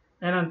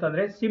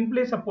 ಏನಂತಂದ್ರೆ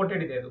ಸಿಂಪ್ಲಿ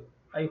ಸಪೋರ್ಟೆಡ್ ಇದೆ. ಇದು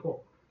ಐ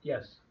ಹೋಪ್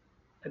ಎಸ್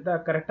ಆಯ್ತಾ,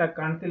 ಕರೆಕ್ಟಾಗಿ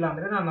ಕಾಣ್ತಿಲ್ಲ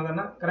ಅಂದ್ರೆ ನಾನು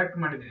ಅದನ್ನ ಕರೆಕ್ಟ್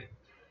ಮಾಡಿದ್ದೀನಿ.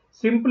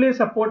 ಸಿಂಪ್ಲಿ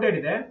ಸಪೋರ್ಟೆಡ್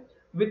ಇದೆ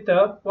with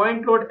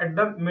point load at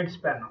the mid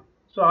span.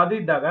 So ಅದು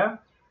ಇದ್ದಾಗ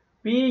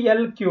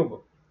PL3,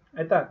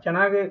 ಆಯ್ತಾ,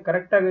 ಚೆನ್ನಾಗಿ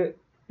ಕರೆಕ್ಟಾಗಿ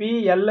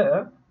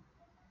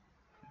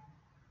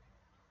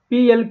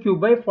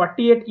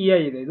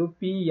PL3/48EI ಇದೆ, ಇದು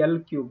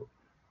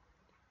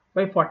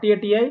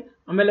PL3/48EI,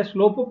 ಆಮೇಲೆ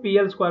ಸ್ಲೋಪು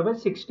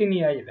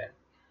PL²/16EI ಇದೆ.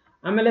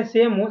 ಆಮೇಲೆ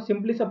same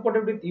simply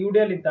supported with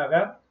UDL ಇದ್ದಾಗ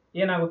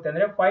ಏನಾಗುತ್ತೆ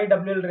ಅಂದ್ರೆ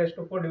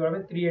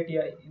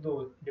 5WL⁴/380EI ಇದು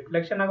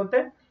ಡಿಫ್ಲೆಕ್ಷನ್ ಆಗುತ್ತೆ,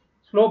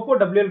 ಸ್ಲೋಪು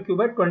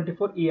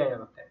WL3/24EI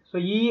ಆಗುತ್ತೆ. ಸೊ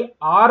ಈ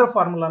 6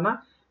 ಫಾರ್ಮುಲಾನ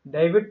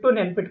ದಯವಿಟ್ಟು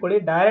ನೆನ್ಪಿಟ್ಕೊಳ್ಳಿ,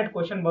 ಡೈರೆಕ್ಟ್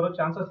ಕ್ವಶನ್ ಬರೋ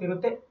ಚಾನ್ಸಸ್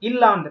ಇರುತ್ತೆ.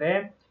 ಇಲ್ಲ ಅಂದ್ರೆ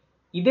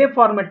ಇದೇ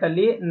ಫಾರ್ಮೆಟ್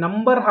ಅಲ್ಲಿ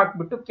ನಂಬರ್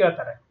ಹಾಕ್ಬಿಟ್ಟು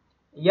ಕೇಳ್ತಾರೆ.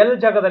 L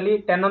ಜಾಗದಲ್ಲಿ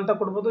 10 ಅಂತ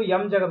ಕೊಡ್ಬೋದು,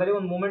 M ಜಾಗದಲ್ಲಿ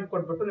ಒಂದು ಮೂಮೆಂಟ್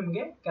ಕೊಟ್ಬಿಟ್ಟು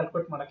ನಿಮಗೆ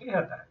ಕ್ಯಾಲ್ಕುಲೇಟ್ ಮಾಡಕ್ಕೆ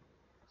ಹೇಳ್ತಾರೆ,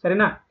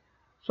 ಸರಿನಾ.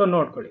 ಸೊ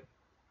ನೋಡ್ಕೊಳ್ಳಿ,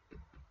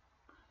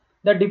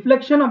 the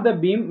deflection of the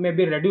beam may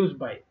be reduce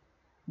by.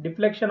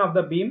 Deflection of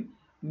the beam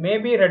may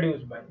be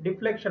reduce by.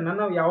 Deflection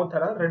ನಾವು ಯಾವ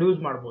ತರ ರೆಡ್ಯೂಸ್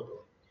ಮಾಡ್ಬೋದು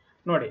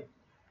ನೋಡಿ.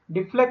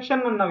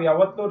 ಡಿಫ್ಲೆಕ್ಷನ್ ನಾವು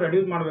ಯಾವತ್ತೂ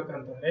ರೆಡ್ಯೂಸ್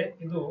ಮಾಡ್ಬೇಕಂತಂದ್ರೆ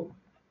ಇದು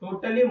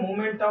ಟೋಟಲಿ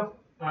ಮೂವ್ಮೆಂಟ್ ಆಫ್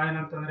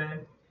ಏನಂತಂದ್ರೆ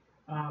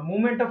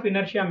ಮೂವ್ಮೆಂಟ್ ಆಫ್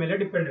ಇನರ್ಷಿಯಾ ಮೇಲೆ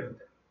ಡಿಪೆಂಡ್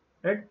ಇರುತ್ತೆ.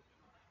 ರೈಟ್.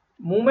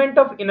 ಮೂಮೆಂಟ್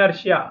ಆಫ್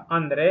ಇನರ್ಷಿಯಾ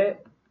ಅಂದ್ರೆ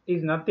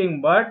is nothing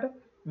but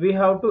we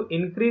have to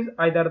increase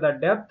either the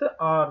depth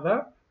or the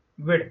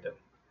width,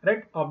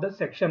 right, of the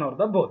section or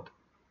the both.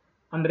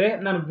 ಅಂದ್ರೆ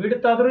ನಾನು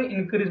width ಆದ್ರೂ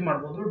increase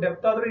ಮಾಡಬಹುದು,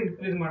 depth ಆದ್ರೂ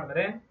increase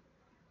ಮಾಡಿದ್ರೆ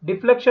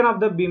deflection of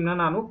the beam ನ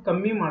ನಾನು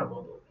ಕಮ್ಮಿ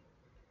ಮಾಡಬಹುದು.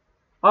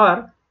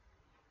 ಆರ್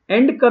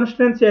ಎಂಡ್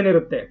ಕನ್ಸ್ಟೆನ್ಸ್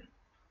ಏನಿರುತ್ತೆ,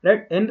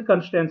 right, end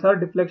ಕನ್ಸ್ಟೆನ್ಸ್ R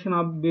deflection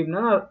of beam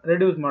ನ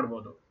ರೆಡ್ಯೂಸ್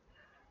ಮಾಡಬಹುದು.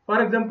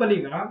 ಫಾರ್ ಎಕ್ಸಾಂಪಲ್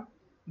ಈಗ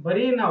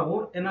ಬರೀ ನಾವು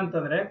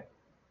ಏನಂತಂದ್ರೆ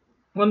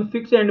ಒಂದು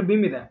ಫಿಕ್ಸ್ ಎಂಡ್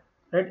ಬೀಮ್ ಇದೆ,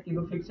 ರೈಟ್,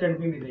 ಇದು ಫಿಕ್ಸ್ ಎಂಡ್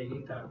ಬೀಮ್ ಇದೆ ಈ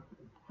ತರ,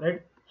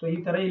 ರೈಟ್. ಸೊ ಈ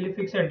ತರ ಇಲ್ಲಿ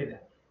ಫಿಕ್ಸ್ ಎಂಡ್ ಇದೆ,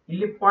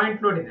 ಇಲ್ಲಿ ಪಾಯಿಂಟ್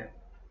ಲೋಡ್ ಇದೆ,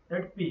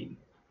 ರೈಟ್, ಪಿ.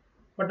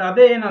 ಬಟ್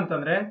ಅದೇ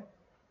ಏನಂತಂದ್ರೆ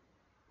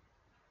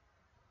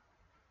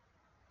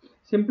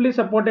ಸಿಂಪ್ಲಿ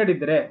ಸಪೋರ್ಟೆಡ್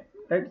ಇದ್ರೆ,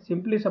 ರೈಟ್,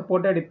 ಸಿಂಪ್ಲಿ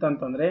ಸಪೋರ್ಟೆಡ್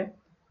ಇತ್ತಂತಂದ್ರೆ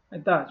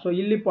ಆಯ್ತಾ, ಸೊ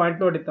ಇಲ್ಲಿ ಪಾಯಿಂಟ್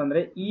ಲೋಡ್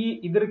ಇತ್ತಂದ್ರೆ ಈ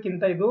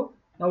ಇದಕ್ಕಿಂತ ಇದು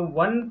ನಾವು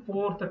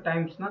 1/4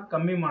 ಟೈಮ್ಸ್ ನ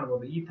ಕಮ್ಮಿ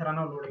ಮಾಡಬಹುದು. ಈ ತರ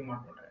ನಾವು ಲೋಡಿಂಗ್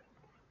ಮಾಡ್ಕೊಂಡ್ರೆ,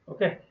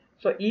 ಓಕೆ.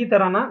 ಸೊ ಈ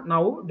ತರನ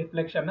ನಾವು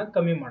ಡಿಫ್ಲೆಕ್ಷನ್ ನ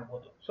ಕಮ್ಮಿ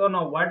ಮಾಡಬಹುದು. ಸೊ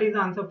ನಾವು what is the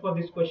answer for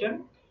this question?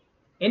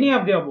 Any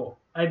of the above,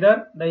 either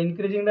the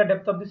increasing the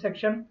depth of the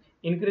section,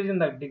 increasing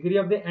the degree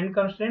of the end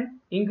constraint,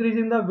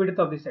 increasing the width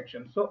of the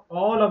section. So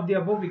all of the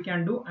above we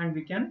can do and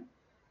we can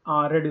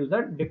reduce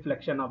the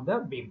deflection of the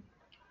beam.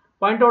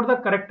 Point out the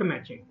correct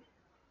matching,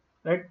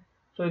 right.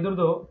 So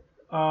ಇದ್ರದ್ದು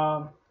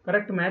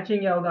correct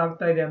matching ಯಾವ್ದು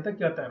ಆಗ್ತಾ ಇದೆ ಅಂತ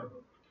ಕೇಳ್ತಾ ಇರೋದು.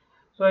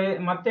 So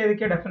ಮತ್ತೆ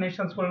ಇದಕ್ಕೆ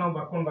definitions ಗಳು ನಾವು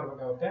ಬರ್ಕೊಂಡು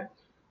ಬರ್ಬೇಕಾಗುತ್ತೆ.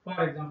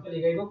 ಫಾರ್ ಎಕ್ಸಾಂಪಲ್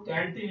ಈಗ ಇದು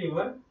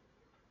ಕ್ಯಾಂಟಿಲಿವರ್,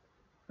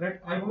 ರೈಟ್,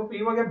 ಐ ಹೋಪ್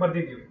ಇವಾಗೆ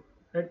ಬರ್ದಿದ್ದೀವಿ,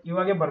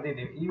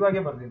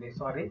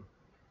 ಸಾರಿ,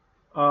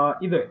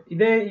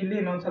 ಇದೇ ಇಲ್ಲಿ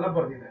ಇನ್ನೊಂದ್ಸಲ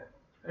ಬರ್ದಿದೆ,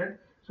 ರೈಟ್.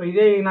 ಸೊ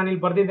ಇದೇ ನಾನು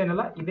ಇಲ್ಲಿ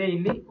ಬರ್ದಿದ್ದೇನಲ್ಲ, ಇದೇ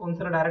ಇಲ್ಲಿ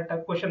ಒಂದ್ಸಲ ಡೈರೆಕ್ಟ್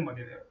ಆಗಿ ಕ್ವಶನ್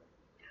ಬಂದಿದೆ.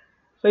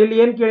 ಸೊ ಇಲ್ಲಿ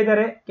ಏನ್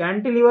ಕೇಳಿದ್ದಾರೆ,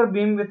 cantilever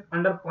beam with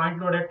under point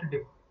load at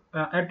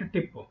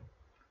tip,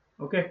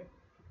 okay.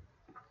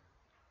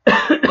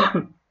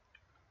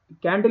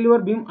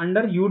 Cantilever beam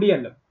under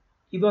UDL,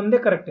 ಇದೊಂದೇ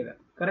ಕರೆಕ್ಟ್ ಇದೆ,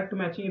 ಕರೆಕ್ಟ್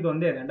ಮ್ಯಾಚಿಂಗ್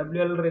ಇದೊಂದೇ ಇದೆ.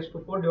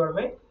 WL/4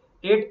 /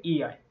 8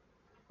 EI,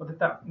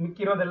 ಗೊತ್ತಾ,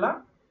 ಮಿಕ್ಕಿರೋದೆಲ್ಲ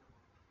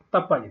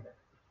ತಪ್ಪಾಗಿದೆ,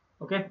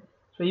 ಓಕೆ.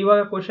 ಸೊ ಇವಾಗ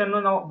ಕ್ವಶನ್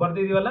ನಾವು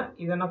ಬರ್ದಿದೀವಲ್ಲ,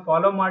 ಇದನ್ನ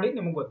ಫಾಲೋ ಮಾಡಿ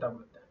ನಿಮ್ಗೆ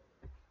ಗೊತ್ತಾಗುತ್ತೆ,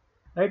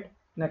 right.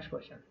 Next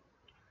question,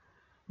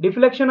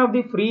 deflection of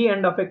the free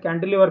end of A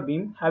cantilever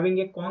beam having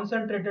A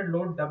concentrated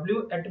load W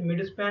at mid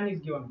span is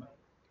given by.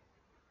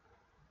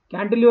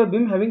 Cantilever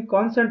beam having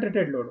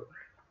concentrated load,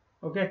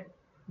 okay.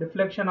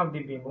 Deflection of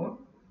the beam,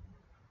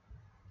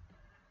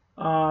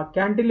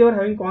 cantilever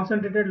having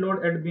concentrated load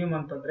at beam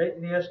ಅಂತಂದ್ರೆ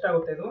ಇದು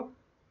ಎಷ್ಟಾಗುತ್ತೆ, ಇದು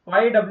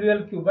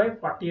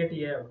 5WL3/48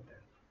 EI ಆಗುತ್ತೆ,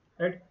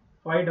 right.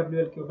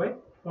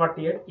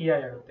 5WL3/48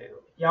 EI ಆಗುತ್ತೆ. ಇದು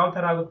ಯಾವ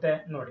ತರ ಆಗುತ್ತೆ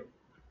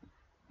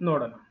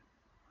ನೋಡೋಣ,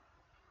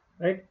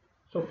 ರೈಟ್.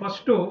 ಸೊ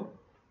ಫಸ್ಟು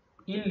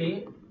ಇಲ್ಲಿ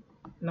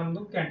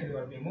ನಮ್ದು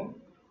ಕ್ಯಾಂಟಿಲಿವರ್ ಬೀಮು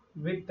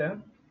ವಿತ್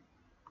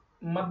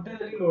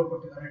ಮಧ್ಯದಲ್ಲಿ ಲೋಡ್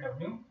ಕೊಟ್ಟಿದ್ದಾರೆ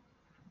W.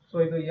 ಸೊ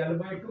ಇದು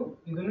L/2,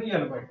 ಇದನ್ನು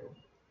L/2.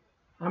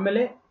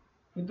 ಆಮೇಲೆ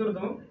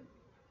ಇದ್ರದ್ದು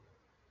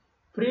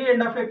free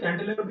end of A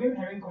cantilever beam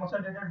having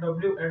concentrated W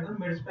at the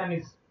mid span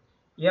is,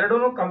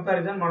 ಎರಡೂನು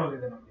comparison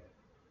ಮಾಡೋದಿದೆ ನಮಗೆ,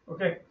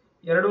 ಓಕೆ.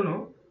 ಎರಡೂನು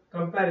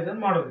ಕಂಪ್ಯಾರಿಸನ್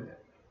ಮಾಡೋದಿದೆ.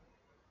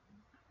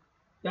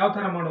 ಯಾವ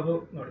ತರ ಮಾಡೋದು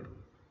ನೋಡಿ.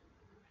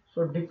 ಸೊ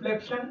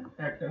ಡಿಫ್ಲೆಕ್ಷನ್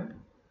ಅಟ್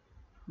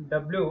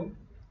W,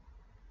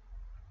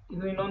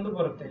 ಇದು ಇನ್ನೊಂದು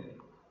ಬರುತ್ತೆ ಇಲ್ಲಿ,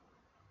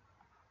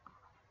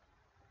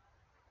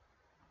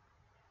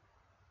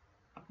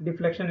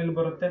 ಡಿಫ್ಲೆಕ್ಷನ್ ಇಲ್ಲಿ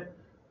ಬರುತ್ತೆ,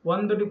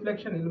 ಒಂದು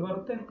ಡಿಫ್ಲೆಕ್ಷನ್ ಇಲ್ಲಿ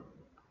ಬರುತ್ತೆ,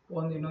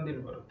 ಇನ್ನೊಂದು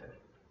ಇಲ್ಲಿ ಬರುತ್ತೆ,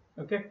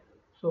 ಓಕೆ.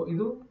 ಸೊ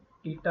ಇದು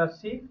ಥೀಟಾ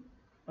ಸಿ,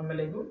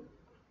 ಆಮೇಲೆ ಇದು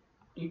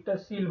ಥೀಟಾ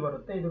ಸಿ ಇಲ್ಲಿ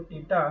ಬರುತ್ತೆ, ಇದು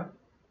ಥೀಟಾ,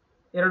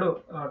 ಎರಡು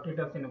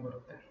ಥೀಟಾ ಸಿ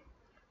ಬರುತ್ತೆ,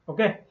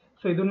 ಓಕೆ.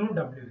 ಸೊ ಇದನ್ನು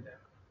W ಇದೆ.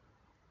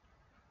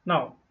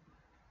 ನಾವು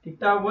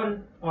theta 1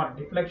 or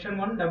deflection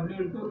 1 W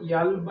into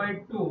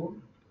L/2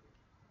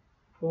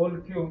 whole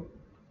cube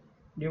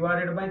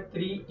divided by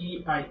 3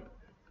 EI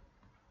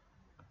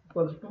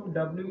equals to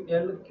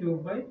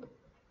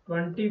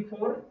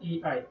WL3/24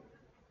 EI.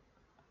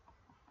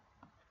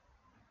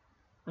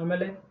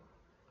 ಆಮೇಲೆ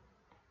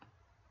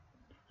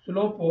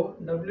slope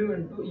W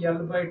into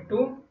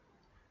L/2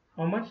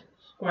 how much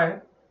square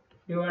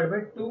divided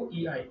by 2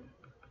 EI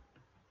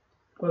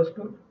equals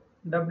to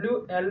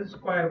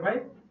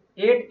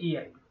WL²/8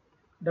 EI,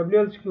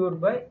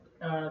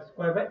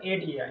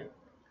 WL²/8 EI,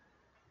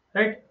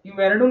 right.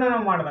 ಇವೆರಡನ್ನ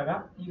ನಾವು ಮಾಡಿದಾಗ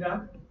ಈಗ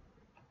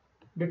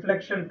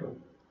deflection 2,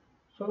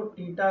 so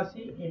theta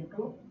C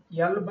into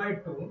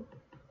L/2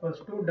 equals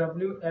to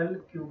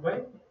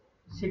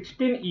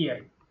WL3/16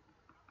 EI.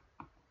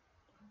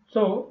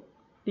 So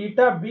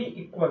theta B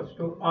equals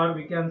to, or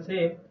we can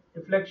say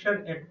deflection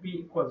at B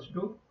equals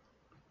to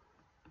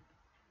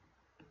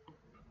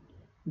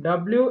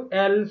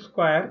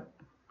WL²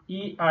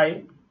 EI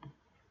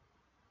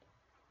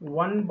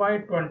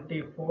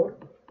 1/24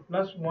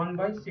 plus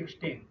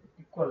 1/16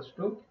 equals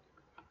to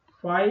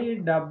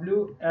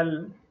 5WL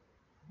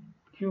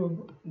cube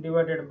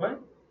divided by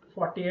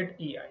 48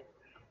 EI.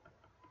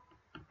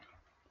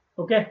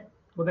 Okay,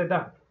 ಗೊತ್ತಾಯ್ತಾ?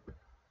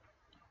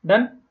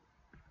 Done?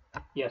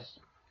 Yes.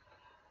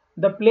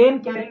 The plane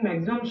carrying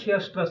maximum shear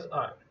stress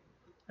are,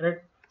 right?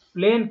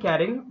 Plane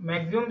carrying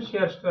maximum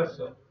shear stress.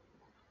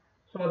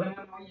 So ಅದನ್ನ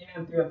ನಾವು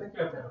ಏನಂತೀವಿ ಅಂತ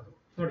ಕೇಳ್ತಾ ಇರೋದು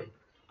ನೋಡಿ.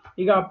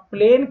 ಈಗ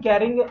plane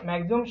carrying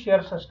maximum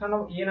shear stress ನ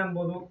ನಾವು ಏನ್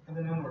ಅನ್ಬೋದು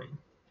ಅದನ್ನ ನೋಡಿ.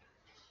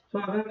 ಸೊ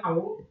ಅದನ್ನ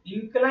ನಾವು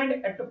inclined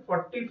at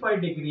 45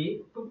 degree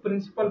to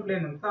principal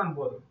plane ಅಂತ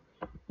ಅನ್ಬೋದು.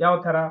 ಯಾವ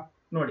ತರ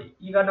ನೋಡಿ,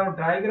 ಈಗ ನಾವು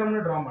ಡಯಾಗ್ರಾಮ್ ನ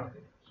ಡ್ರಾ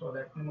ಮಾಡ್ತೀವಿ ಸೊ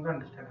ದಟ್ ನಿಮಗೆ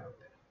ಅಂಡರ್ಸ್ಟ್ಯಾಂಡ್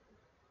ಆಗುತ್ತೆ.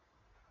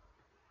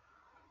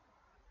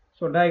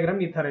 ಸೊ ಡಯಾಗ್ರಾಮ್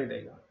ಈ ತರ ಇದೆ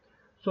ಈಗ.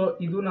 ಸೊ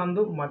ಇದು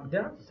ನಂದು ಮಧ್ಯ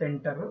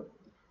ಸೆಂಟರ್,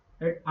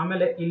 ರೈಟ್.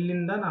 ಆಮೇಲೆ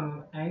ಇಲ್ಲಿಂದ ನಾನು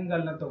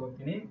ಆಂಗಲ್ ನ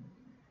ತಗೋತೀನಿ.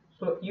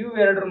 ಸೊ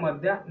ಇವೆರಡರ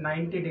ಮಧ್ಯ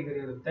 90 ಡಿಗ್ರಿ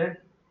ಇರುತ್ತೆ.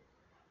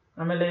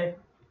 ಆಮೇಲೆ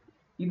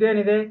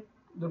ಇದೇನಿದೆ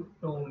ಇದು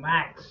 2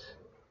 max,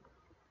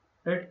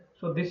 right?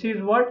 So this is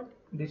what?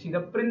 This is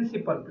the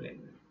principal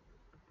plane.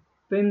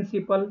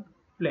 Principal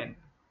plane.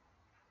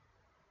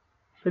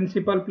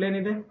 Principal plane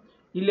ಇದೆ.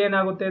 ಇಲ್ಲಿ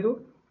ಏನಾಗುತ್ತೆ ಇದು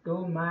 2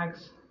 max,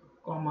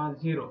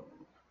 0.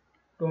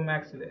 2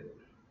 max ಇದೆ.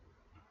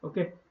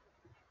 ಓಕೆ,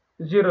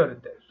 0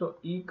 ಇರುತ್ತೆ. ಸೊ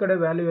ಈ ಕಡೆ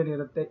ವ್ಯಾಲ್ಯೂ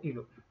ಏನಿರುತ್ತೆ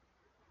ಇದು.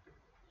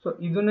 ಸೊ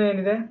ಇದನ್ನು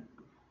ಏನಿದೆ,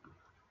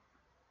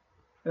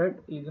 ರೈಟ್,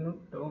 ಇದನ್ನು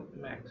 2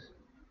 max.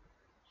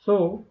 So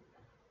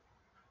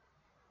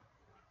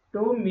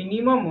 2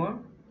 minimum,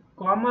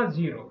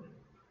 0,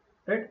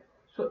 right.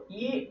 So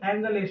ಈ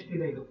ಆಂಗಲ್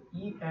ಎಷ್ಟಿದೆ ಇದು,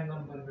 ಈ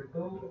ಆಂಗಲ್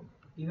ಬಂದ್ಬಿಟ್ಟು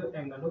ಇದು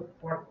ಆಂಗಲ್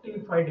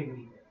 45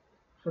 ಡಿಗ್ರಿ ಇದೆ.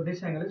 So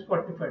this angle is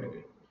 45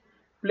 degree.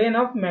 Plane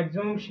of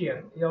maximum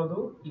shear ಯಾವುದು,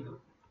 ಇದು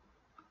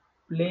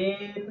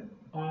plane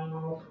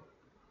of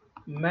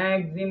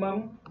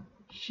maximum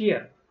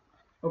shear.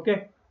 Okay,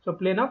 so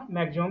plane of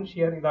maximum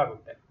shear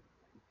ಇದಾಗುತ್ತೆ.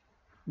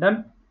 ಡನ್.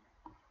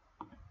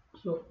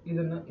 ಸೊ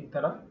ಇದನ್ನ ಈ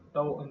ತರ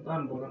ಟೌ ಅಂತ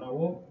ಅನ್ಬೋದು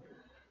ನಾವು.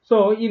 ಸೊ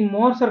ಈ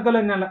more circle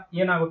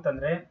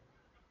ಏನಾಗುತ್ತಂದ್ರೆ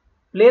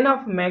plane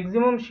of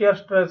maximum shear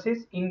stress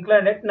is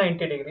inclined at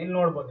 90 degree. ಇಲ್ಲಿ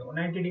ನೋಡ್ಬೋದು ನೀವು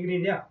 90 ಡಿಗ್ರಿ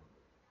ಇದೆಯಾ,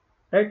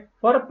 ರೈಟ್,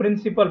 ಫಾರ್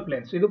ಪ್ರಿನ್ಸಿಪಲ್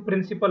ಪ್ಲೇನ್ಸ್. ಇದು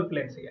principal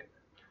ಪ್ಲೇನ್ಸ್ಗೆ.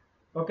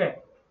 Okay,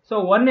 so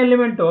one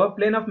element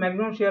plane of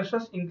maximum shear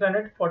stress inclined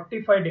at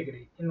 45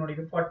 degree. ಇಲ್ಲಿ ನೋಡಿ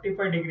ಇದು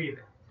 45 ಡಿಗ್ರಿ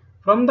ಇದೆ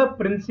ಫ್ರಮ್ ದ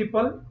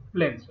ಪ್ರಿನ್ಸಿಪಲ್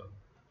ಪ್ಲೇನ್ಸ್.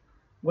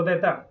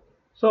 ಗೊತ್ತಾಯ್ತಾ?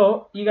 ಸೊ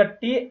ಈಗ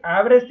ಟಿ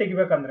ಆವರೇಜ್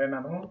ತೆಗಿಬೇಕಂದ್ರೆ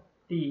ನಾನು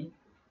ಟಿ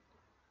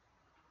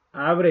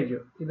ಆವರೇಜ್,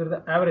 ಇದ್ರದ್ದು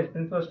average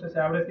principal stress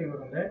average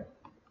ತೆಗಿಬೇಕಂದ್ರೆ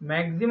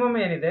maximum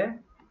ಏನಿದೆ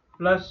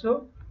ಪ್ಲಸ್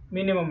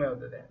ಮಿನಿಮಮ್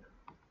ಯಾವುದಿದೆ,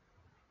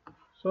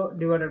 ಸೊ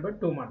ಡಿವೈಡೆಡ್ ಬೈ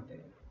 2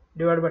 ಮಾಡ್ತೀನಿ.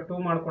 ಡಿವೈಡ್ ಬೈ 2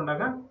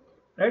 ಮಾಡ್ಕೊಂಡಾಗ,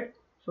 ರೈಟ್,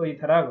 ಸೊ ಈ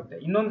ತರ ಆಗುತ್ತೆ.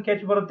 ಇನ್ನೊಂದು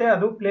ಕೆಚ್ ಬರುತ್ತೆ,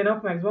 ಅದು plane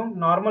of maximum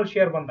normal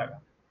shear ಬಂದಾಗ,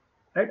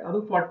 ರೈಟ್, ಅದು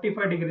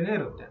 45 ಡಿಗ್ರಿನೇ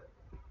ಇರುತ್ತೆ.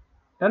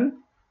 Done.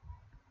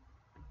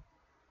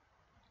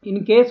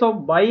 In case of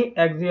by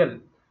axial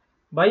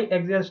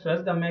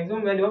stress, the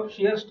maximum value of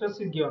shear stress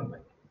is given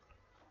by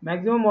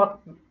maximum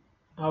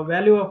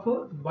value of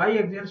by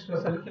axial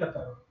stress ಅಲ್ಲಿ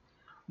ಕೇಳ್ತಾರೆ.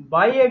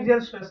 ಬೈ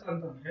ಆಕ್ಸಿಯಲ್ ಸ್ಟ್ರೆಸ್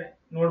ಅಂತಂದ್ರೆ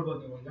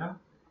ನೋಡ್ಬೋದು ಇವಾಗ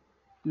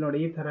ನೋಡಿ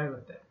ಈ ತರ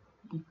ಇರುತ್ತೆ.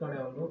 ಈ ಕಡೆ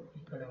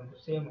ಒಂದು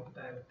ಸೇಮ್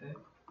ಹೋಗ್ತಾ ಇರುತ್ತೆ,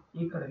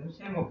 ಈ ಕಡೆನೂ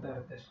ಸೇಮ್ ಹೋಗ್ತಾ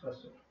ಇರುತ್ತೆ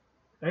ಸ್ಟ್ರೆಸ್,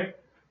 ರೈಟ್.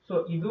 ಸೊ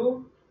ಇದು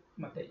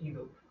ಮತ್ತೆ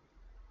ಇದು,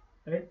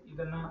 ರೈಟ್,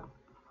 ಇದನ್ನ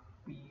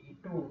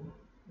P2,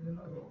 ಇದನ್ನ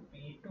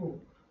P2,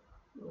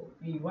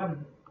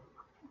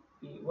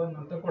 P1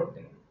 ಅಂತ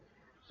ಕೊಡ್ತೀನಿ.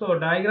 ಸೊ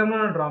ಡಯಾಗ್ರಾಮ್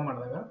ನಾನು ಡ್ರಾ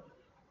ಮಾಡಿದಾಗ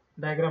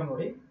ಡಯಾಗ್ರಾಮ್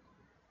ನೋಡಿ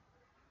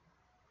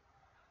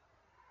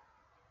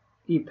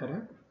ಈ ತರ.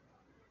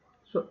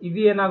 ಸೊ ಇದು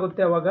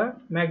ಏನಾಗುತ್ತೆ ಅವಾಗ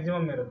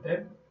ಮ್ಯಾಕ್ಸಿಮಮ್ ಇರುತ್ತೆ.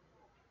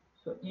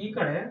 ಸೊ ಈ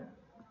ಕಡೆ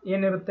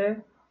ಏನಿರುತ್ತೆ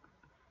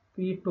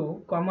P2,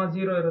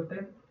 0 ಇರುತ್ತೆ,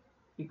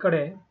 ಈ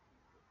ಕಡೆ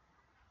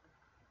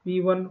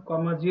P1,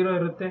 0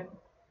 ಇರುತ್ತೆ,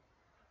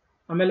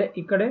 ಆಮೇಲೆ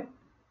ಈ ಕಡೆ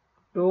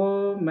 2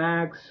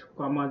 max,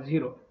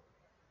 0,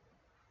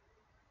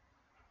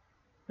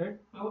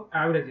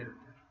 ಆವರೇಜ್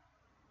ಇರುತ್ತೆ,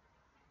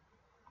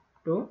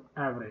 2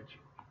 ಆವರೇಜ್.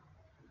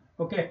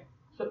 ಓಕೆ,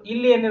 ಸೊ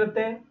ಇಲ್ಲಿ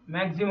ಏನಿರುತ್ತೆ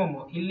ಮ್ಯಾಕ್ಸಿಮಮ್,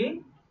 ಇಲ್ಲಿ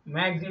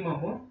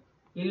ಮ್ಯಾಕ್ಸಿಮಮ್,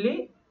 ಇಲ್ಲಿ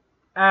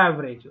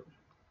ಆವರೇಜ್.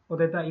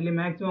 ಗೊತ್ತಾಯ್ತಾ? ಇಲ್ಲಿ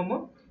ಮ್ಯಾಕ್ಸಿಮಮ್,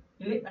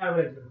 ಇಲ್ಲಿ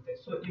ಆವರೇಜ್ ಇರುತ್ತೆ.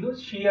 ಸೊ ಇದು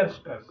ಶಿಯರ್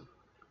ಸ್ಟ್ರೆಸ್,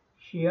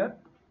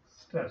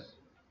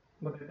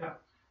 ಗೊತ್ತಾಯ್ತಾ?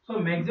 So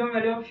maximum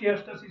value of shear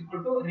stress is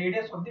equal to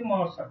radius of the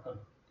more circle.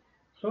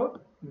 So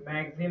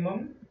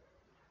maximum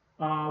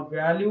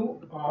value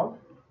of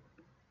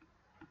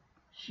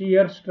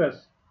shear stress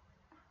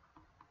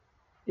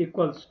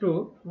equals to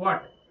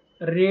what?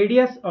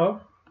 Radius of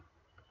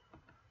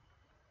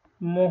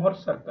Mohr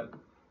circle.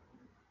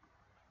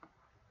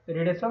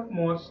 Radius of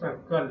Mohr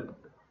circle,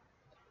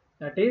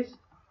 that is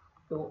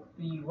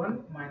 2P1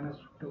 minus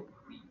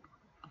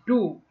 2P2,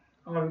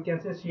 or we can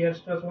say shear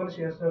stress 1,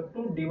 shear stress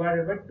 2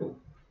 divided by 2.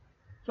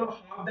 So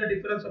half the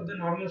difference of the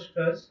normal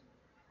stress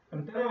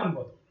anta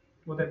anbodu.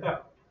 Gottaita?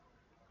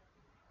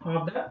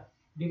 Half the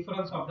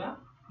difference of the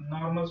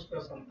normal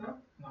stress anta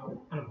ನಾವು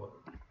ಅನ್ಬೋದು.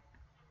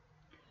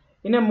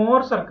 In a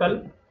Mohr circle,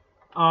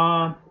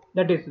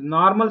 that is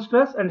normal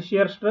stress and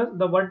shear stress,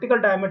 the vertical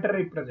diameter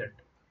represent.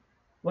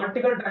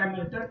 Vertical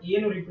diameter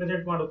ಏನು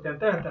represent ಮಾಡುತ್ತೆ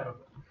ಅಂತ ಹೇಳ್ತಾ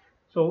ಇರೋದು.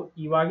 So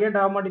ಇವಾಗೇ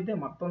draw ಮಾಡಿದ್ದೆ,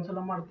 ಮತ್ತೊಂದ್ಸಲ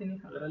ಮಾಡ್ತೀನಿ,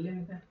 ಅದರಲ್ಲಿ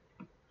ಏನಿದೆ,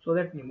 ಸೊ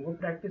ದಟ್ ನಿಮಗೂ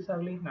ಪ್ರಾಕ್ಟೀಸ್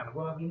ಆಗಲಿ,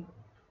 ನನಗೂ ಆಗಲಿ.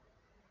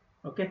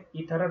 ಓಕೆ,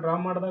 ಈ ಥರ ಡ್ರಾ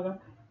ಮಾಡಿದಾಗ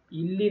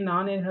ಇಲ್ಲಿ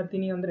ನಾನೇನು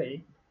ಹೇಳ್ತೀನಿ ಅಂದರೆ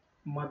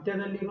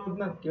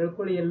ಮಧ್ಯದಲ್ಲಿರೋದನ್ನ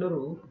ಕೇಳ್ಕೊಳ್ಳಿ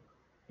ಎಲ್ಲರೂ.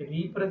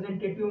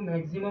 ರೀಪ್ರೆಸೆಂಟೇಟಿವ್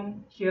ಮ್ಯಾಕ್ಸಿಮಮ್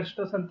ಶಿಯರ್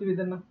ಸ್ಟ್ರೆಸ್ ಅಂತೀವಿ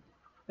ಇದನ್ನು.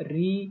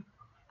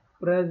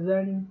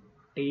 ರೀಪ್ರೆಸೆಂಟೇಟಿವ್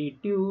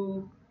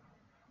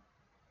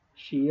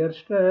ಶಿಯರ್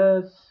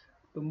ಸ್ಟ್ರೆಸ್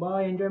ತುಂಬ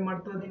ಎಂಜಾಯ್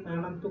ಮಾಡ್ತಾ ಇದ್ದೀನಿ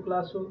ನಾನಂತೂ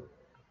ಕ್ಲಾಸು.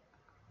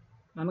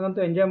 ನನಗಂತೂ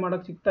ಎಂಜಾಯ್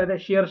ಮಾಡೋಕ್ಕೆ ಸಿಗ್ತಾ ಇದೆ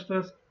ಶಿಯರ್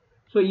ಸ್ಟ್ರೆಸ್.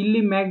 ಸೊ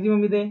ಇಲ್ಲಿ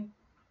ಮ್ಯಾಕ್ಸಿಮಮ್ ಇದೆ,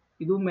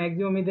 ಇದು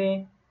ಮ್ಯಾಕ್ಸಿಮಮ್ ಇದೆ,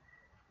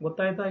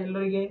 ಗೊತ್ತಾಯ್ತಾ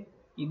ಎಲ್ಲರಿಗೆ?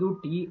 ಇದು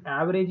ಟಿ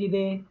ಆವರೇಜ್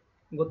ಇದೆ,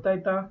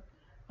 ಗೊತ್ತಾಯ್ತಾ.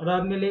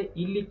 ಅದಾದಮೇಲೆ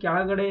ಇಲ್ಲಿ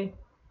ಕೆಳಗಡೆ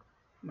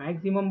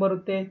ಮ್ಯಾಕ್ಸಿಮಮ್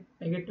ಬರುತ್ತೆ,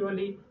 ನೆಗೆಟಿವ್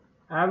ಅಲ್ಲಿ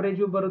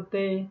ಆವರೇಜು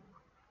ಬರುತ್ತೆ,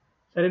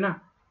 ಸರಿನಾ.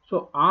 ಸೊ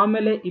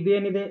ಆಮೇಲೆ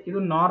ಇದೇನಿದೆ, ಇದು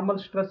ನಾರ್ಮಲ್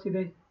ಸ್ಟ್ರೆಸ್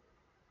ಇದೆ,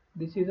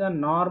 this is a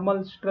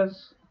normal stress.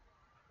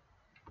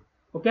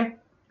 Okay,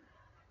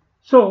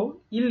 so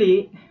ಇಲ್ಲಿ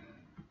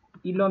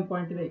ಇಲ್ಲೊಂದು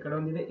ಪಾಯಿಂಟ್ ಇದೆ, ಈ ಕಡೆ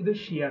ಒಂದಿದೆ, ಇದು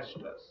shear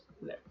stress.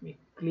 Let me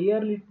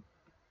clearly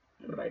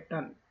right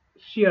on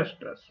shear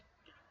stress.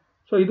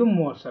 So ಇದು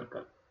ಮೋರ್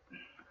ಸರ್ಕಲ್,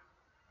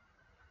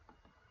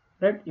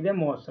 ರೈಟ್, ಇದೆ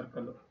ಮೋರ್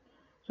ಸರ್ಕಲ್.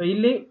 ಸೊ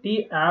ಇಲ್ಲಿ ಟಿ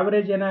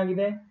ಆವರೇಜ್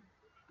ಏನಾಗಿದೆ,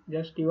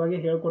 ಜಸ್ಟ್ ಇವಾಗ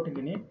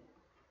ಹೇಳ್ಕೊಟ್ಟಿದ್ದೀನಿ,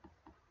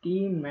 T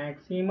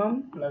maximum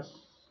plus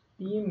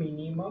T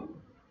minimum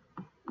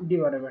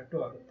divided by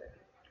 2 ಆಗುತ್ತೆ.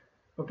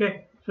 ಓಕೆ,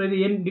 ಸೊ ಇದು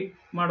ಏನು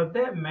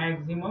ಮಾಡುತ್ತೆ,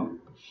 ಮ್ಯಾಕ್ಸಿಮಮ್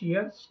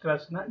ಶಿಯರ್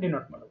ಸ್ಟ್ರೆಸ್ನ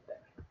ಡಿನೋಟ್ ಮಾಡುತ್ತೆ.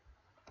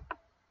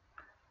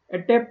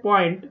 At a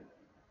point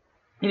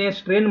in a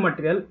strain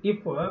material, if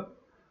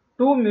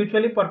two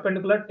mutually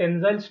perpendicular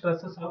tensile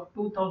stresses of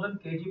 2000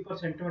 kg per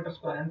centimeter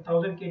square and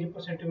 1000 kg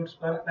per centimeter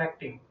square are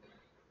acting,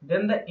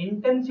 then the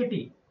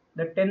intensity,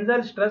 the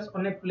tensile stress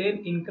on a plane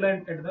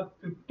inclined at the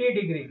 50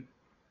 degree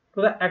to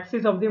the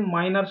axis of the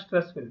minor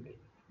stress will be,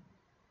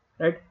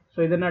 right. So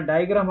ಇದನ್ನ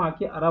diagram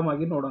ಹಾಕಿ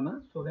ಆರಾಮಾಗಿ ನೋಡೋಣ,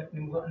 so that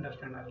ನಿಮ್ಗೆ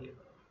understand ಆಗಲಿ.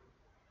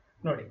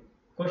 ನೋಡಿ,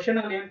 question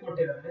ಅಲ್ಲಿ ಏನು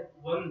ಕೊಟ್ಟಿದ್ದಾರೆ,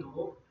 ಒಂದು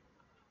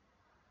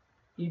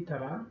ಈ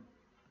ತರ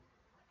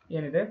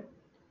ಏನಿದೆ,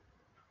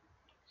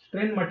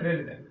 ಸ್ಟ್ರೇನ್ ಮಟೀರಿಯಲ್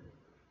ಇದೆ,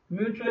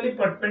 ಮ್ಯೂಚುವಲಿ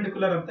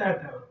ಪರ್ಪೆಂಡಿಕ್ಯುಲರ್ ಅಂತ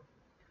ಹೇಳ್ತಾರೆ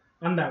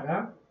ಅಂದಾಗ,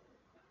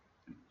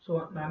 ಸೊ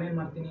ನಾನೇನು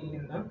ಮಾಡ್ತೀನಿ,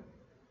 ಇಲ್ಲಿಂದ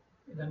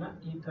ಇದನ್ನು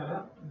ಈ ಥರ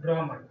ಡ್ರಾ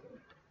ಮಾಡ್ತೀನಿ.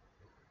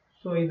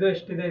 ಸೊ ಇದು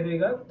ಎಷ್ಟಿದೆ, ಇದು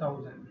ಈಗ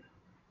 1000.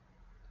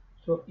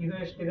 ಸೊ ಇದು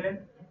ಎಷ್ಟಿದೆ,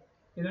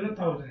 ಇದನ್ನು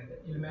 1000 ಇದೆ,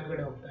 ಇಲ್ಲಿ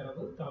ಮೇಲ್ಗಡೆ ಹೋಗ್ತಾ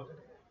ಇರೋದು 1000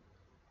 ಇದೆ.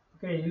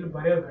 ಓಕೆ, ಇಲ್ಲಿ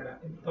ಬರೆಯೋದು ಬೇಡ,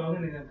 ಇದು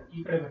 1000 ಇದೆ ಅಂತ ಈ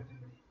ಕಡೆ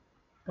ಬರ್ತೀನಿ,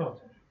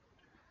 1000.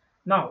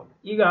 ನಾವು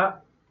ಈಗ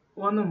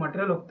ಒಂದು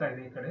ಮಟೀರಿಯಲ್ ಹೋಗ್ತಾ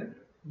ಇದೆ, ಈ ಕಡೆ,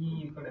 ಈ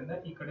ಕಡೆಯಿಂದ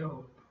ಈ ಕಡೆ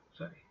ಹೋಗುತ್ತೆ,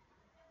 ಸಾರಿ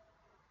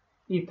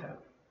ಈ ಥರ.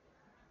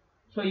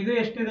 ಸೊ ಇದು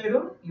ಎಷ್ಟಿದೆ,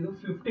 ಇದು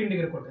 15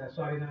 ಡಿಗ್ರಿ ಕೊಟ್ಟಿದೆ.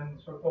 ಸಾರಿ, ನಾನು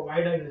ಸ್ವಲ್ಪ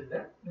ವೈಡ್ ಆಗಿರುತ್ತೆ,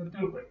 ನೀವು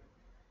ತಿಳ್ಕೊಳ್ಳಿ.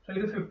 ಸೊ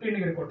ಇದು 15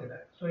 ಡಿಗ್ರಿ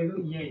ಕೊಟ್ಟಿದ್ದಾರೆ. ಸೊ ಇದು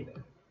ಎ ಇದೆ,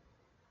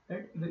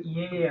 ರೈಟ್, ಇದು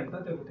ಎ ಅಂತ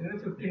ತಿಳ್ಕೊತೀನಿ,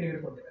 15 ಡಿಗ್ರಿ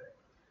ಕೊಟ್ಟಿದ್ದಾರೆ.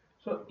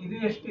 ಸೊ ಇದು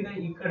ಎಷ್ಟಿದೆ,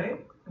 ಈ ಕಡೆ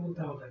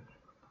 2000,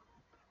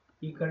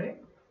 ಈ ಕಡೆ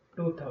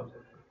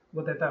 2000,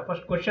 ಗೊತ್ತಾಯ್ತಾ.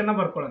 First ಕ್ವಶನ್ನ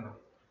ಬರ್ಕೊಳ್ಳೋಣ.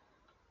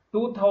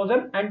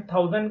 2000 and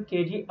 1000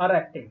 kg are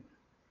acting.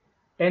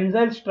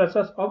 Tensile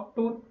stresses of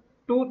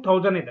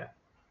 2000 ಇದೆ,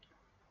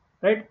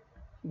 ರೈಟ್,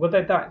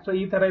 ಗೊತ್ತಾಯ್ತಾ. ಸೊ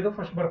ಈ ತರ ಇದು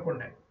ಫಸ್ಟ್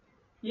ಬರ್ಕೊಂಡೆ.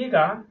 ಈಗ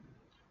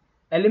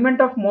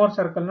ಎಲಿಮೆಂಟ್ ಆಫ್ ಮೋರ್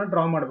ಸರ್ಕಲ್ ನ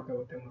ಡ್ರಾ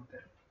ಮಾಡಬೇಕಾಗುತ್ತೆ. ಮತ್ತೆ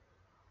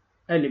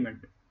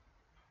element,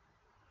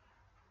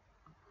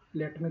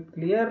 let me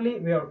clearly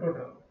we have to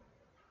draw.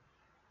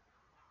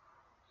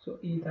 So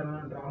ಈ ತರ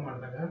ಡ್ರಾ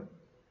ಮಾಡಿದಾಗ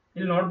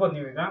ಇಲ್ಲಿ ನೋಡ್ಬೋದು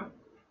ನೀವೀಗ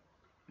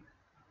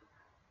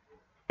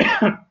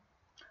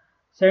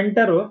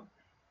ಸೆಂಟರು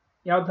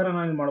ಯಾವ ತರ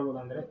ನಾನು ಮಾಡ್ಬೋದು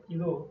ಅಂದ್ರೆ,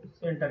 ಇದು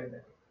ಸೆಂಟರ್ ಇದೆ,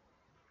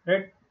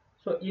 ರೈಟ್.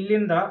 ಸೊ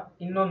ಇಲ್ಲಿಂದ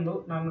ಇನ್ನೊಂದು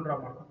ನಾನು ಡ್ರಾ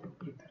ಮಾಡ್ಕೊತೀನಿ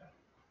ಈ ತರ,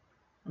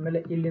 ಆಮೇಲೆ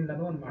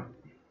ಇಲ್ಲಿಂದನೂ ಒಂದು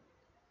ಮಾಡ್ತೀನಿ,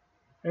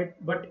 ರೈಟ್.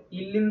 ಬಟ್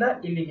ಇಲ್ಲಿಂದ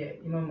ಇಲ್ಲಿಗೆ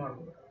ಇನ್ನೊಂದು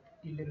ಮಾಡ್ಬೋದು,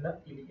 ಇಲ್ಲಿಂದ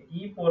ಇಲ್ಲಿಗೆ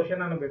ಈ ಪೋರ್ಷನ್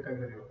ನನಗೆ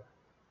ಬೇಕಾಗಿರೋದು ಇವಾಗ,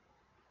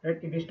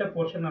 ರೈಟ್. ಇದಿಷ್ಟ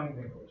ಪೋರ್ಷನ್ ನಮಗೆ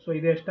ಬೇಕು. ಸೊ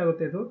ಇದು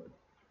ಎಷ್ಟಾಗುತ್ತೆ, ಇದು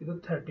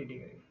 30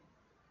 ಡಿಗ್ರಿ.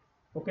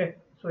 ಓಕೆ,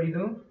 ಸೊ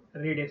ಇದು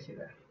ರೇಡಿಯಸ್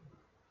ಇದೆ,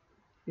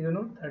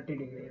 ಇದನ್ನು 30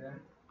 ಡಿಗ್ರಿ ಇದೆ,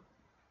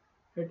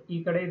 ರೈಟ್. ಈ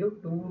ಕಡೆ ಇದು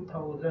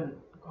 2000,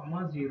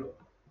 0,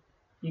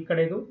 ಈ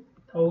ಕಡೆ ಇದು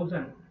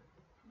 1000,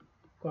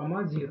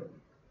 0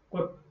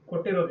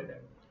 ಕೊಟ್ಟಿರೋದಿದೆ.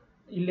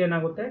 ಇಲ್ಲಿ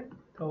ಏನಾಗುತ್ತೆ,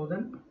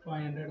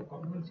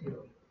 1500,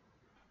 0.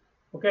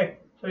 ಓಕೆ,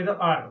 ಸೊ ಇದು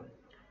ಆರ್.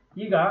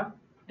 ಈಗ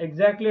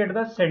exactly at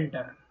the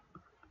centre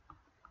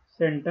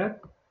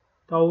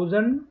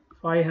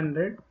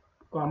 1500,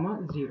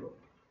 0.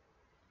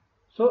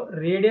 So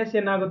radius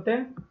ಏನಾಗುತ್ತೆ,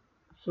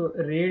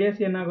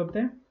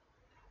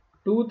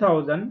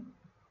 2000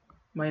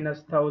 minus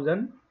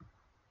 1000,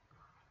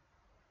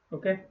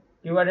 okay,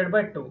 divided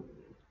by 2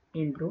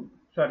 into,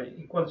 sorry,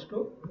 equals to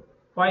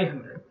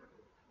 500.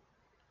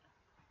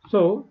 So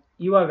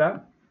ಇವಾಗ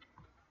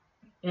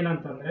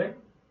ಏನಂತಂದ್ರೆ,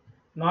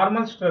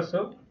 normal stress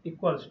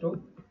equals to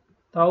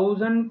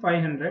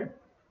 1500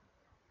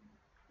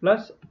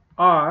 plus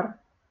R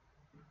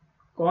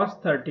cos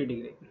 30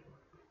 degree.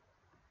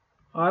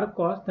 R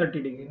cos 30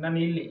 degree ನಾನು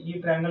ಇಲ್ಲಿ ಈ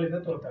ಟ್ರಯಾಂಗಲ್ ಇಂದ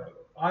ತೋರ್ತಾ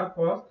ಇರೋದು, R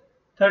cos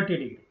 30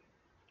 degree.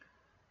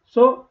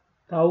 So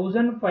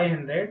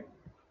 1500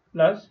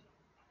 plus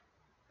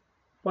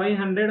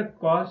 500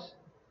 cos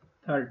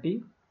 30.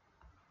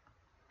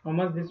 How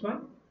much this one?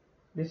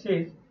 This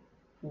is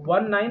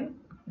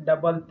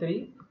 1933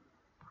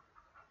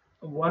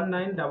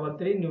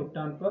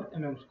 Newton per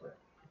mm square.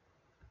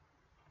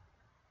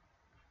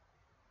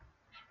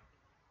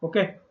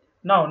 Okay.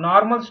 Now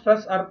normal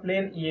stress are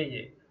plane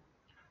AA.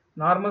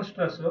 Normal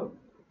stress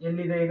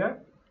ಎಲ್ಲಿದೆ ಈಗ?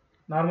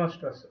 Normal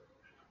stress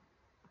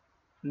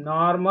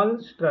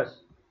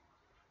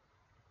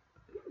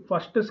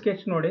first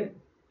sketch ನೋಡಿ.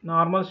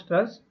 Normal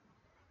stress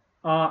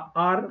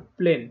are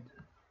plane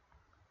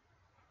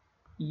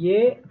A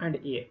and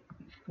A,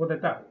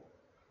 ಗೊತ್ತಾಯ್ತಾ?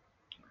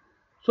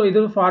 So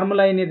ಇದು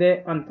formula ಏನಿದೆ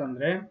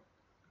ಅಂತಂದ್ರೆ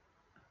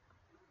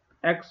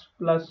x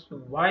plus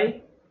y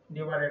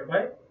divided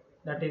by,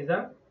 that is the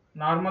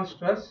normal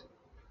stress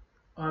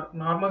or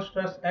normal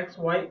stress x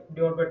y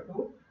divided by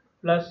 2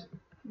 plus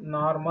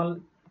normal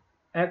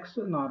x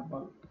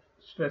normal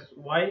stress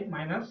y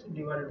minus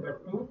divided by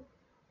 2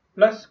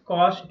 plus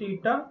cos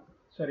theta,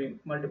 sorry,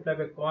 multiply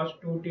by cos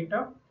 2 theta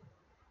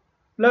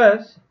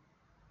plus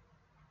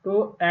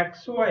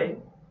 2xy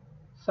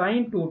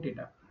sin 2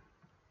 theta,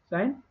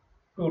 sin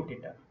 2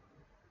 theta.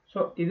 So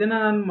ಇದನ್ನ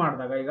ನಾನು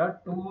ಮಾಡಿದಾಗ ಈಗ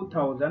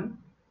 2000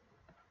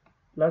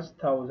 plus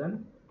 1000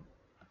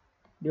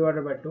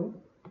 divided by 2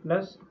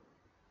 plus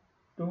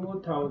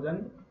 2000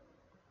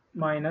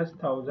 minus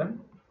 1000,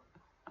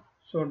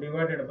 so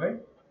divided by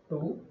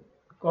 2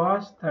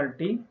 cos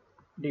 30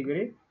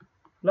 degree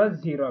plus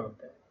 0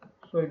 ಆಗುತ್ತೆ.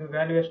 So ಇದು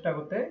value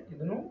ಎಷ್ಟಾಗುತ್ತೆ?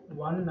 ಇದನ್ನು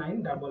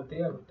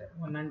 1933 ಆಗುತ್ತೆ.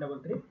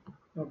 1933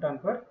 Newton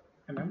per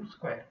mm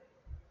square.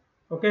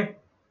 Okay,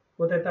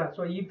 ಗೊತ್ತಾಯ್ತಾ?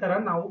 ಸೊ ಈ ತರ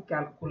ನಾವು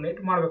ಕ್ಯಾಲ್ಕುಲೇಟ್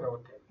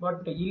ಮಾಡಬೇಕಾಗುತ್ತೆ.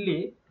 ಬಟ್ ಇಲ್ಲಿ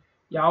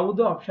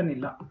ಯಾವುದೋ ಆಪ್ಷನ್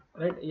ಇಲ್ಲ,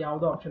 ರೈಟ್?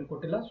 ಯಾವುದೋ ಆಪ್ಷನ್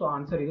ಕೊಟ್ಟಿಲ್ಲ. ಸೊ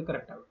ಆನ್ಸರ್ ಇದು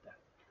ಕರೆಕ್ಟ್ ಆಗುತ್ತೆ.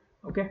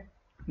 Okay,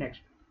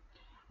 next.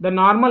 The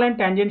normal and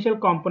tangential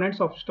components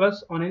of stress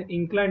on an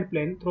inclined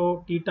plane through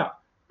theta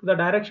to the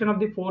direction of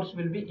the force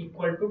will be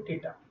equal to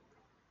theta.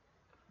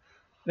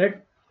 Right?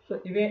 So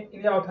ಇದು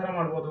ಯಾವ ತರ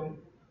ಮಾಡಬಹುದು?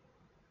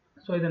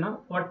 So ಇದನ್ನ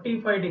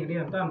 45 degree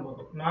ಅಂತ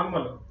ಅನ್ಬೋದು.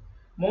 Normal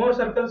more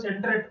circle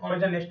centre ಎಟ್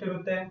origin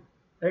ಎಷ್ಟಿರುತ್ತೆ?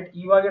 Right,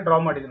 ಇವಾಗ draw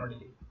ಮಾಡಿದೆ ನೋಡಿ,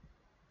 ಇಲ್ಲಿ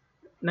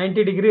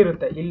 90 ಡಿಗ್ರಿ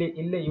ಇರುತ್ತೆ.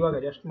 ಇಲ್ಲಿ ಇವಾಗ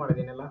ಜಸ್ಟ್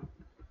ಮಾಡಿದ್ದೀನಲ್ಲ,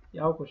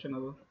 ಯಾವ ಕ್ವಶನ್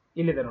ಅದು?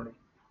 ಇಲ್ಲಿದೆ ನೋಡಿ,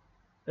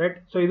 ರೈಟ್?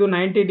 ಸೊ ಇದು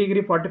 90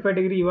 ಡಿಗ್ರಿ 45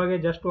 ಡಿಗ್ರಿ ಇವಾಗ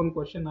ಜಸ್ಟ್ ಒಂದು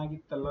ಕ್ವಶನ್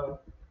ಆಗಿತ್ತಲ್ಲ.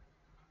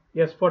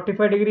 ಎಸ್,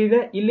 45 ಡಿಗ್ರಿ ಇದೆ,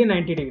 ಇಲ್ಲಿ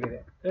 90 ಡಿಗ್ರಿ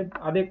ಇದೆ, ರೈಟ್?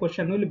 ಅದೇ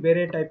ಕ್ವಶನ್ ಇಲ್ಲಿ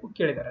ಬೇರೆ ಟೈಪ್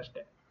ಕೇಳಿದ್ದಾರೆ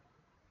ಅಷ್ಟೇ.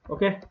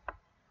 Okay,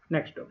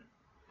 next.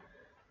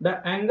 The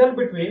angle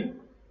between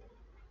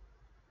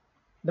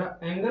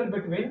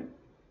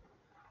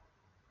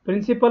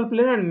principal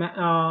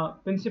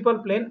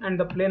plane and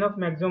the plane of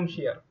maximum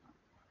shear.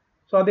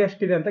 So ಅದು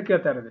ಎಷ್ಟಿದೆ ಅಂತ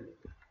ಕೇಳ್ತಾ ಇರೋದಿಲ್ಲ.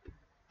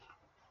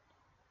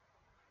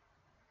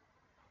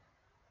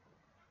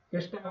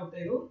 ಎಷ್ಟಾಗುತ್ತೆ?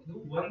 ಇದು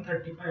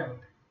 135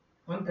 ಆಗುತ್ತೆ.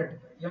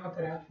 135 ಯಾವ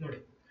ತರ ನೋಡಿ,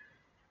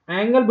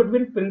 ಆಂಗಲ್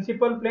ಬಿಟ್ವೀನ್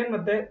ಪ್ರಿನ್ಸಿಪಲ್ ಪ್ಲೇನ್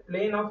ಮತ್ತೆ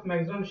plane of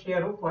maximum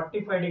shear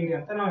 45 degree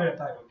ಅಂತ ನಾವು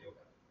ಹೇಳ್ತಾ ಇರೋದು,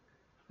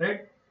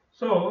 ರೈಟ್?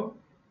 ಸೊ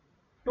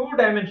 2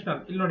 ಡೈಮೆನ್ಷನಲ್,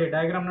 ಇಲ್ಲಿ ನೋಡಿ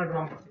ಡಯಾಗ್ರಾಮ್ ನ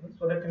ಡ್ರಾ ಮಾಡ್ತೀನಿ,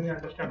 ಸೊ ದಟ್ ನಿಮಗೆ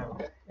ಅಂಡರ್ಸ್ಟ್ಯಾಂಡ್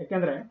ಆಗುತ್ತೆ.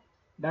 ಯಾಕಂದ್ರೆ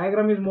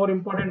diagram is more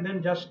important then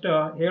just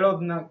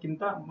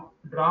ಹೇಳೋದಕ್ಕಿಂತ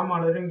ಡ್ರಾ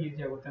ಮಾಡಿದ್ರೆ ನಿಮ್ಗೆ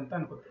ಈಸಿ ಆಗುತ್ತೆ ಅಂತ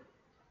ಅನ್ಕೋತೀನಿ.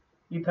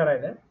 ಈ ತರ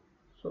ಇದೆ,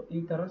 ಸೊ ಈ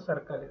ತರ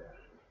ಸರ್ಕಲ್ ಇದೆ.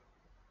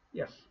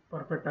 ಎಸ್,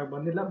 ಪರ್ಫೆಕ್ಟ್ ಆಗಿ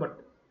ಬಂದಿಲ್ಲ, ಬಟ್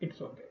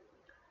ಇಟ್ಸ್ ಓಕೆ.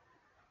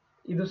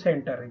 ಇದು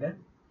ಸೆಂಟರ್ ಇದೆ.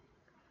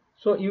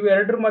 ಸೊ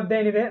ಇವೆರಡರ ಮಧ್ಯೆ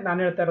ಏನಿದೆ, ನಾನು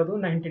ಹೇಳ್ತಾ ಇರೋದು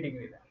 90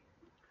 ಡಿಗ್ರಿ ಇದೆ.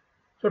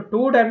 ಸೊ 2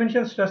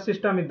 ಡೈಮೆನ್ಷನ್ ಸ್ಟ್ರೆಸ್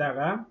ಸಿಸ್ಟಮ್ ಇದ್ದಾಗ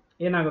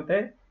ಏನಾಗುತ್ತೆ?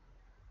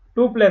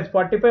 2 ಪ್ಲೇನ್ಸ್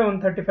 45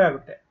 135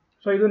 ಆಗುತ್ತೆ.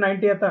 ಸೊ ಇದು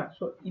 90 ಆಯ್ತಾ?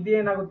 ಸೊ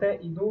ಇದೇನಾಗುತ್ತೆ?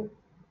 ಇದು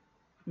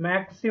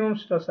ಮ್ಯಾಕ್ಸಿಮಮ್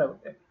ಸ್ಟ್ರೆಸ್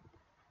ಆಗುತ್ತೆ,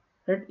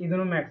 ರೈಟ್?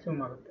 ಇದನ್ನು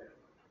ಮ್ಯಾಕ್ಸಿಮಮ್ ಆಗುತ್ತೆ,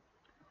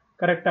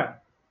 ಕರೆಕ್ಟಾ?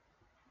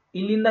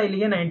 ಇಲ್ಲಿಂದ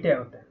ಇಲ್ಲಿಗೆ 90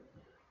 ಆಗುತ್ತೆ.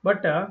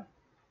 ಬಟ್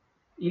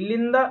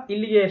ಇಲ್ಲಿಂದ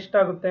ಇಲ್ಲಿಗೆ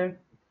ಎಷ್ಟಾಗುತ್ತೆ?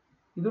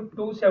 ಇದು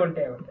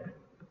 270 ಆಗುತ್ತೆ,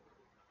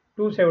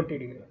 270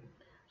 ಡಿಗ್ರಿ.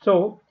 ಸೊ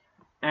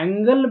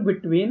ಆಂಗಲ್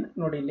ಬಿಟ್ವೀನ್,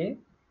 ನೋಡಿ ಇಲ್ಲಿ,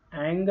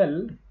 angle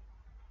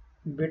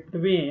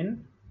between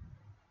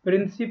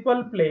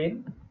principal plane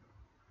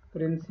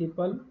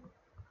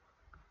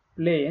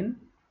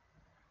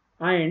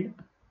and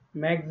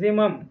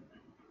maximum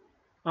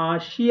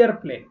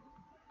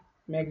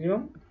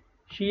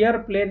shear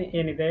plane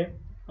ಏನಿದೆ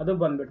ಅದು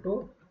ಬಂದ್ಬಿಟ್ಟು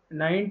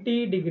 90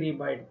 degree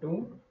by 2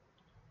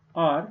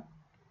 R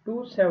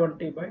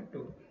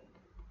 270/2,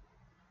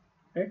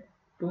 right?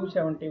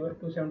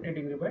 270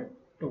 degree by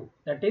 2,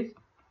 that is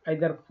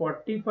either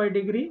 45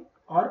 degree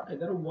or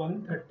either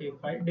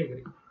 135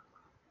 degree.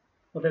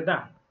 ಗೊತ್ತಾಯ್ತಾ?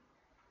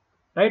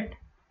 Right?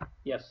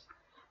 S.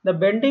 The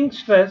bending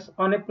stress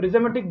on a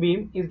prismatic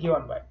beam is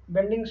given by.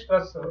 Bending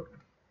stress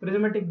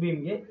ಪ್ರಿಸ್ಮೆಟಿಕ್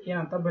ಬೀಮ್ಗೆ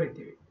ಏನಂತ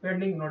ಬರಿತೀವಿ?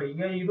 Bending ನೋಡಿ,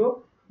 ಈಗ ಇದು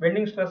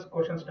bending stress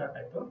question start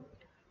ಆಯಿತು.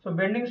 So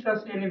bending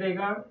stress ಏನಿದೆ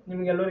ಈಗ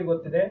ನಿಮಗೆಲ್ಲರಿಗೂ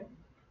ಗೊತ್ತಿದೆ,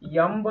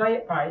 m/I,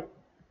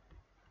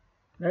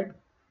 right?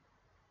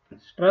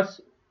 Stress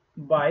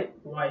by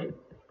y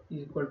is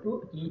equal to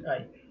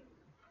EI,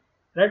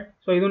 right?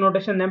 So ಇದು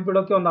ನೋಟೇಷನ್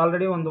ನೆನಪಿಡೋಕೆ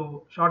ಆಲ್ರೆಡಿ ಒಂದು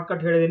ಶಾರ್ಟ್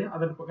ಕಟ್ ಹೇಳಿದ್ದೀನಿ,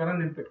 ಅದರ ಪ್ರಕಾರ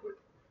ನೆನಪಿಟ್ಕೊಳ್ಳಿ,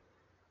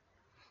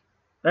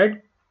 ರೈಟ್?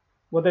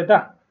 ಗೊತ್ತಾಯ್ತಾ?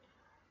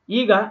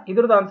 ಈಗ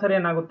ಇದ್ರದ್ದು ಆನ್ಸರ್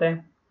ಏನಾಗುತ್ತೆ?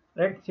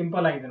 ರೈಟ್,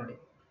 ಸಿಂಪಲ್ ಆಗಿದೆ ನೋಡಿ.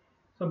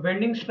 So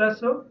bending stress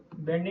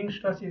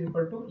is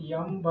equal to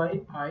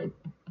m/I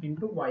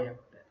into y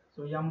ಆಗುತ್ತೆ.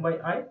 So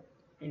m/I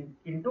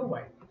into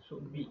y, so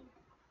B,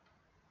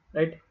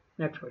 right?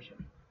 Next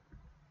question.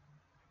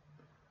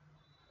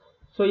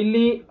 So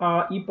ಇಲ್ಲಿ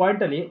ಈ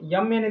ಪಾಯಿಂಟ್ ಅಲ್ಲಿ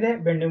m ಏನಿದೆ?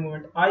 Bending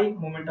moment, I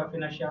moment of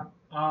inertia,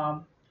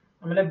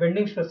 ಆಮೇಲೆ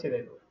ಬೆಂಡಿಂಗ್ ಸ್ಟ್ರೆಸ್ ಇದೆ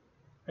ಇದು,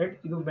 ರೈಟ್?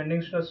 ಇದು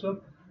ಬೆಂಡಿಂಗ್ ಸ್ಟ್ರೆಸ್.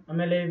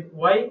 ಆಮೇಲೆ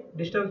y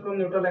distance from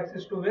neutral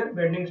Axis to wear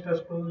bending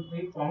stress to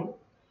be found.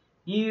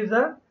 E is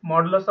a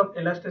modulus of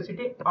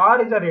elasticity, R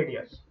is a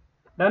radius.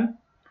 Done.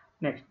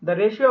 Next, the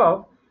ratio of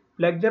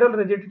flexural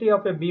rigidity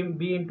of a beam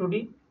B into D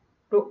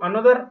to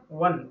another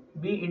one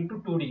B into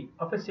 2D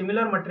of a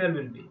similar material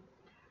will be.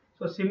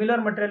 So similar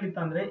material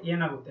ಇತ್ತಂದ್ರೆ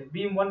ಏನಾಗುತ್ತೆ?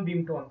 beam 1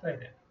 beam 2 ಅಂತ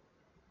ಇದೆ.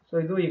 So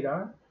ಇದು ಈಗ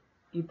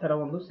ಈ ತರ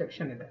ಒಂದು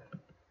section ಇದೆ,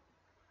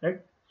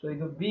 ರೈಟ್? ಸೊ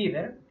ಇದು B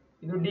ಇದೆ,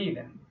 ಇದು D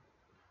ಇದೆ.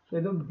 ಸೊ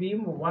ಇದು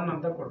beam 1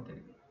 ಅಂತ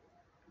ಕೊಡ್ತೀವಿ.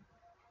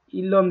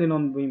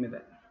 ಇನ್ನೊಂದು ಬೀಮ್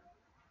ಇದೆ,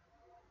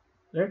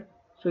 ರೈಟ್?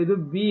 ಸೊ ಇದು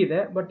ಬಿ ಇದೆ,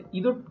 ಬಟ್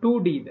ಇದು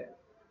 2D ಇದೆ,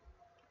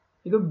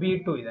 ಇದು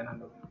B2 ಇದೆ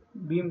ನಂದು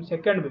ಬೀಮ್,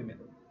 ಸೆಕೆಂಡ್ ಬೀಮ್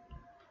ಇದು.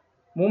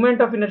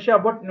 Moment of inertia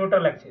about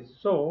neutral Axis.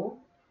 So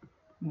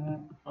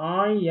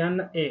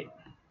INA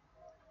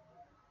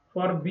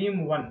for beam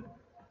 1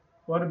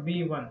 for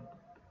B1,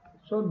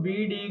 so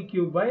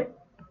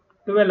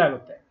BD3/12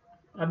 ಆಗುತ್ತೆ.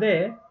 ಅದೇ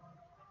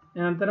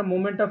ನಂತರ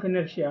moment of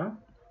inertia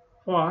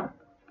for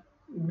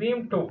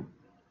beam 2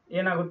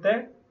 ಏನಾಗುತ್ತೆ,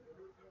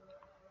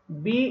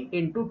 B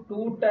into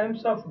 2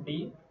 times of D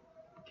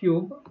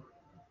cube,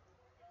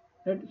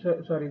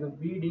 sorry ಇದು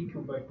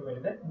BD3/12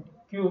 ಇದೆ,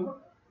 cube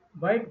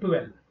by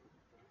 12.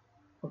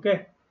 Okay,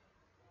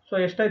 so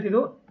ಎಷ್ಟಾಯ್ತು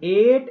ಇದು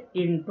 8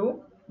 into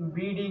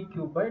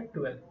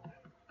BD3/12.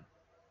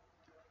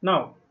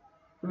 ನಾವು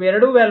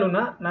ಇವೆರಡು ವ್ಯಾಲ್ಯೂನ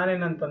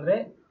ನಾನೇನಂತಂದ್ರೆ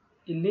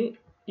ಇಲ್ಲಿ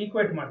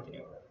ಈಕ್ವೇಟ್ ಮಾಡ್ತೀನಿ.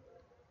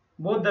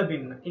 ಬೋತ್ ದ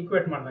ಬೀಮ್ನ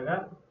ಈಕ್ವೇಟ್ ಮಾಡಿದಾಗ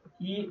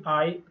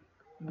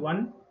EI1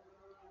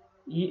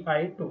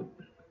 EI2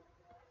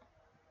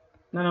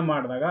 ನಾನು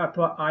ಮಾಡಿದಾಗ,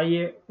 ಅಥವಾ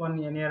IA1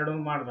 N2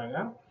 ಮಾಡಿದಾಗ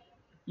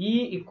E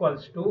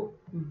equals to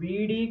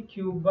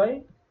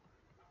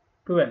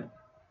BD3/12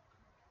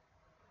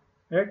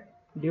 right,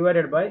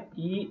 divided by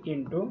E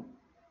into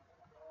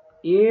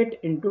 8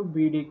 into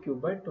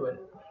BD3/12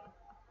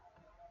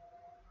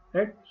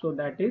 right, so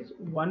that is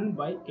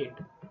 1/8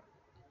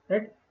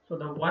 right. So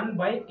the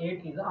 1/8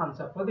 is the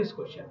answer for this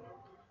question.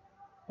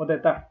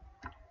 ಗೊತ್ತಾಯ್ತಾ?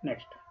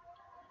 Next,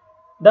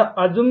 the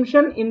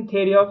assumption in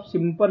theory of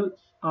simple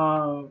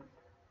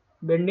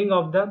bending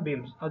of the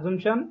beams.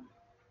 Assumption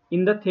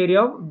in the theory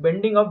of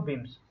bending of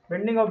beams.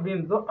 Bending of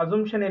beams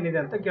assumption ಏನಿದೆ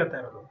ಅಂತ ಕೇಳ್ತಾ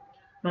ಇರೋದು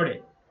ನೋಡಿ.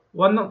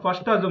 ಒಂದು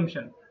first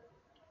assumption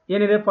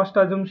ಏನಿದೆ, first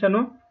assumption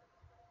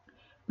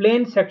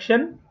plane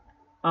section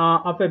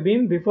of A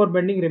beam before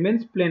bending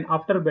remains plane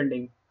after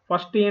bending.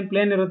 First ಏನು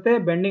plane ಇರುತ್ತೆ,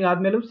 bending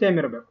ಆದ್ಮೇಲೂ same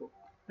ಇರಬೇಕು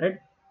ರೈಟ್,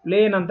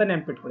 ಪ್ಲೇನ್ ಅಂತ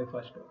ನೆನ್ಪಿಟ್ಕೊಳ್ಳಿ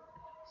first.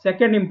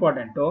 Second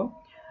important,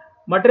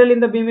 material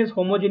in the beam is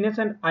homogeneous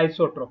and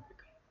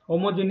isotropic.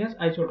 Homogeneous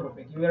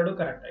isotropic ಇವೆರಡು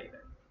correct ಆಗಿದೆ.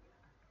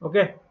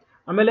 Okay,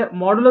 ಆಮೇಲೆ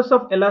modulus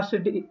of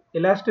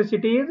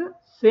elasticity is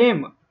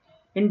same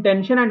in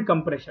tension and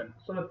compression.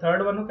 So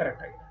third one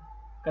correct ಆಗಿದೆ.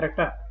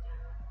 ಕರೆಕ್ಟಾ?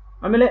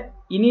 ಆಮೇಲೆ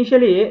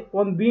initially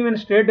ಒಂದು beam ಏನು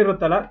ಸ್ಟ್ರೇಟ್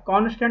ಇರುತ್ತಲ್ಲ,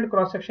 constant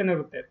cross section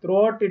ಇರುತ್ತೆ ಥ್ರೂ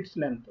ಔಟ್ ಇಟ್ಸ್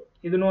ಲೆಂತ್.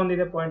 ಇದನ್ನು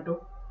ಒಂದಿದೆ point.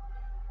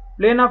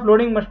 Plane of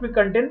loading must be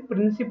contain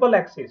principal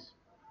Axis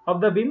of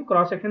the beam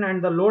cross section and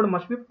the load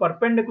must be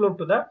perpendicular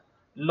to the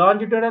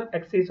longitudinal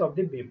Axis of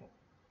the beam.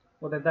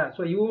 ಗೊತ್ತಾಯ್ತಾ?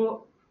 So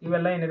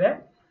ಇವೆಲ್ಲ ಏನಿದೆ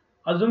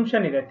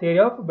assumption ಇದೆ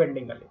theory of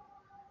bending ಅಲ್ಲಿ.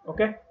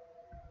 Okay,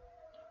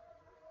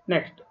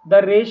 next, the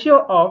ratio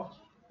of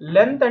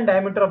length and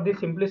diameter of the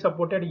simply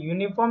supported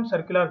uniform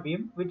circular beam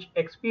which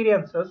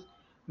experiences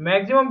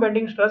maximum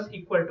bending stress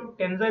equal to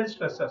tensile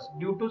stresses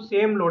due to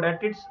same load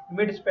at its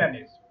midspan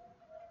is.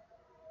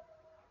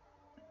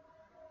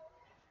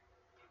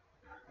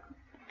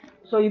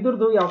 So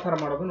idurdu yav thara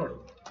madodu ನೋಡಿ.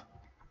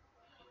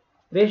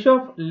 Ratio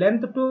of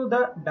length to the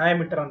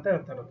diameter ಅಂತ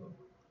ಹೇಳ್ತಾ ಇರೋದು.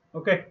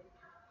 Okay,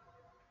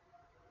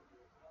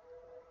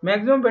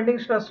 maximum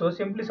bending stress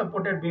simply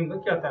supported beam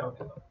ಕೇಳ್ತಾ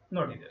ಇರೋದು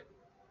ನೋಡಿದೆ.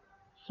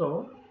 So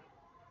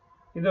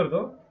ಇದರದು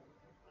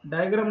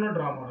ಡಯಾಗ್ರಾಮ್ನ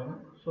draw ಮಾಡೋಣ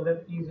so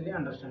that easily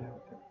understand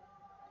ಆಗುತ್ತೆ.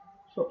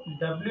 So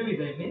W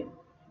ಇದೆ ಇಲ್ಲಿ,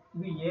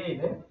 ಇದು ಎ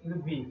ಇದೆ, ಇದು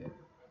ಬಿ ಇದೆ.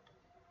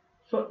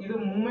 ಸೊ ಇದು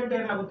ಮೂವ್ಮೆಂಟ್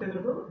ಏನಾಗುತ್ತೆ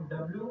ಇದ್ರದ್ದು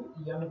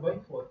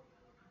WL/4.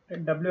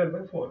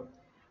 WL/4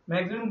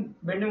 maximum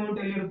bending moment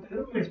ಎಲ್ಲಿ ಇರುತ್ತೆ,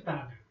 ಇದು ಮಿಡ್ ಸ್ಪ್ಯಾನ್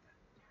ಆಗಿರುತ್ತೆ.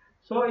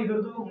 ಸೊ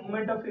ಇದ್ರದ್ದು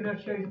moment of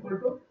inertia equal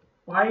to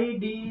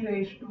πd⁴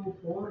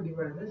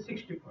 divided by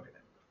 64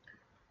 ಇದೆ.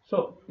 ಸೊ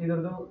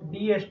ಇದ್ರದ್ದು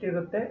ಡಿ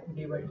ಎಷ್ಟಿರುತ್ತೆ, y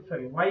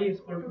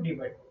ಈಕ್ವಲ್ ಟು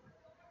d/2.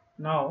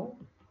 ನಾವು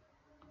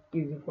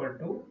is equal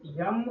to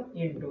m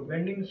into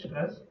bending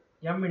stress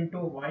m into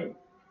y,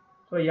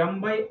 so m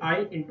by I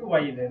into y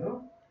ಇದೆ ಇದು.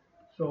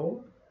 so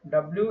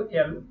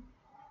WL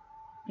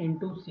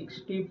into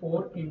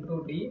 64 into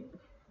d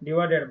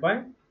divided by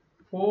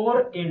 4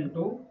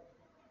 into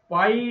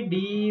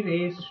πd⁴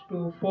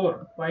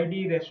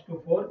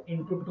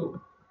 into 2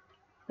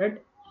 right.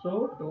 so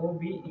dou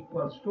b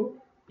equals to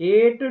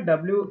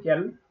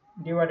 8WL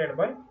divided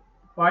by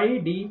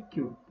πd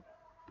cube.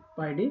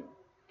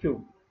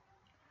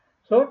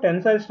 So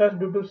tensile stress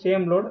due to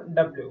same load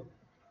W.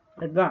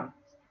 ಆಯ್ತಾ?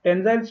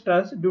 Tensile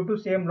stress due to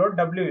same load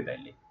W ಇದೆ.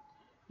 ಇಲ್ಲಿ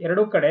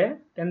ಎರಡೂ ಕಡೆ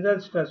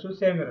tensile stress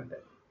same ಇರುತ್ತೆ.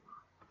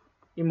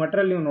 ಈ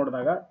material ನೀವು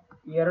ನೋಡಿದಾಗ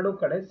ಎರಡೂ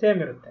ಕಡೆ ಸೇಮ್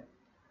ಇರುತ್ತೆ.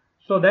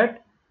 ಸೊ ದಟ್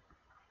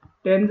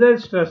ಟೆನ್ಸೈಲ್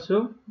ಸ್ಟ್ರೆಸ್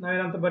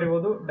ನಾವೇನಂತ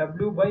ಬರಿಬೋದು,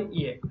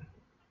 W/A.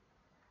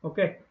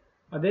 ಓಕೆ,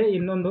 ಅದೇ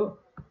ಇನ್ನೊಂದು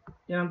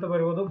ಏನಂತ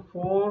ಬರಿಬೋದು,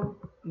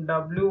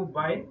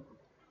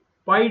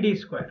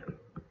 4W/πd².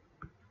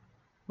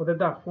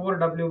 ಗೊತ್ತಾಯ್ತಾ?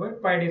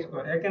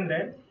 4W/πd². ಯಾಕೆಂದ್ರೆ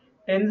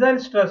ಟೆನ್ಸೈಲ್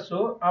ಸ್ಟ್ರೆಸ್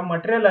ಆ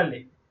ಮಟೀರಿಯಲ್ ಅಲ್ಲಿ,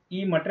 ಈ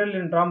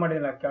ಮಟೀರಿಯಲ್ ಡ್ರಾ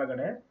ಮಾಡಿಲ್ಲ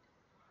ಕೆಳಗಡೆ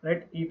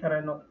ರೈಟ್, ಈ ತರ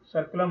ಏನೋ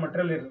ಸರ್ಕ್ಯುಲರ್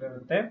ಮಟೀರಿಯಲ್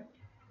ಇರುತ್ತೆ,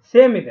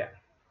 ಸೇಮ್ ಇದೆ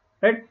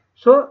right.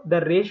 So the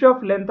ratio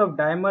of length of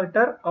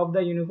diameter of the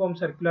uniform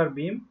circular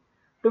beam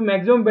to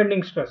maximum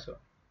bending stress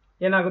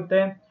ಏನಾಗುತ್ತೆ,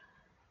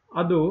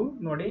 ಅದು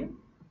ನೋಡಿ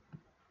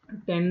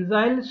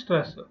ಟೆನ್ಸೈಲ್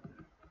ಸ್ಟ್ರೆಸ್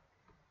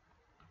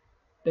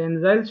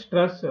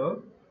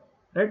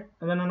ರೈಟ್,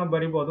 ಅದನ್ನು ನಾವು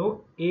ಬರಿಬೋದು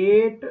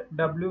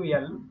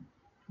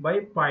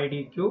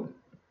 8WL/πd³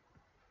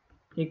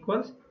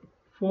 equals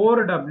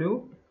 4W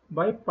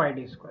by pi d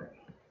square.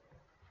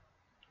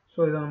 So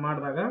ಇದನ್ನು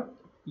ಮಾಡಿದಾಗ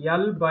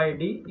L by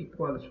D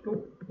equals to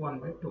 1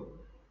 by 2.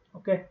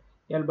 Okay,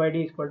 L by D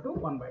is equal to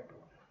 1 by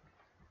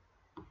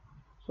 2.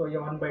 So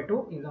 1 by 2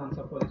 is the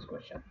answer for this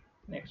question.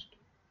 Next.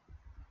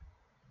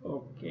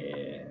 Okay,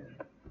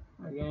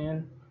 again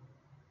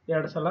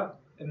ಎರಡು ಸಲ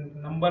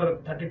number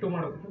 32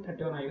 ಮಾಡಬೇಕು,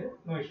 31 ಆಗಿದೆ,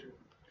 no issue.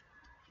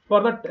 For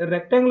the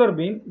rectangular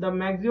beam, the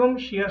maximum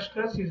shear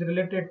stress is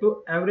related to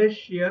average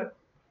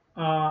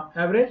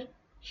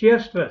shear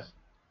stress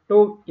to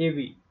AV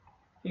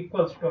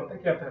equals to ಅಂತ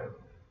ಕೇಳ್ತಾರೆ,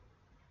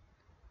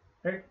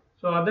 right.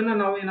 So ಅದನ್ನ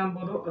ನಾವು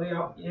ಏನಾಗಬಹುದು, ಅದು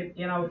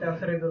ಏನಾಗುತ್ತೆ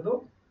ಆನ್ಸರ್ ಇದ್ದದ್ದು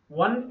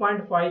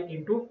 1.5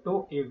 into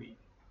 2AV.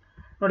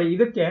 ನೋಡಿ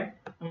ಇದಕ್ಕೆ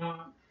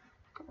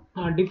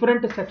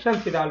ಡಿಫರೆಂಟ್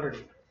ಸೆಕ್ಷನ್ಸ್ ಇದೆ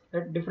ಆಲ್ರೆಡಿ,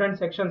 ಡಿಫರೆಂಟ್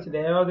ಸೆಕ್ಷನ್ಸ್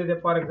ಇದೆ. ಯಾವ್ದಿದೆ,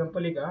 ಫಾರ್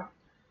ಎಕ್ಸಾಂಪಲ್ ಈಗ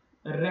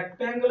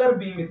ರೆಕ್ಟ್ಯಾಂಗುಲರ್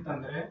ಬೀಮ್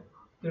ಇತ್ತಂದ್ರೆ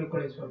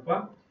ತಿಳ್ಕೊಳ್ಳಿ ಸ್ವಲ್ಪ.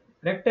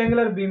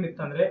 ರೆಕ್ಟ್ಯಾಂಗುಲರ್ ಬೀಮ್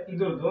ಇತ್ತಂದ್ರೆ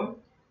ಇದ್ರದ್ದು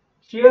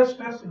ಶಿಯರ್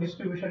ಸ್ಟ್ರೆಸ್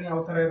ಡಿಸ್ಟ್ರಿಬ್ಯೂಷನ್ ಯಾವ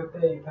ತರ ಇರುತ್ತೆ,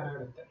 ಈ ತರ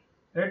ಇರುತ್ತೆ,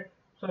 right.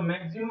 So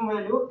maximum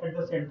value at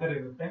the centre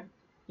ಇರುತ್ತೆ.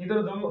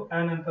 ಇದ್ರದ್ದು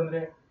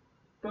ಏನಂತಂದ್ರೆ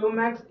 2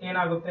 max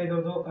ಏನಾಗುತ್ತೆ,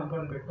 ಇದ್ರದ್ದು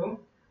ಬಂದ್ಬಿಟ್ಟು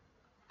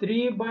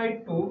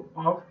 3/2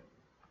 ಆಫ್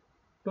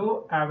 2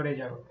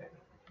 ಆವರೇಜ್ ಆಗುತ್ತೆ.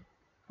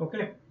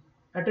 Okay,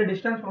 at A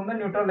distance from the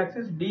neutral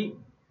Axis D,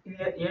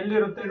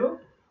 ಎಲ್ಲಿರುತ್ತೆ ಇದು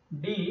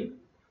ಡಿ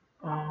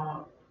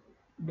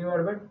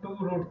ಡಿವೈಡ್ ಬೈ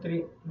 2√3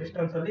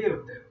 ಡಿಸ್ಟೆನ್ಸ್ ಅಲ್ಲಿ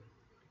ಇರುತ್ತೆ.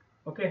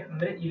 ಓಕೆ,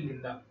 ಅಂದ್ರೆ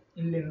ಇಲ್ಲಿಂದ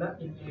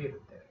ಇಲ್ಲಿ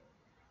ಇರುತ್ತೆ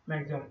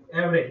ಮ್ಯಾಕ್ಸಿಮಮ್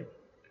ಆವರೇಜ್,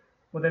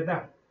 ಗೊತ್ತಾಯ್ತಾ.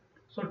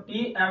 ಸೊ ಟಿ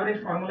ಆವರೇಜ್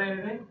ಫಾರ್ಮುಲಾ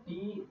ಏನಿದೆ, ಟಿ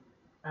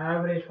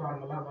ಆವರೇಜ್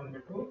ಫಾರ್ಮುಲಾ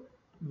ಬಂದ್ಬಿಟ್ಟು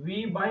V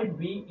by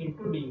B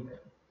into D ಇದೆ.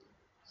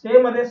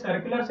 ಸೇಮ್ ಅದೇ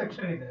ಸರ್ಕ್ಯುಲರ್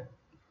ಸೆಕ್ಷನ್ ಇದೆ,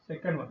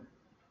 ಸೆಕೆಂಡ್ ಒನ್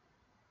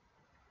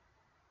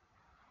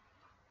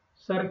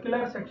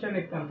ಸರ್ಕ್ಯುಲರ್ ಸೆಕ್ಷನ್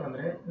ಇತ್ತು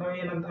ಅಂತಂದ್ರೆ ನಾವು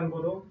ಏನಂತ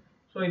ಅನ್ಬೋದು,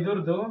 ಸೊ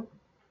ಇದ್ರದ್ದು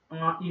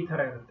ಈ ತರ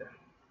ಇರುತ್ತೆ,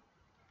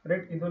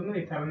 ರೈಟ್. ಇದನ್ನು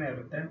ಈ ತರನೇ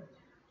ಇರುತ್ತೆ.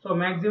 ಸೊ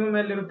ಮ್ಯಾಕ್ಸಿಮಮ್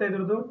ಎಲ್ಲಿರುತ್ತೆ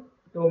ಇದ್ರದ್ದು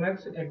 2 max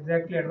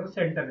exactly at the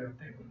centre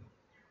ಇರುತ್ತೆ ಇದು.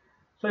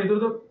 ಸೊ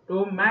ಇದ್ರದ್ದು 2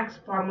 max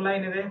ಫಾರ್ಮುಲಾ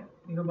ಏನಿದೆ,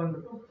 ಇದು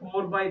ಬಂದ್ಬಿಟ್ಟು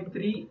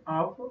 4/3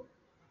 ಆಫ್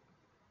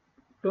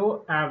 2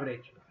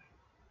 ಆವರೇಜ್,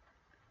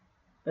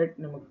 ರೈಟ್.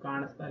 ನಿಮಗೆ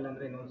ಕಾಣಿಸ್ತಾ ಇಲ್ಲ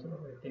ಅಂದ್ರೆ ಇನ್ನೊಂದ್ಸಲ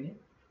ಹೇಳ್ತೀನಿ.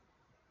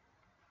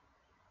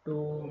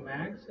 2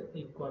 max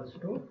equals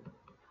to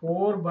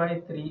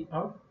 4/3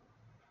 of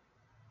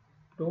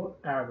 2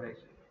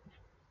 average.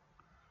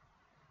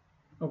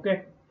 Okay,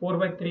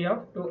 4/3 of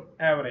 2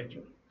 average.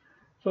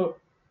 So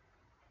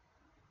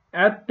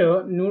at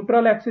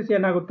neutral axis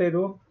ಏನಾಗುತ್ತೆ,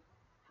 ಇದು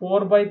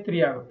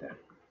 4/3 ಆಗುತ್ತೆ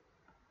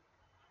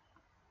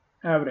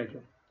average.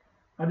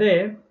 ಅದೇ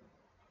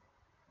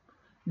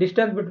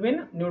ಡಿಸ್ಟೆನ್ಸ್ ಬಿಟ್ವೀನ್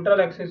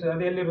ನ್ಯೂಟ್ರಲ್ ಆಕ್ಸಿಸ್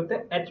ಅದು ಎಲ್ಲಿರುತ್ತೆ,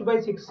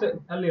 h/6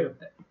 ಅಲ್ಲಿ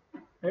ಇರುತ್ತೆ,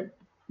 ರೈಟ್.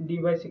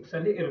 d/6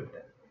 ಅಲ್ಲಿ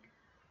ಇರುತ್ತೆ,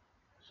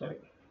 ಸಾರಿ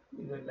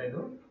ಇದೆಲ್ಲ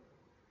ಇದು.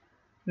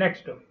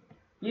 ನೆಕ್ಸ್ಟ್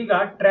ಈಗ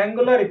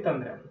ಟ್ರಯಾಂಗುಲರ್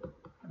ಇತ್ತಂದ್ರೆ,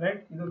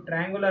 ರೈಟ್, ಇದು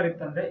ಟ್ರಯಾಂಗುಲರ್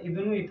ಇತ್ತಂದ್ರೆ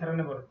ಇದನ್ನು ಈ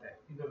ತರನೇ ಬರುತ್ತೆ.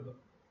 ಇದ್ರದ್ದು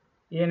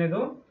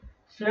ಏನಿದು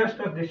shear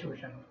stress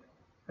distribution,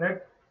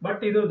 right.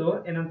 But ಇದ್ರದ್ದು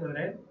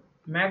ಏನಂತಂದ್ರೆ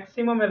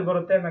ಮ್ಯಾಕ್ಸಿಮಮ್ ಎಲ್ಲಿ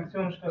ಬರುತ್ತೆ,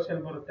 ಮ್ಯಾಕ್ಸಿಮಮ್ ಸ್ಟ್ರೆಸ್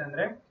ಎಲ್ಲಿ ಬರುತ್ತೆ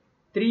ಅಂದ್ರೆ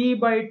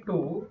 3/2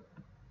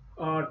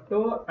 to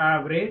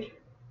average,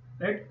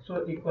 right. So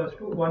equals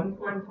to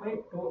 1.5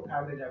 to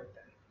average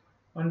ಆಗುತ್ತೆ,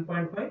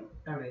 1.5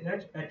 average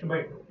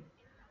h/2.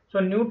 So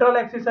neutral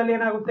Axis ಅಲ್ಲಿ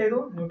ಏನಾಗುತ್ತೆ, ಇದು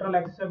ನ್ಯೂಟ್ರಲ್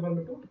ಆಕ್ಸಿಸ್ ಅಲ್ಲಿ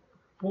ಬಂದ್ಬಿಟ್ಟು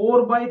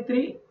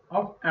 4/3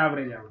 ಆಫ್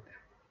ಆವರೇಜ್ ಆಗುತ್ತೆ,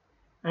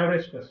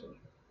 average stress.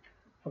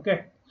 Okay,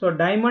 so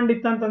diamond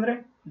ಇತ್ತಂತಂದ್ರೆ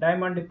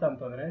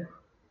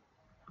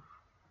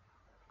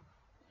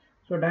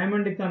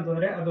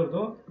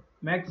ಅದರದ್ದು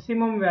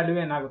ಮ್ಯಾಕ್ಸಿಮಮ್ ವ್ಯಾಲ್ಯೂ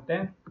ಏನಾಗುತ್ತೆ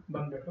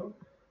ಬಂದ್ಬಿಟ್ಟು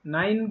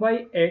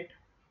 9/8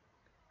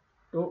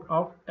 ಟು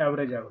ಆಫ್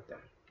ಆವರೇಜ್ ಆಗುತ್ತೆ.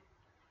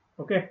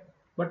 ಓಕೆ,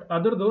 ಬಟ್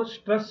ಅದರದ್ದು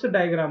ಸ್ಟ್ರೆಸ್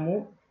ಡಯಾಗ್ರಾಮು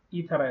ಈ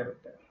ತರ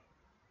ಇರುತ್ತೆ,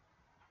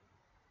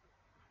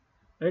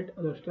 ರೈಟ್.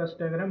 ಅದು ಸ್ಟ್ರೆಸ್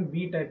ಡಯಾಗ್ರಾಮ್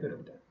ಬಿ ಟೈಪ್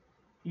ಇರುತ್ತೆ,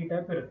 ಈ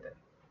ಟೈಪ್ ಇರುತ್ತೆ.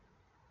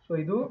 ಸೊ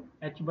ಇದು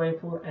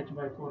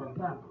h/4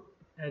 ಅಂತ ಅನ್ಬೋದು,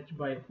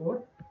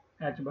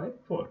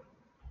 h/4.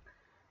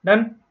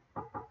 Done.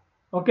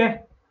 Okay,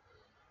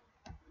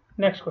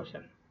 next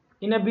question.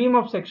 In a beam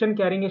of section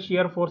carrying a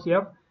shear force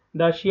F,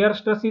 the shear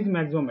stress is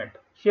maximum at,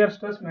 shear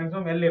stress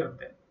maximum ಎಲ್ಲಿ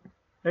ಇರುತ್ತೆ,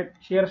 right.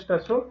 shear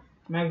stress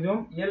maximum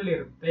ಎಲ್ಲಿ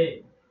ಇರುತ್ತೆ.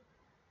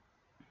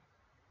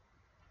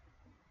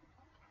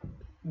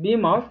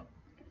 beam of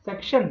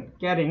section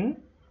carrying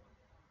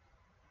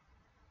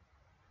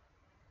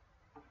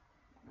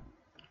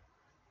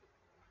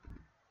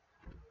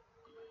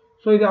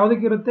so ಇದು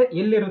ಯಾವುದಕ್ಕೆ ಇರುತ್ತೆ,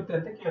 ಎಲ್ಲಿರುತ್ತೆ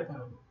ಅಂತ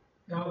ಕೇಳ್ತಾರೆ.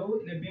 ಯಾವುದು,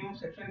 in a beam of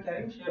section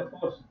carrying shear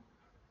force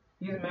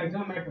is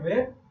maximum at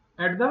where,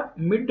 at the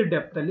mid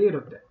depth ಅಲ್ಲಿ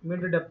ಇರುತ್ತೆ,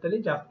 ಮಿಡ್ ಡೆಪ್ತ್ ಅಲ್ಲಿ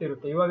ಜಾಸ್ತಿ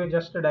ಇರುತ್ತೆ. ಇವಾಗ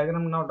ಜಸ್ಟ್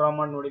ಡಯಾಗ್ರಾಮ್ ನಾವು ಡ್ರಾ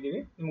ಮಾಡಿ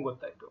ನೋಡಿದೀವಿ, ನಿಮ್ಗೆ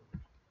ಗೊತ್ತಾಯ್ತು.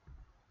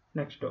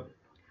 Next,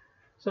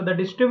 so the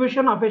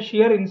distribution of A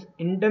shear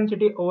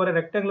intensity over A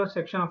rectangular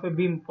section of A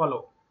beam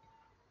follow.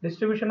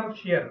 Distribution of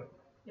shear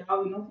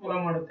ಯಾವುದನ್ನು ಫಾಲೋ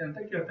ಮಾಡುತ್ತೆ ಅಂತ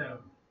ಕೇಳ್ತಾ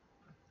ಇರೋದು.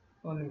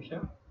 ಒಂದು ನಿಮಿಷ.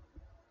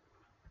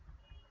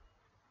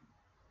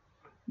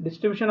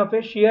 Distribution of a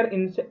shear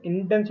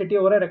intensity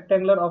over a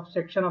rectangular of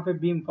section of a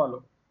beam follow.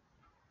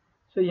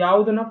 So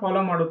ಯಾವುದನ್ನ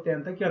follow ಮಾಡುತ್ತೆ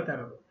ಅಂತ ಕೇಳ್ತಾ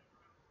ಇರೋದು.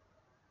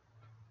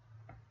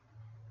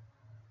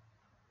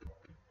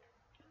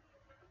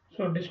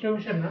 ಸೊ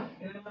ಡಿಸ್ಟ್ರಿಬ್ಯೂಷನ್ ನ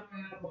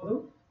ಏನಾಗಬಹುದು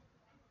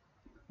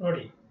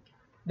ನೋಡಿ,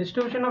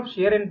 distribution of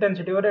shear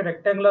intensity or a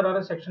rectangular or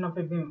a section of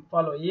a beam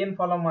follow ಏನು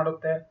follow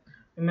ಮಾಡುತ್ತೆ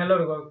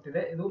ನಿಮ್ಮೆಲ್ಲರಿಗೂ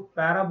ಹೋಗ್ತಿದೆ, ಇದು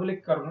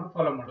ಪ್ಯಾರಾಬೋಲಿಕ್ ಕರ್ವ್ನ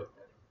ಫಾಲೋ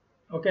ಮಾಡುತ್ತೆ.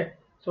 ಓಕೆ,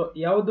 ಸೊ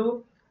ಯಾವುದು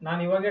ನಾನು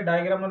ಇವಾಗ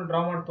ಡಯಾಗ್ರಾಮ್ ಅನ್ನು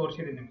ಡ್ರಾ ಮಾಡಿ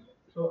ತೋರಿಸಿದ್ದೀನಿ ನಿಮಗೆ.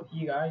 ಸೊ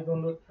ಈಗ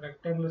ಇದೊಂದು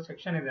ರೆಕ್ಟಾಂಗ್ಯುಲರ್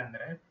ಸೆಕ್ಷನ್ ಇದೆ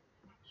ಅಂದರೆ,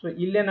 ಸೊ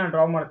ಇಲ್ಲೇ ನಾನು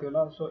ಡ್ರಾ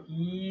ಮಾಡ್ತೀವಲ್ಲ, ಸೊ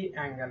ಈ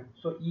ಆ್ಯಂಗಲ್,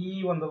 ಸೊ ಈ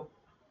ಒಂದು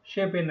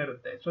ಶೇಪ್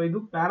ಏನಿರುತ್ತೆ, ಸೊ ಇದು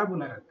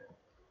ಪ್ಯಾರಾಬೋಲಾ ಇರುತ್ತೆ,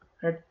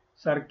 ರೈಟ್.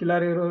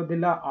 ಸರ್ಕ್ಯುಲರ್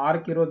ಇರೋದಿಲ್ಲ,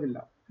 ಆರ್ಕ್ ಇರೋದಿಲ್ಲ,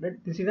 right.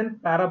 This is an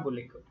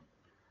parabolic,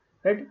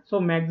 right. So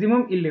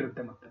maximum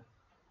ಇಲ್ಲಿರುತ್ತೆ ಮತ್ತೆ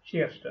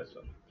ಶಿಯರ್ ಸ್ಟ್ರೆಸ್.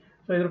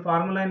 ಸೊ ಇದ್ರ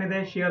ಫಾರ್ಮುಲಾ ಏನಿದೆ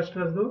shear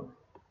ಸ್ಟ್ರೆಸ್ದು,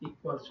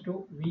 equals to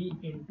V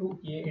into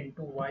A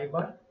into Y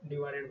bar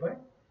divided by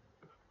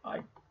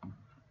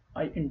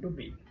I into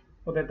B.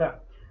 ಗೊತ್ತಾಯ್ತಾ?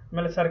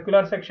 ಆಮೇಲೆ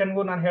circular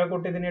ಸೆಕ್ಷನ್ಗೂ ನಾನು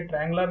ಹೇಳ್ಕೊಟ್ಟಿದ್ದೀನಿ,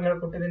 triangular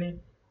ಹೇಳ್ಕೊಟ್ಟಿದ್ದೀನಿ,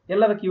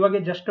 ಎಲ್ಲದಕ್ಕೆ ಇವಾಗ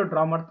just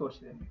draw ಮಾಡಿ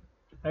ತೋರಿಸಿದ್ದೀನಿ,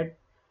 right.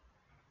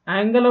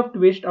 Angle of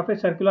twist of A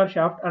circular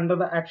shaft under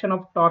the action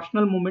of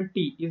torsional movement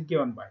T is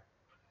given by.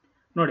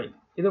 ನೋಡಿ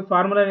ಇದು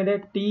formula ಏನಿದೆ,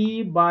 T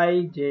by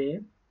J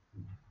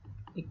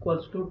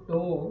equals to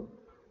tau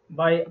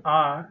by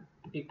R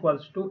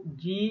equals to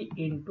G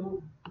into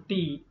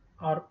T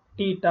R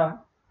theta,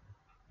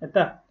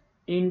 ಆಯ್ತಾ,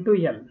 into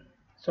L,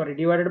 sorry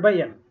divided by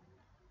L,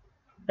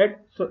 right.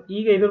 So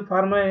ಈಗ ಇದ್ರ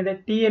formula ಏನಿದೆ,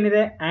 T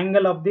ಏನಿದೆ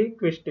angle of the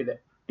twist ಇದೆ,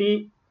 T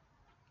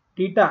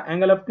theta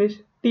angle of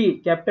twist, T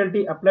capital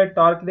T applied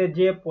torque ಇದೆ,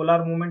 J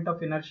polar movement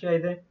of inertia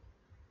ಇದೆ,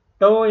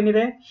 ಟೋ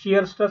ಏನಿದೆ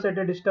shear stress at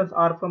a distance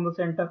are from the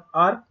centre,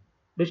 R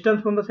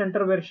distance from the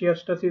centre wear shear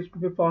stress is to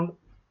be found,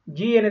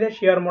 G ಏನಿದೆ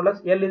shear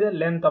modulus, L ಇದೆ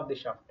length of the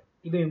shaft.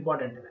 ಇದು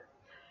important ಇದೆ.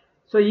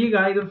 So ಈಗ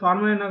ಇದ್ರ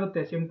formula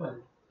ಏನಾಗುತ್ತೆ, simple,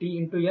 T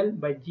into L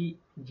by G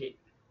J,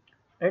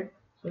 right.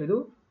 So ಇದು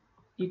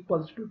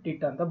equals to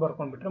theta ಅಂತ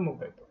ಬರ್ಕೊಂಡ್ಬಿಟ್ರೆ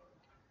ಮುಗ್ದಾಯ್ತು.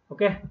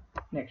 Okay,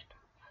 next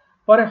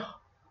for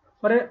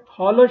A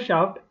hollow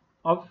shaft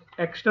of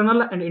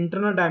external and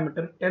internal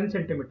diameter 10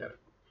 cm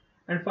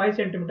and 5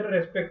 cm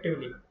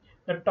respectively,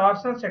 the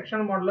torsional section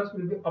modulus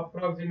will be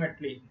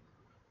approximately,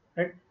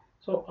 right.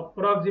 So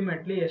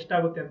approximately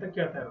ಎಷ್ಟಾಗುತ್ತೆ ಅಂತ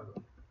ಕೇಳ್ತಾ ಇರೋದು.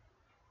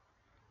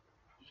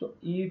 So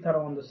ಈ ಥರ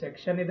ಒಂದು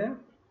section ಇದೆ,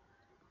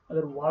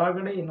 ಅದ್ರ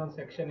ಒಳಗಡೆ ಇನ್ನೊಂದು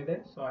ಸೆಕ್ಷನ್ ಇದೆ,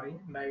 ಸಾರಿ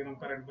ಡಯಾಗ್ರಾಮ್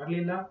ಕರೆಕ್ಟ್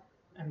ಬರಲಿಲ್ಲ,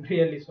 I am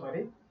really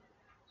sorry.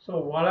 So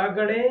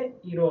ಒಳಗಡೆ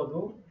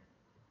ಇರೋದು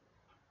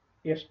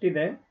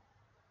ಎಷ್ಟಿದೆ,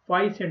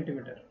 5 cm,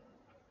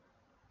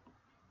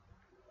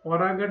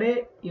 ಹೊರಗಡೆ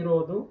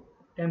ಇರೋದು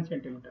 10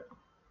 cm.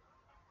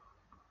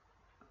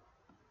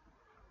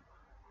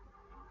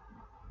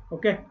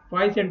 Okay,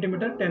 5 cm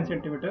 10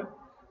 cm.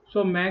 So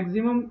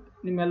maximum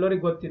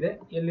ನಿಮ್ಮೆಲ್ಲರಿಗೂ ಗೊತ್ತಿದೆ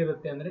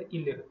ಎಲ್ಲಿರುತ್ತೆ ಅಂದರೆ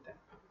ಇಲ್ಲಿರುತ್ತೆ.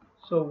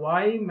 So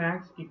Y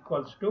Max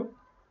equals to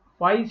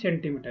 5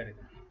 cm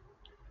ಇದೆ.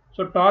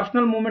 So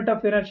torsional movement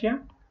of inertia,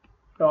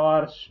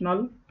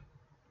 torsional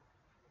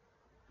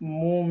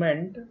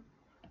movement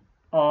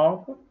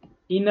of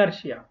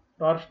inertia,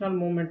 torsional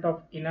movement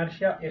of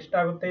inertia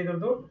ಎಷ್ಟಾಗುತ್ತೆ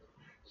ಇದ್ರದ್ದು.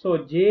 So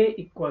J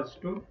equals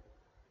to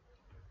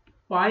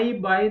pi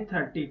by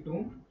 32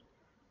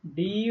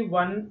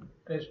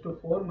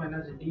 d1/4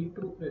 minus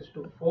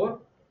d2/4.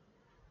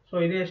 So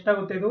ಇದು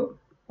ಎಷ್ಟಾಗುತ್ತೆ, ಇದು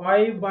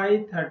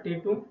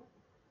 5/32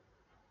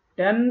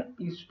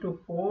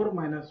 10:4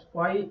 ಮೈನಸ್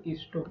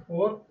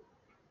 5:4,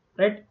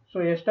 ರೈಟ್. ಸೊ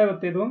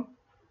ಎಷ್ಟಾಗುತ್ತೆ ಇದು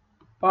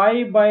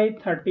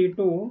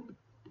 5/32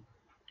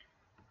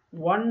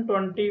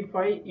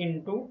 125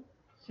 into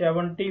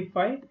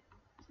 75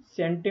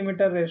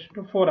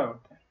 cm/4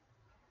 ಆಗುತ್ತೆ,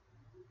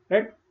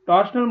 right.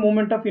 Torsional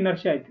movement of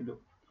inertia ಆಯ್ತಿದ್ದು.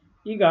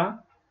 ಈಗ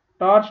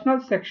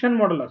torsional section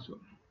modulus,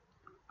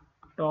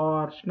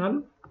 torsional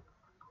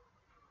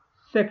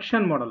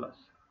section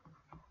modulus,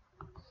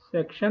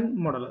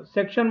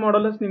 section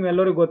modulus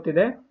ನಿಮ್ಮೆಲ್ಲರಿಗೂ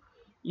ಗೊತ್ತಿದೆ.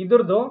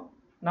 ಇದ್ರದ್ದು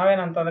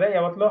ನಾವೇನಂತಂದ್ರೆ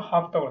ಯಾವತ್ತೂ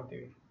ಹಾಫ್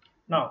ತಗೊಳ್ತೀವಿ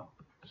ನಾವು.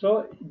 So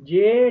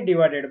J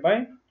divided by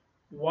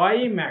Y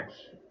Max,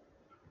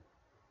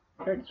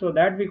 right. So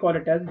that we call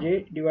it as J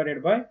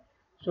divided by,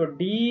 so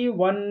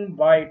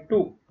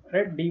d1/2,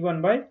 right,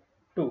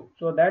 d1/2.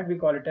 So that we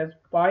call it as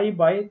pi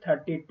by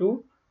 32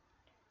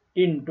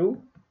 into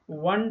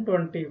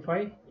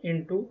 125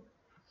 into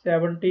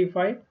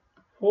 75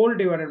 whole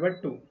divided by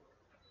 2,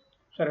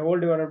 sorry,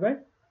 whole divided by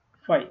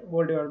 5,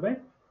 whole divided by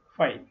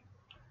 5.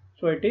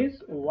 So it is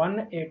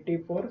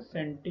 184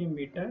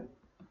 centimeter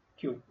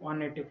cube.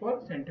 184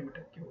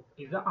 centimeter cube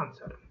is the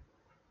answer.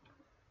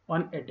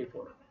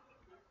 184.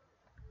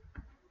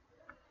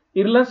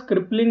 Irreless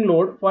crippling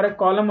load for a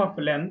column of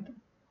length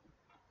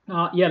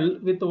L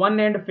with one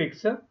end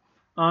fixed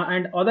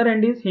and other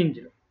end is hinged.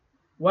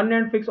 One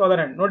end fixed, other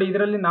end. ನೋಡಿ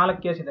ಇದರಲ್ಲಿ 4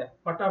 case ಇದೆ,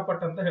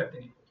 ಪಟಾಪಟ್ ಅಂತ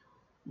ಹೇಳ್ತೀನಿ.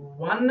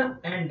 One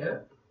end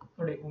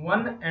ನೋಡಿ,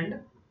 one end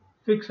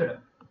fixed,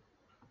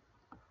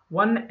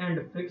 one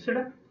end fixed,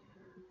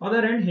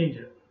 other end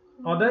ಹಿಂಜ್ಡ್,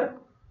 other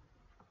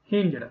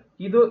ಹಿಂಜ್ಡ್.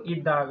 ಇದು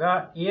ಇದ್ದಾಗ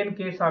ಏನ್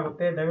case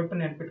ಆಗುತ್ತೆ ದಯವಿಟ್ಟು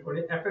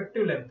ನೆನ್ಪಿಟ್ಕೊಳ್ಳಿ,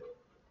 ಎಫೆಕ್ಟಿವ್ ಲೆಂತ್,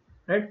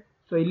 ರೈಟ್.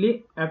 ಸೊ ಇಲ್ಲಿ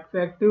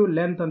ಎಫೆಕ್ಟಿವ್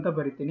ಲೆಂತ್ ಅಂತ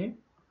ಬರಿತೀನಿ.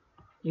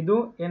 ಇದು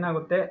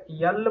ಏನಾಗುತ್ತೆ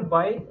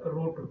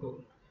L/√2.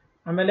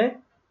 ಆಮೇಲೆ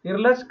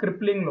ಇರ್ಲೆಸ್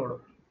ಕ್ರಿಪ್ಲಿಂಗ್ ಲೋಡ್,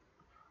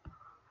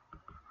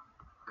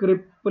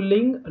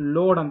 ಕ್ರಿಪ್ಲಿಂಗ್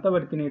ಲೋಡ್ ಅಂತ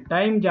ಬರ್ತೀನಿ.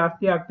 ಟೈಮ್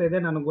ಜಾಸ್ತಿ ಆಗ್ತಾ ಇದೆ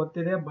ನನಗೆ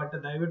ಗೊತ್ತಿದೆ, ಬಟ್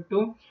ದಯವಿಟ್ಟು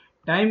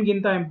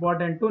ಟೈಮ್ಗಿಂತ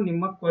ಇಂಪಾರ್ಟೆಂಟು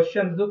ನಿಮ್ಮ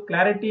ಕ್ವಶನ್ಸ್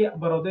ಕ್ಲಾರಿಟಿ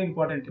ಬರೋದು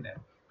ಇಂಪಾರ್ಟೆಂಟ್ ಇದೆ.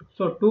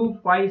 So 2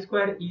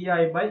 pi²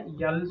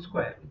 EI/L²,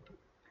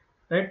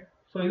 right.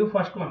 So ಇದು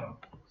ಫಸ್ಟ್ ಒನ್.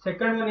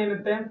 ಸೆಕೆಂಡ್ ಒನ್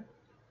ಏನಿರುತ್ತೆ,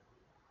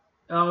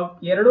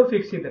 ಎರಡು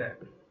ಫಿಕ್ಸ್ ಇದ್ರೆ,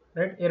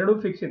 ರೈಟ್, ಎರಡು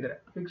ಫಿಕ್ಸ್ ಇದ್ರೆ,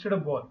 ಫಿಕ್ಸ್ಡ್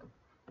ಬೋತ್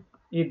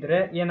ಇದ್ರೆ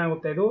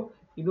ಏನಾಗುತ್ತೆ,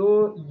 ಇದು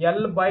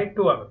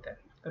L/2 ಆಗುತ್ತೆ,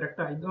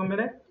 ಕರೆಕ್ಟಾ. ಇದು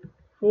ಆಮೇಲೆ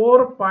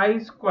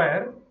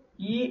 4π²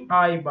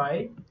 EI/L²,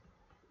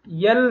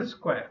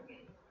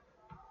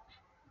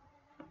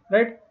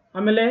 ರೈಟ್.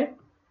 ಆಮೇಲೆ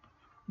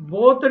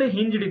ಬೋತ್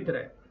ಹಿಂಜ್ಡ್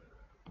ಇದ್ರೆ,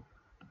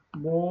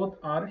 both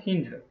are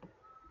hinged,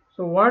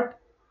 so what,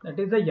 that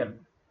is the L.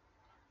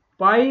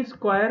 π²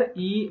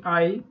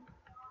 EI/L²,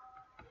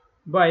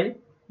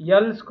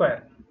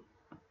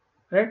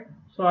 right.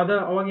 So ಅದು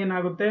ಅವಾಗ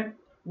ಏನಾಗುತ್ತೆ,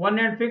 one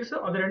end fix,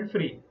 other end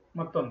free,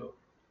 ಮತ್ತೊಂದು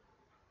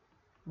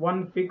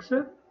one fix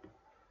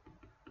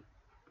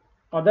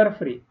other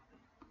free.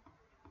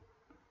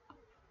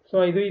 So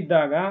ಇದು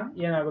ಇದ್ದಾಗ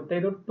ಏನಾಗುತ್ತೆ,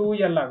 ಇದು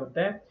 2L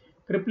ಆಗುತ್ತೆ.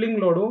 ಕ್ರಿಪ್ಲಿಂಗ್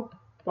ಲೋಡು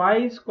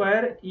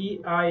π²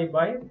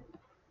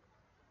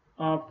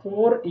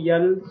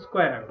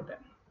 EI/4L² ಆಗುತ್ತೆ,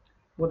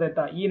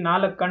 ಗೊತ್ತಾಯ್ತಾ. ಈ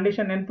 4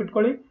 ಕಂಡೀಷನ್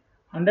ನೆನ್ಪಿಟ್ಕೊಳ್ಳಿ,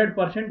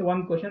 100%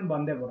 ಒಂದು ಕ್ವಶನ್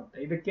ಬಂದೇ ಬರುತ್ತೆ.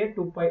 ಇದಕ್ಕೆ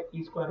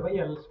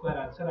 2πe²/L²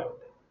 ಆನ್ಸರ್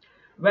ಆಗುತ್ತೆ.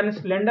 When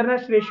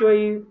slenderness ratio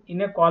in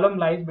a column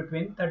lies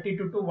between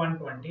 32 to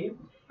 120,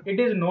 it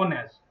is known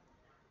as,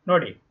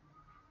 ನೋಡಿ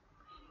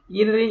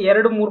ಇಲ್ಲಿ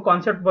 2-3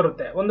 ಕಾನ್ಸೆಪ್ಟ್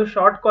ಬರುತ್ತೆ. ಒಂದು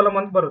ಶಾರ್ಟ್ ಕಾಲಮ್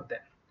ಅಂತ ಬರುತ್ತೆ.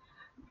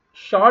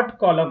 ಶಾರ್ಟ್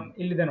ಕಾಲಮ್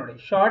ಇಲ್ಲಿದೆ ನೋಡಿ.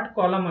 ಶಾರ್ಟ್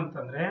ಕಾಲಮ್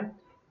ಅಂತಂದ್ರೆ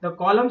the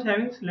columns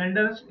having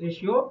slenderness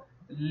ratio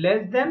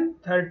less than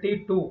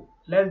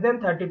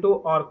 32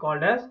 are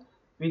called as,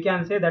 we can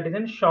say that is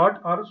in short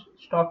or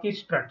stocky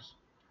struts,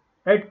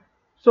 right.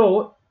 So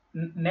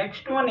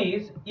next one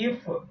is, if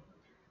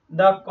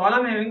the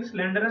column having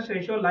slenderness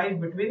ratio lies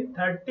between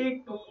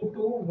 32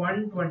 to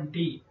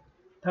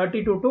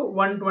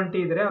 120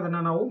 ಇದ್ರೆ ಅದನ್ನ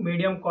ನಾವು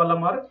medium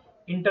column R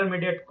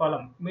intermediate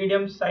column,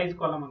 medium size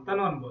column ಅಂತ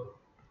ಅನ್ಬೋದು,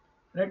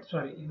 right.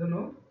 ಸಾರಿ,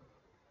 ಇದನ್ನು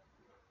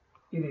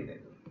ಇದಿದೆ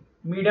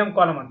medium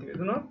column ಅಂತೀವಿ,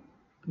 ಇದನ್ನು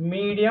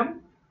medium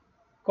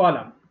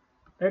column,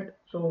 right.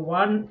 So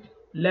 1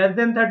 less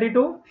than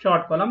 32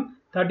 short column,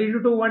 32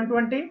 to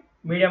 120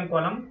 medium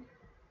column.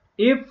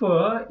 If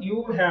you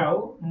have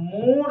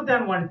more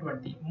than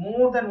 120,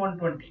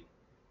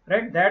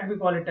 right, that we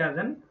call it as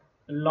an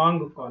long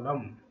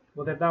column.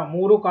 ಗೊತ್ತಾಯ್ತಾ.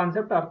 3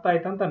 concept ಅರ್ಥ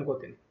ಆಯ್ತು ಅಂತ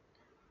ಅನ್ಕೋತೀನಿ.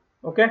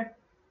 ಓಕೆ,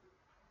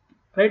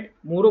 ರೈಟ್,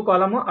 3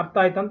 ಕಾಲಮ್ ಅರ್ಥ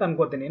ಆಯ್ತು ಅಂತ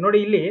ಅನ್ಕೋತೀನಿ. ನೋಡಿ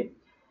ಇಲ್ಲಿ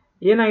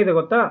ಏನಾಗಿದೆ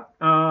ಗೊತ್ತಾ,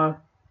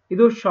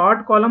 ಇದು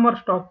ಶಾರ್ಟ್ ಕಾಲಮ್ ಆರ್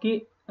ಸ್ಟಾಕಿ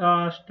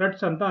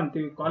ಸ್ಟ್ರಟ್ಸ್ ಅಂತ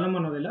ಅಂತೀವಿ. ಕಾಲಮ್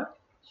ಅನ್ನೋದಿಲ್ಲ,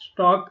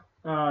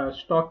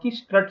 ಸ್ಟಾಕಿ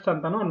ಸ್ಟ್ರಟ್ಸ್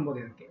ಅಂತಾನು ಅನ್ಬೋದು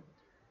ಇದಕ್ಕೆ.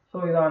 ಸೊ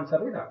ಇದು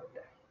ಆನ್ಸರ್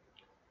ಇದಾಗುತ್ತೆ.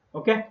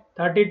 ಓಕೆ,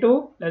 32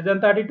 ಲೆಸ್ ದನ್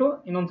 32,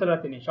 ಇನ್ನೊಂದ್ಸಲ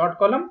ಹೇಳ್ತೀನಿ, short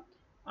column,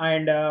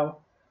 and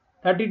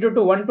 32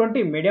 to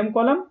 120 medium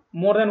column,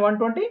 more than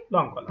 120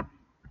 long column.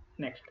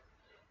 Next,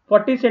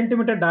 40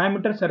 cm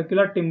diameter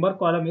circular timber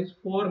column is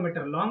 4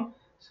 meter long.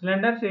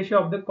 Slenderness ratio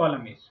of the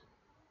column is,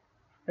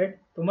 right.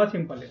 ತುಂಬಾ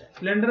simple ಇದೆ.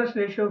 Slenderness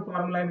ratio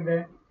formula ಏನಿದೆ,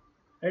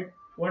 right.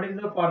 What is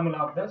the formula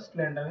of the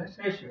slenderness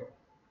ratio?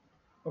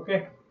 Okay,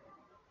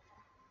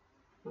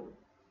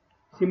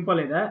 simple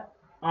ಇದೆ.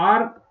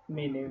 R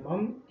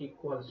minimum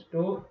equals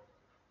to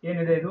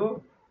ಏನಿದೆ, ಇದು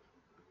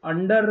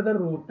under the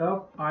root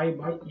of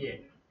I/A.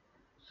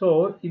 So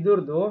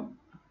ಇದ್ರದ್ದು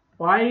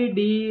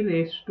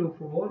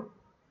πd⁴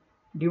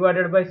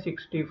 divided by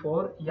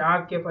 64.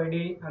 ಯಾಕೆ 5D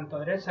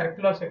ಅಂತಂದ್ರೆ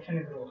circular section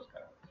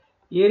ಇದ್ರೋಸ್ಕರ.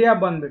 Area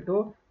ಬಂದ್ಬಿಟ್ಟು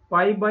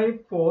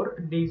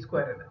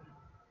π/4d² ಇದೆ,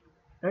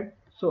 right.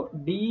 So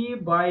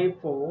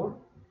d/4,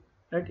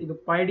 right, ಇದು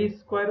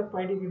πd²,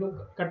 πd ಇದು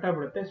ಕಟ್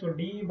ಆಗ್ಬಿಡುತ್ತೆ. So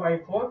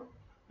d/4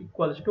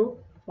 equals to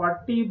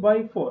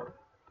 40/4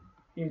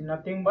 is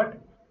nothing but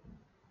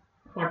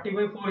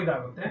 40/4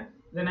 ಇದಾಗುತ್ತೆ.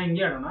 ಇದನ್ನ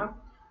ಹಿಂಗೆ ಹೇಳೋಣ.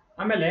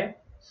 ಆಮೇಲೆ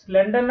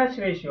ಸ್ಲೆಂಡರ್ನೆಸ್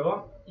ರೇಷಿಯೋ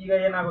ಈಗ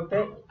ಏನಾಗುತ್ತೆ,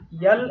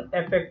 L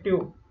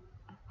effective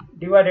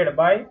divided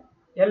by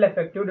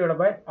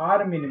R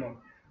minimum.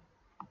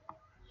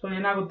 So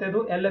ಏನಾಗುತ್ತೆ, ಇದು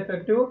L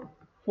effective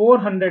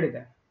 400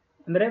 ಇದೆ,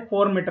 ಅಂದ್ರೆ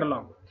 4 ಮೀಟರ್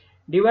ಲಾಂಗ್,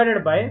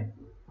 ಡಿವೈಡೆಡ್ ಬೈ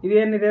ಇದು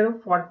ಏನಿದೆ, ಇದು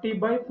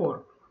 40/4,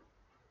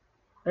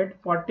 ರೈಟ್.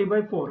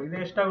 40/4 ಇದು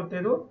ಎಷ್ಟಾಗುತ್ತೆ,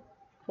 ಇದು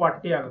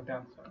 40 ಆಗುತ್ತೆ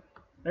answer,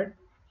 right.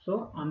 So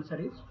answer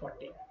is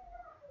 40.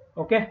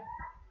 Okay,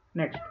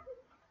 next,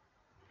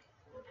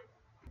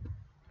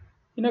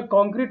 in a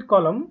concrete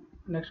column,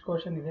 next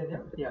question is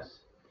there, yes.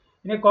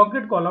 In a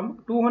concrete column,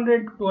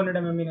 200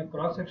 mm in a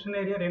cross section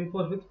area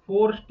reinforced with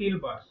 4 steel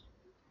bars,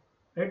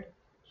 right.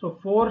 So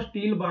 4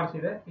 steel bars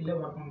ಇದೆ, ಇಲ್ಲೇ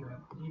ಬರ್ಕೊಂಡ್ಬಿಡೋಣ,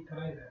 ಈ ತರ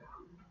ಇದೆ,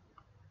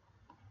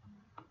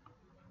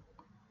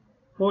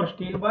 4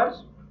 steel bars,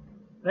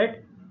 right.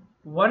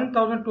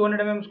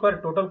 1200 mm square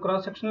total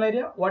cross sectional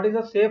area. What is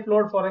the safe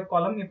load for a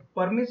column if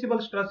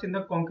permissible stress in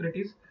the concrete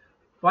is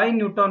 5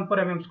 Newton per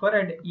mm square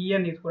and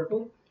En is equal to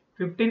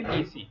 15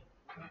 EC?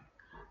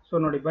 So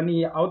ನೋಡಿ, ಬನ್ನಿ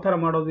ಯಾವ ಥರ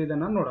ಮಾಡೋದು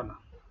ಇದನ್ನು ನೋಡೋಣ.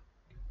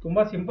 ತುಂಬ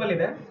simple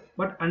ಇದೆ,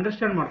 but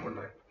understand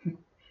ಮಾಡ್ಕೊಂಡ್ರೆ.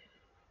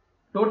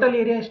 ಟೋಟಲ್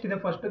ಏರಿಯಾ ಎಷ್ಟಿದೆ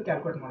ಫಸ್ಟ್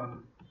ಕ್ಯಾಲ್ಕುಲೇಟ್ ಮಾಡೋಣ.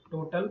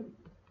 Total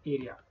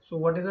area, so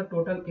what is the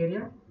total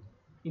area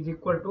is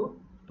equal to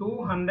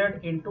 200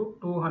 into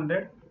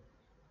 200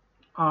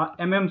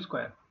 mm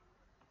square,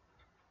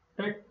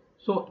 right.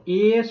 So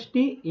AST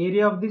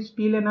area of the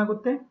steel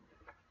ಏನಾಗುತ್ತೆ,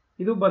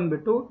 ಇದು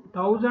ಬಂದ್ಬಿಟ್ಟು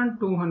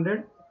 1200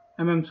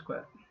 mm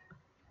square.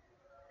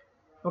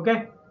 ಓಕೆ,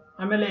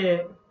 ಆಮೇಲೆ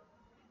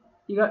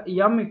ಈಗ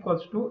m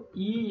equals to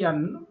En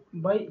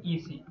by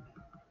EC.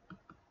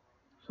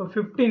 So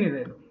 15 ಇದೆ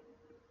ಇದು.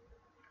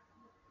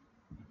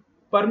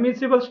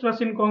 Permissible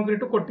stress in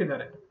concrete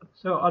ಕೊಟ್ಟಿದ್ದಾರೆ.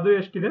 So ಅದು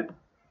ಎಷ್ಟಿದೆ?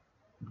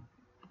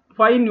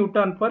 5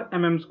 ನ್ಯೂಟನ್ ಪರ್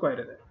mm²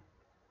 ಇದೆ.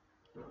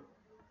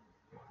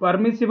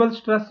 ಪರ್ಮಿಸಿಬಲ್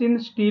ಸ್ಟ್ರೆಸ್ ಇನ್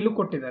ಸ್ಟೀಲ್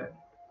ಕೊಟ್ಟಿದ್ದಾರೆ,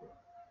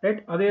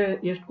 ರೈಟ್? ಅದೇ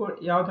ಎಷ್ಟು,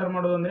 ಯಾವ ಥರ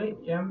ಮಾಡೋದು ಅಂದರೆ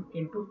m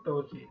 ×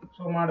 τc.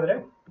 ಸೊ ಮಾಡಿದ್ರೆ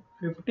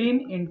 15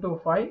 ×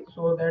 5,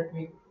 ಸೊ ದ್ಯಾಟ್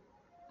ವಿ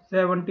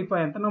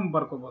 75 ಅಂತ ನಾವು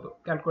ಬರ್ಕೋಬೋದು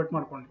ಕ್ಯಾಲ್ಕುಲೇಟ್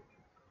ಮಾಡ್ಕೊಂಡು.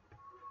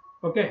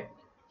 Okay,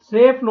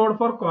 safe load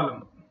for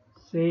column.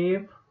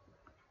 Safe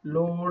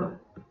load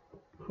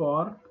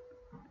for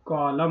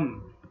column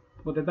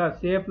ಗೊತ್ತಾಯ್ತಾ?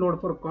 Safe load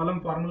for column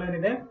formula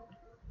ಏನಿದೆ?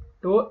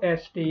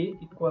 τST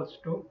equals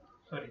to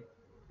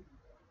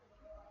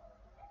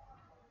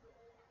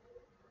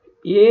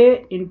A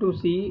 ×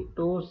 C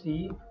τC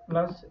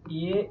plus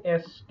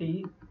AST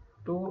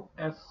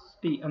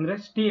τST ಅಂದರೆ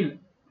steel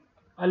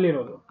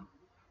ಅಲ್ಲಿರೋದು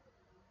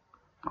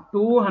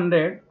 200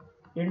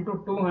 ×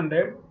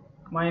 200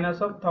 minus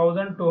of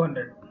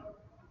 1200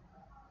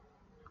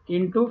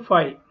 into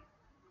 5,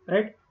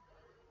 right?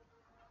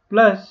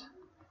 Plus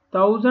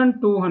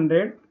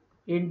 1200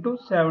 into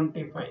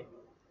 75.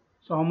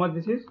 So how much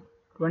this is?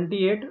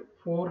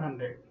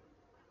 28,400.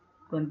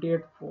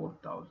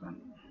 28,400.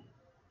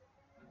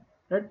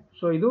 Right?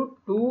 So idu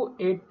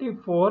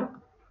 284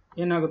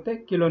 ಏನಾಗುತ್ತೆ?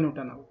 Kilo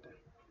Newton ಆಗುತ್ತೆ,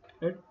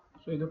 right?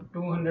 So ಇದು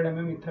 200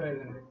 mm ಈ ಥರ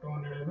ಇದೆ ನೋಡಿ,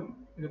 200 mm,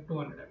 ಇದು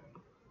 200 mm.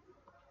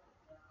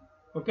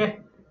 ಓಕೆ,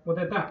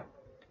 ಗೊತ್ತಾಯ್ತಾ?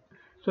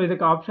 ಸೊ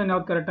ಇದಕ್ಕೆ ಆಪ್ಷನ್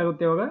ಯಾವ್ದು ಕರೆಕ್ಟ್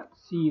ಆಗುತ್ತೆ ಇವಾಗ?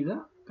 C is a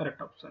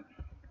correct option.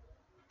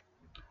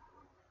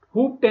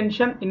 Hoop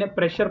tension in a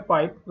pressure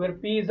pipe where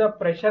P is the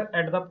pressure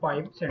at the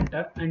pipe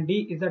center and D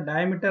is the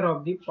diameter of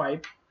the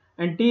pipe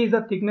and T is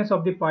the thickness of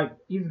the pipe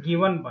is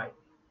given by.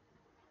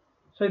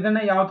 So ಇದನ್ನ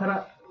ಯಾವ ತರ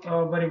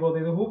ಬರಿಬಹುದು?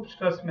 ಇದು hoop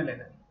stress ಮೇಲೆ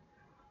ಇದೆ.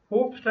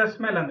 Hoop stress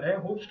ಮೇಲೆ ಅಂದ್ರೆ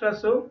hoop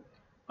stress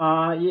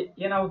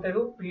ಏನಾಗುತ್ತೆ?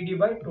 ಇದು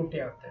PD/2T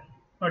ಆಗುತ್ತೆ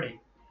ನೋಡಿ.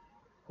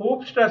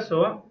 ಹೂಪ್ ಸ್ಟ್ರೆಸ್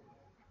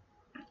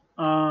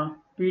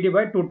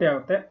PD/2T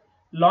ಆಗುತ್ತೆ.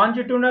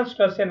 ಲಾಂಜಿಟ್ಯೂಡಲ್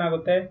ಸ್ಟ್ರೆಸ್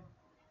ಏನಾಗುತ್ತೆ?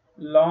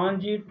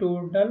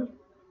 Longitudinal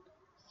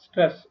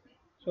stress.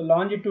 So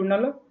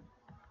longitudinal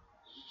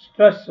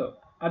stress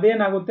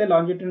ಅದೇನಾಗುತ್ತೆ?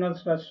 Longitudinal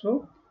stress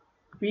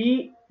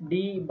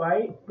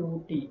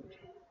PD/2T,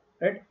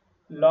 right?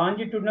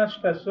 Longitudinal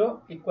stress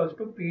equals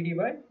to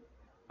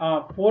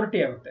PD/4T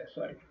ಆಗುತ್ತೆ.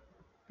 ಸಾರಿ,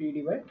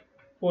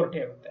 PD/4T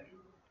ಆಗುತ್ತೆ.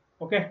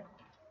 Okay,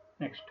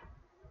 next.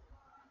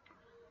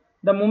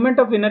 The moment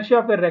of inertia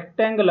of a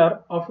rectangular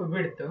of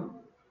width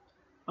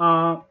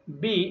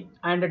B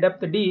and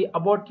depth D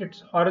about its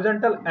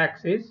horizontal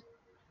axis,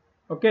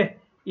 okay,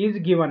 is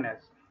given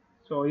as.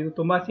 So ಇದು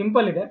ತುಂಬಾ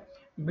simple ಇದೆ.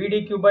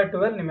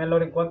 BD3/12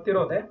 ನಿಮ್ಮೆಲ್ಲರಿಗೂ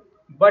ಗೊತ್ತಿರೋದೆ.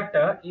 But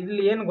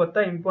ಇಲ್ಲಿ ಏನು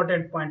ಗೊತ್ತಾ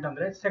important point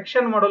ಅಂದ್ರೆ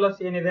ಸೆಕ್ಷನ್ ಮಾಡ್ಯುಲಸ್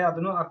ಏನಿದೆ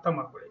ಅದನ್ನು ಅರ್ಥ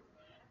ಮಾಡ್ಕೊಳ್ಳಿ.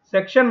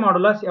 ಸೆಕ್ಷನ್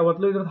ಮಾಡ್ಯುಲಸ್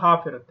ಯಾವತ್ತೂ ಇದ್ರದ್ದು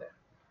ಹಾಫ್ ಇರುತ್ತೆ,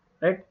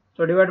 ರೈಟ್?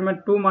 ಸೊ ಡಿವೈಡ್ ಬೈ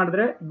 2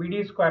 ಮಾಡಿದ್ರೆ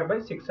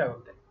BD²/6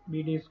 ಆಗುತ್ತೆ.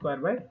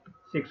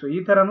 BD²/6 ಈ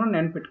ಥರನೂ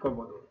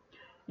ನೆನ್ಪಿಟ್ಕೋಬಹುದು.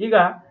 ಈಗ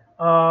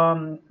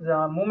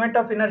moment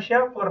of inertia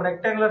for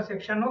rectangular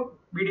section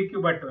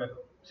BD3/12,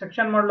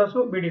 section modulus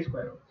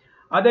BD².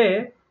 ಅದೇ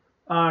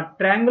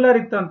ಟ್ರ್ಯಾಂಗುಲರ್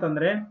ಇತ್ತು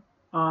ಅಂತಂದ್ರೆ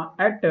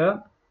ಅಟ್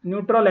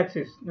ನ್ಯೂಟ್ರಲ್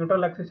ಆಕ್ಸಿಸ್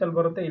ಅಲ್ಲಿ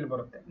ಬರುತ್ತೆ, ಇಲ್ಲಿ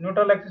ಬರುತ್ತೆ.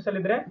 ನ್ಯೂಟ್ರಲ್ ಆಕ್ಸಿಸ್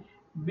ಅಲ್ಲಿ ಇದ್ರೆ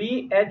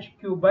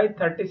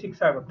BH3/36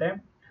 ಆಗುತ್ತೆ.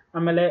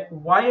 ಆಮೇಲೆ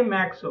y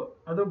ಮ್ಯಾಕ್ಸ್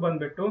ಅದು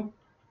ಬಂದ್ಬಿಟ್ಟು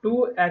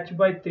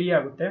 2h/3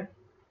 ಆಗುತ್ತೆ,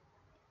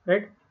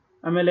 ರೈಟ್?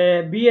 ಆಮೇಲೆ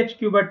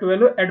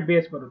BH3/12 ಅಟ್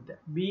ಬೇಸ್ ಬರುತ್ತೆ.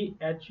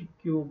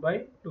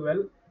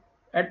 BH3/12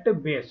 at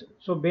base.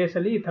 So base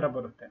ಅಲ್ಲಿ ಈ ತರ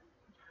ಬರುತ್ತೆ.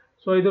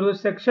 ಸೊ ಇದ್ರದ್ದು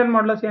ಸೆಕ್ಷನ್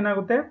ಮಾಡ್ಯುಲಸ್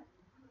ಏನಾಗುತ್ತೆ?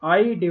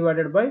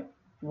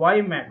 I/y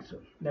Max,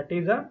 that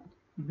is a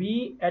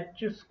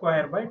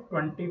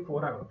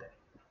BH²/24 ಆಗುತ್ತೆ.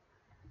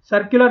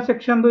 ಸರ್ಕ್ಯುಲರ್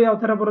ಸೆಕ್ಷನ್ದು ಯಾವ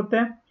ತರ ಬರುತ್ತೆ?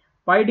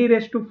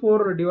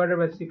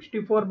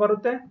 πd⁴/64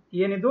 ಬರುತ್ತೆ.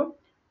 ಏನಿದು?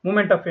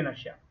 Moment of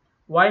inertia.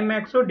 y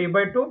Max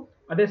D/2.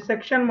 ಅದೇ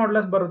ಸೆಕ್ಷನ್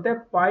ಮಾಡ್ಯುಲಸ್ ಬರುತ್ತೆ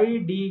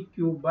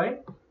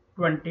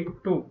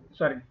πd3/22,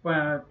 ಸಾರಿ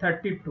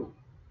 32.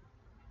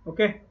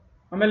 ಓಕೆ,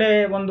 ಆಮೇಲೆ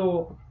ಒಂದು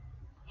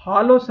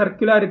ಹಾಲೋ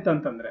ಸರ್ಕ್ಯುಲರ್ ಇತ್ತು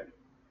ಅಂತಂದ್ರೆ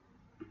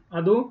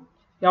ಅದು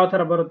ಯಾವ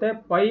ತರ ಬರುತ್ತೆ?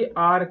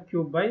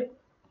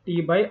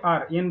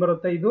 πr3/T/r ಏನ್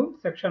ಬರುತ್ತೆ? ಇದು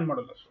section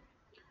modulus.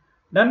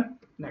 Done.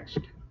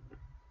 Next,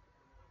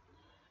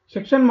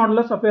 section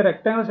modulus of A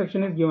rectangular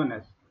section is given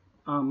as.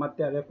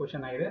 ಮತ್ತೆ ಅದೇ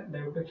ಕ್ವಶನ್ ಆಗಿದೆ,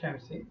 ದಯವಿಟ್ಟು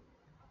ಕ್ಷಮಿಸಿ.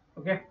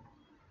 ಓಕೆ,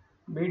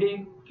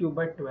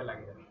 BD3/12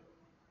 ಆಗಿದೆ,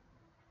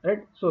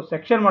 ರೈಟ್? ಸೊ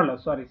ಸೆಕ್ಷನ್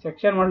ಮಾಡ್ಯುಲಸ್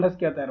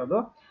ಕೇಳ್ತಾ ಇರೋದು.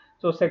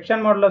 So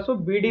section modulus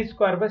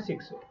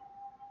BD²/6,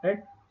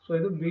 right? So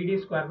ಇದು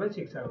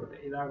BD²/6 ಆಗುತ್ತೆ,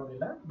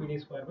 ಇದಾಗೋದಿಲ್ಲ,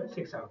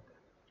 BD²/6 ಆಗುತ್ತೆ,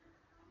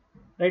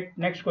 right?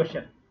 Next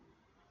question.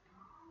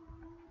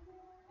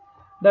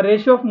 The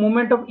ratio of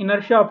moment of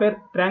inertia of a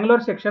triangular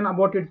section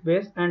about its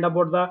base and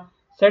about the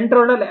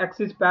centroidal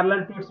axis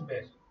parallel to its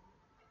base.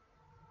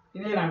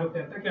 ಇದೇನಾಗುತ್ತೆ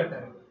ಅಂತ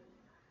ಕೇಳ್ತಾರೆ.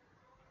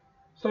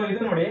 So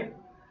ಇದು ನೋಡಿ,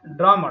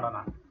 draw ಮಾಡೋಣ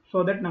so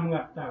that ನಮ್ಗೆ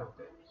ಅರ್ಥ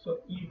ಆಗುತ್ತೆ. ಸೊ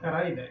ಈ ತರ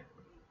ಇದೆ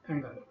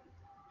ಆಂಗಲ್.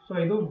 ಸೊ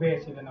ಇದು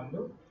ಬೇಸ್ ಇದೆ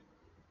ನಮ್ದು.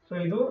 ಸೊ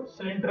ಇದು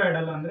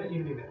ಸೆಂಟ್ರಾಯ್ಡಲ್ ಅಂದ್ರೆ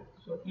ಇಲ್ಲಿದೆ.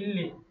 ಸೊ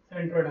ಇಲ್ಲಿ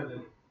ಸೆಂಟ್ರಾಯ್ಡಲ್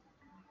ಅಲ್ಲಿ,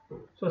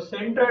 ಸೊ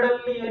ಸೆಂಟ್ರಾಯ್ಡಲ್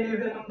ಅಲ್ಲಿ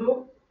ಏನಿದೆ ನಮ್ದು?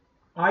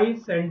 ಐ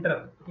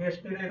ಸೆಂಟ್ರಲ್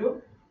ಎಷ್ಟಿದೆ? ಇದು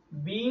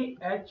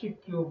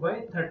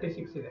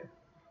BH3/36 ಇದೆ,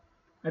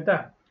 ಆಯ್ತಾ?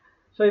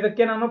 ಸೊ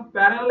ಇದಕ್ಕೆ ನಾನು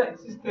ಪ್ಯಾರಲಲ್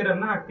ಆಕ್ಸಿಸ್ ಥಿಯರಮ್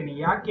ನ ಹಾಕ್ತೀನಿ.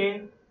 ಯಾಕೆ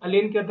ಅಲ್ಲಿ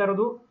ಏನ್ ಕೇಳ್ತಾ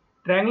ಇರೋದು,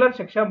 triangular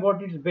section about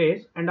it's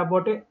base and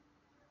about A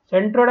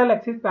ಸೆಂಟ್ರೋಯ್ಡಲ್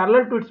Axis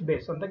parallel to it's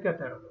base ಅಂತ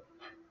ಕೇಳ್ತಾ ಇರೋದು.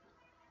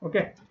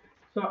 ಓಕೆ,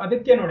 ಸೊ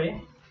ಅದಕ್ಕೆ ನೋಡಿ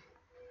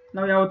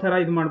ನಾವು ಯಾವ ತರ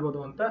ಇದು ಮಾಡ್ಬೋದು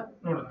ಅಂತ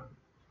ನೋಡೋಣ.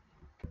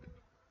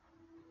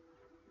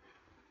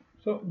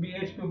 ಸೊ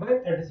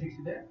BH3/36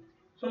 ಇದೆ.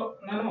 ಸೊ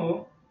ನಾನು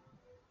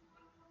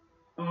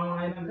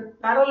ಏನಂದ್ರೆ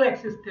ಪ್ಯಾರಲಲ್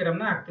ಆಕ್ಸಿಸ್ ಥಿಯರಮ್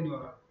ನ ಹಾಕ್ತೀನಿ.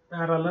 ಇವಾಗ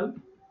ಪ್ಯಾರಲಲ್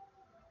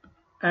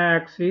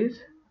ಆಕ್ಸಿಸ್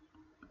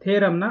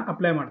ಥಿಯರಮ್ ನ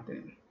ಅಪ್ಲೈ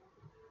ಮಾಡ್ತೀನಿ.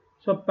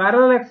 ಸೊ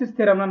ಪ್ಯಾರಲಲ್ ಆಕ್ಸಿಸ್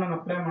ಥಿಯರಮ್ ನ ನಾನು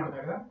ಅಪ್ಲೈ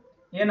ಮಾಡಿದಾಗ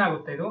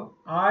ಏನಾಗುತ್ತೆ, ಇದು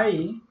I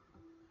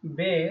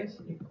base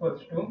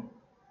equals to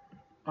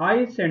I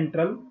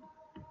central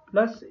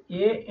plus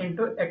A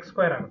into X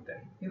square ಆಗುತ್ತೆ.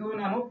 ಇದು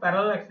ನಾನು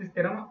ಪ್ಯಾರಲಲ್ ಆಕ್ಸಿಸ್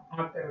ಥಿಯರಮ್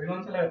ಹಾಕ್ತಾ ಇರೋದು.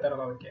 ಇನ್ನೊಂದ್ಸಲ ಹೇಳ್ತಾ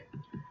ಇರೋದು, ಅದಕ್ಕೆ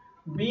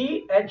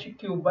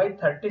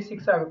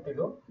BH3/36 ಆಗುತ್ತೆ.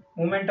 ಇದು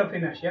moment of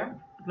inertia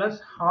plus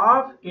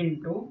half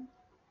into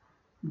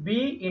B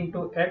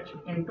into H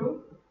into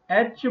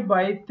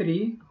H/3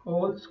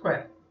 whole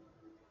square,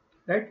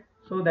 right.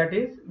 So that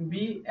is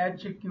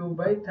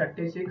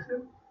BH3/36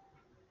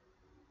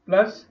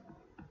 plus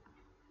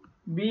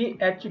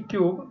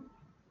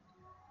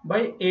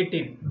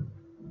BH3/18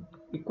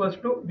 equals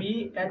to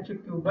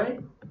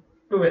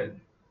BH3/12.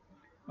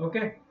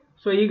 Okay,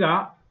 so ಈಗ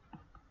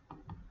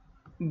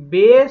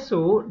ಬೇಸು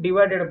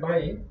divided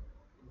by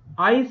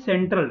I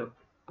central,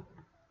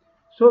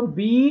 so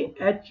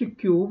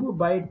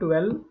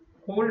BH3/12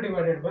 whole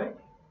divided by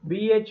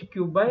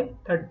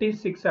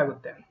BH3/36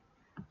 ಆಗುತ್ತೆ.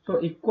 So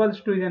equals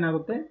to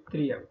ಇದೇನಾಗುತ್ತೆ,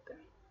 3 ಆಗುತ್ತೆ.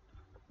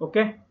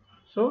 Okay,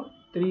 so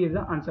 3 is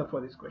the answer for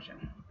this question.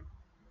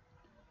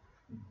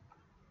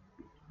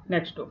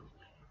 Next,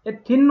 a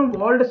thin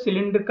walled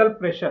cylindrical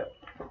pressure.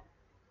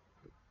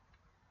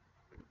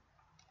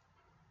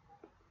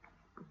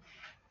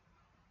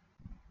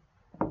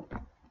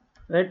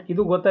 Right,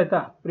 ಇದು ಗೊತ್ತಾಯ್ತಾ?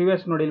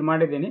 Previous ನೋಡಿ ಇಲ್ಲಿ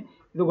ಮಾಡಿದ್ದೀನಿ,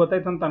 ಇದು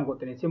ಗೊತ್ತಾಯ್ತು ಅಂತ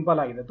ಅನ್ಕೋತೀನಿ. ಸಿಂಪಲ್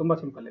ಆಗಿದೆ, ತುಂಬಾ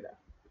ಸಿಂಪಲ್ ಇದೆ.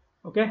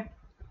 Okay,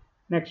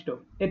 next,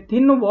 A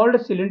thin ವಾಲ್ಡ್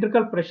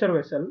cylindrical pressure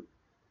vessel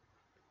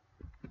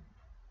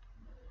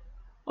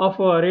of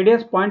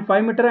radius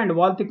 0.5 meter and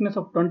wall thickness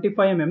of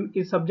 25 mm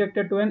is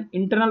subjected to an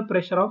internal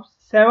pressure of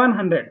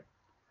 700,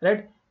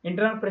 right?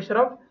 Internal pressure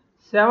of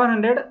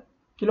 700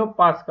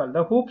 kilopascal.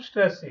 The hoop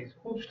stress is,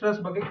 hoop stress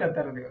ಬಗ್ಗೆ ಕೇಳ್ತಾ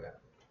ಇರೋದು ಇವಾಗ.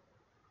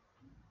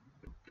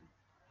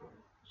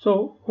 So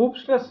hoop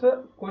stress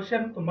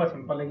question ತುಂಬಾ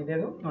simple ಆಗಿದೆ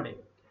ಇದು ನೋಡಿ.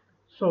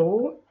 So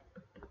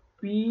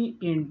P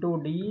into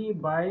D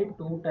by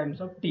 2 times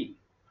of T,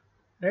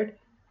 right?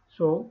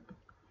 So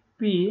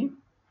P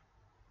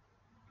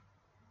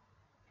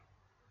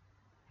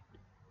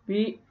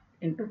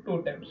into 2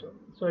 times.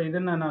 So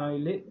ಇದನ್ನ ನಾನು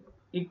ಇಲ್ಲಿ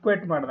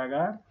ಈಕ್ವೇಟ್ ಮಾಡಿದಾಗ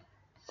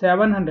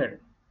 700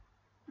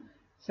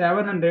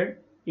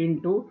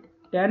 into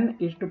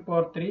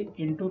 10⁻³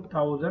 into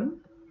 1000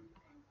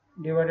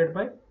 divided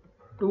by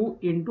 2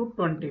 into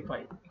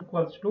 25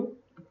 equals to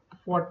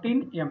 14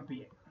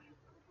 MPa,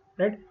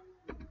 right?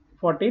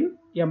 14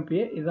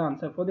 MPa is the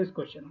answer for this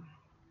question.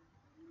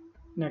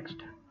 Next,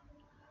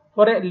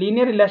 for a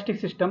linear elastic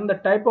system, the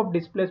type of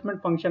displacement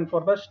function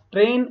for the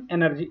strain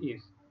energy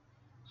is.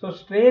 So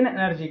strain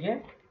ಎನರ್ಜಿಗೆ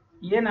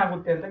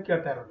ಏನಾಗುತ್ತೆ ಅಂತ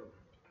ಕೇಳ್ತಾ ಇರೋದು.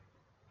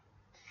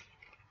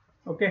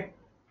 Okay,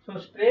 so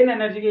strain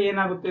ಎನರ್ಜಿಗೆ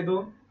ಏನಾಗುತ್ತೆ ಇದು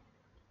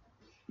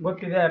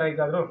ಗೊತ್ತಿದೆ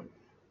ಯಾರಿಗಾದ್ರೂ?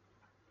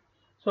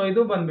 So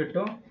ಇದು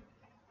ಬಂದ್ಬಿಟ್ಟು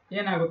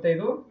ಏನಾಗುತ್ತೆ,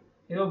 ಇದು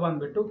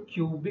ಬಂದ್ಬಿಟ್ಟು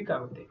ಕ್ಯೂಬಿಕ್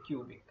ಆಗುತ್ತೆ,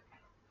 cubic,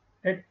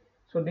 right.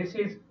 So this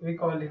is we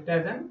call it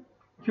as an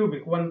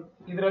cubic.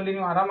 ಇದರಲ್ಲಿ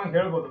ನೀವು ಆರಾಮಾಗಿ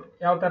ಹೇಳ್ಬೋದು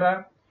ಯಾವ ತರ.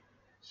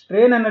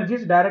 Strain energy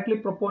is directly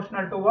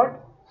proportional to what?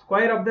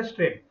 Square of the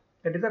strain.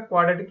 That is a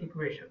quadratic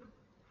equation.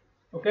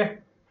 Okay,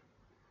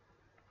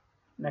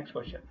 next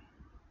question.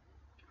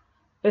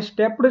 A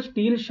stepped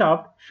steel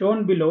shaft shown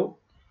below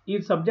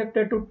is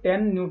subjected to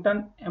 10 Newton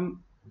m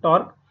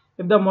torque.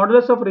 If the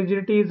modulus of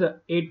rigidity is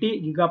 80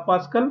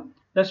 gigapascal,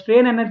 the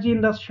strain energy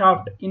in the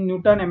shaft in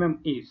Newton mm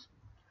is.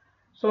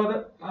 So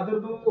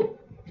ಅದರದು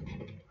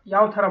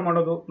ಯಾವ ತರ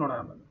ಮಾಡೋದು ನೋಡೋಣ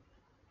ಬನ್ನಿ.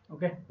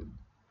 Okay,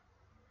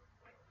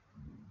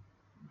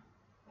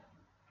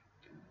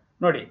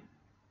 ನೋಡಿ.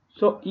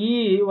 So ಈ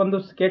ಒಂದು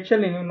sketch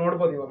ಅಲ್ಲಿ ನೀವು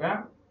ನೋಡ್ಬೋದು ಇವಾಗ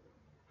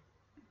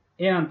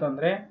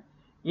ಏನಂತಂದ್ರೆ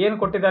ಏನು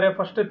ಕೊಟ್ಟಿದ್ದಾರೆ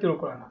ಫಸ್ಟ್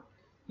ತಿಳ್ಕೊಳ್ಳೋಣ.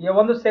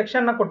 ಒಂದು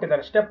ಸೆಕ್ಷನ್ ನ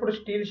ಕೊಟ್ಟಿದ್ದಾರೆ, ಸ್ಟೆಪ್ಡ್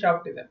ಸ್ಟೀಲ್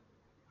ಶಾಫ್ಟ್ ಇದೆ.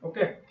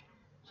 ಓಕೆ,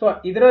 ಸೊ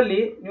ಇದರಲ್ಲಿ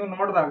ನೀವು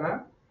ನೋಡಿದಾಗ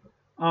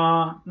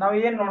ನಾವು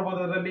ಏನ್ ನೋಡ್ಬೋದು,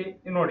 ಅದರಲ್ಲಿ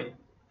ನೋಡಿ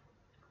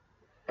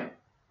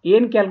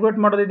ಏನ್ ಕ್ಯಾಲ್ಕುಲೇಟ್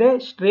ಮಾಡೋದಿದೆ,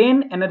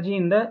 ಸ್ಟ್ರೇನ್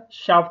ಎನರ್ಜಿಯಿಂದ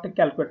ಶಾಫ್ಟ್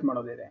ಕ್ಯಾಲ್ಕುಲೇಟ್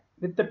ಮಾಡೋದಿದೆ.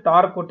 ವಿತ್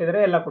ಟಾರ್ಕ್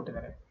ಕೊಟ್ಟಿದ್ದಾರೆ, ಎಲ್ಲ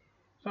ಕೊಟ್ಟಿದ್ದಾರೆ.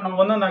 ಸೊ ನಾವು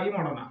ಒಂದೊಂದಾಗಿ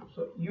ಮಾಡೋಣ. So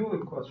U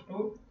equals to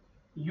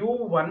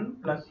U1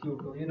 plus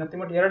U2. ಇದು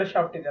ನಥಿಂಗ್ ಬಟ್ ಎರಡು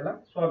ಶಾಫ್ಟ್ ಇದೆಯಲ್ಲ,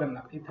 ಸೊ ಅದನ್ನ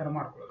ಈ ತರ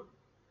ಮಾಡ್ಕೊಳ್ಳೋದು.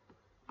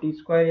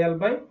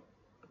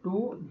 T²L/2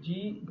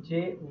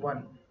 GJ1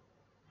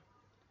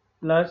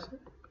 plus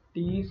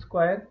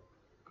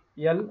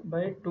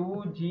T²L/2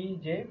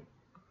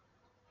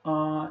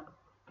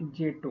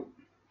 J2.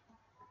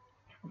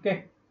 Okay,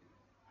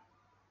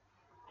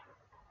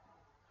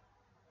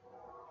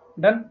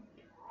 done.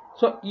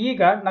 So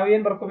ಈಗ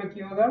ನಾವೇನ್ ಬರ್ಕೋಬೇಕು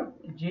ಇವಾಗ,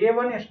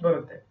 J1 ಎಷ್ಟು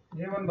ಬರುತ್ತೆ?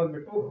 J1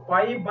 ಬಂದ್ಬಿಟ್ಟು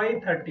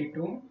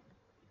 5/32,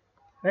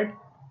 ರೈಟ್.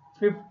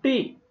 50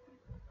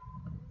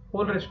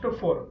 hole rest to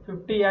 4.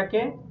 50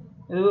 ಯಾಕೆ?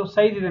 ಇದು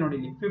ಸೈಜ್ ಇದೆ ನೋಡಿ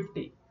ಇಲ್ಲಿ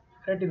 50,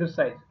 ರೈಟ್. ಇದು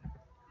ಸೈಜ್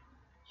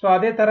ಸೊ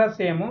ಅದೇ ಥರ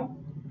ಸೇಮು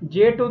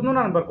J2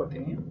 ನಾನು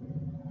ಬರ್ಕೋತೀನಿ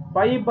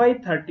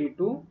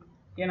 5/32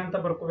 ಏನಂತ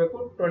ಬರ್ಕೋಬೇಕು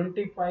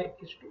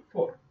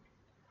 25:4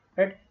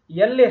 ರೈಟ್.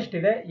 ಎಲ್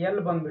ಎಷ್ಟಿದೆ,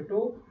 ಎಲ್ ಬಂದ್ಬಿಟ್ಟು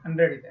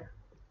 100 ಇದೆ,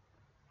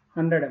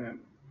 100 mm.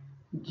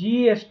 ಜಿ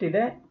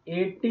ಎಷ್ಟಿದೆ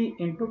 80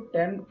 ×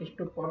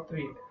 10⁻³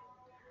 ಇದೆ.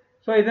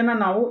 ಸೊ ಇದನ್ನು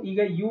ನಾವು ಈಗ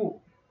ಯು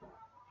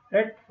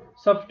ರೈಟ್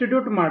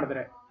ಸಬ್ಸ್ಟಿಟ್ಯೂಟ್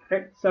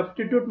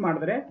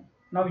ಮಾಡಿದ್ರೆ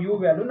ನಾವು ಯು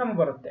ವ್ಯಾಲ್ಯೂ ನಮ್ಗೆ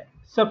ಬರುತ್ತೆ.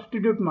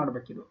 ಸಬ್ಸ್ಟಿಟ್ಯೂಟ್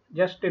ಮಾಡಬೇಕಿದು.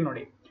 ಜಸ್ಟ್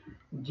ನೋಡಿ,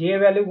 ಜೆ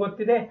ವ್ಯಾಲ್ಯೂ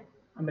ಗೊತ್ತಿದೆ,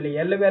 ಆಮೇಲೆ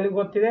ಎಲ್ ವ್ಯಾಲ್ಯೂ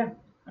ಗೊತ್ತಿದೆ,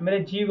 ಆಮೇಲೆ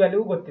ಜಿ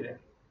ವ್ಯಾಲ್ಯೂ ಗೊತ್ತಿದೆ.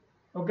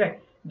 Okay,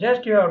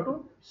 just you have to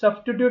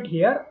substitute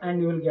here and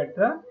you will get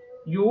the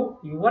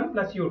u1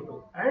 plus u2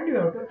 and you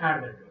have to add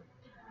that,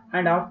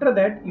 and after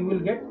that you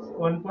will get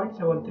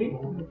 1.73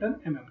 Newton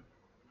mm,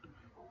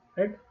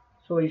 right.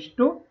 So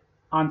ishtu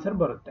answer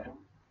barutte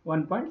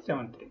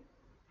 1.73.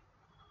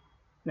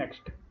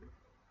 Next,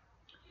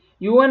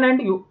 u1 and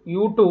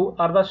u2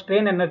 are the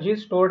strain energies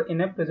stored in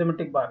a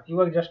prismatic bar.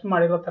 Ivaga just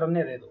madiro tharane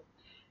ಇದೆ ಇದು.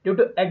 Due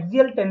to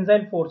axial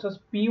tensile forces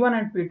P1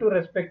 and P2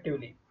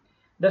 respectively,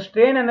 the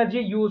strain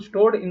energy U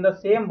stored in the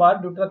same bar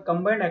due to the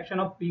combined action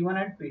of P1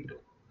 and P2.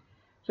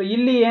 So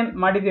ಇಲ್ಲಿ ಏನು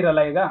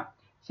ಮಾಡಿದಿರಲ್ಲ, ಈಗ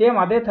same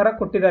ಅದೇ ಥರ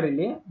ಕೊಟ್ಟಿದ್ದಾರೆ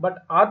ಇಲ್ಲಿ, but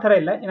ಆ ಥರ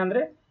ಇಲ್ಲ.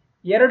 ಏನಂದರೆ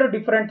ಎರಡು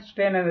ಡಿಫರೆಂಟ್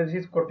ಸ್ಟ್ರೇನ್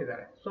ಎನರ್ಜೀಸ್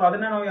ಕೊಟ್ಟಿದ್ದಾರೆ. ಸೊ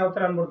ಅದನ್ನು ನಾವು ಯಾವ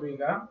ಥರ ಅನ್ಬೋದು,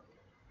 ಈಗ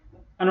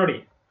ನೋಡಿ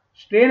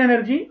ಸ್ಟ್ರೇನ್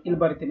ಎನರ್ಜಿ ಇಲ್ಲಿ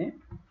ಬರಿತೀನಿ.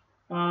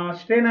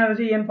 ಸ್ಟ್ರೇನ್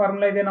ಎನರ್ಜಿ ಏನು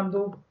ಫಾರ್ಮುಲಾ ಇದೆ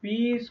ನಮ್ಮದು,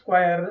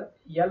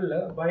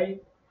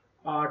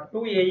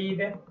 P²L/2AE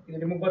ಇದೆ, ಇದು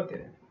ನಿಮಗೆ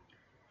ಗೊತ್ತಿದೆ.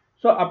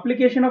 So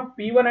application of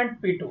P1 and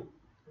P2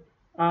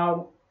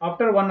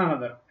 after one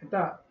another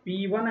ಆಯ್ತಾ.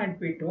 P1 and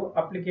P2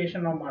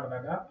 ಅಪ್ಲಿಕೇಶನ್ ನಾವು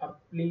ಮಾಡಿದಾಗ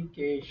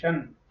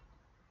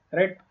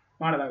ರೈಟ್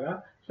ಮಾಡಿದಾಗ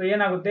ಸೊ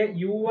ಏನಾಗುತ್ತೆ,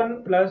 u1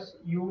 +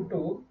 u2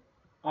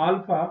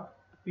 alpha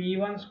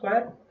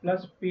P1²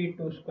 +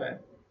 P2²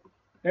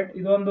 right.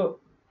 ಇದೊಂದು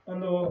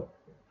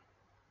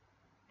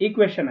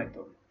ಈಕ್ವೇಶನ್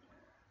ಆಯಿತು.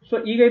 ಸೊ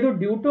ಈಗ ಇದು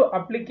due to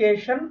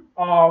application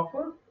of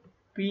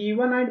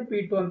P1 and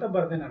P2 ಅಂತ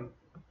ಬರ್ದೆ ನಾನು,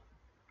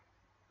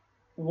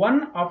 one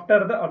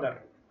after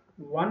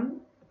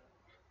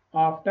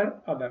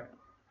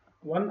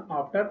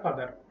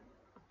other.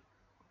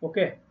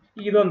 Okay,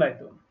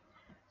 ಇದೊಂದಾಯ್ತು.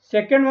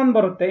 Second one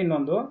ಬರುತ್ತೆ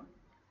ಇನ್ನೊಂದು,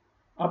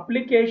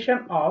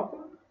 application of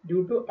due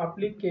to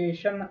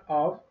application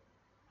of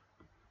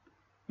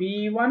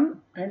P1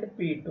 and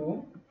P2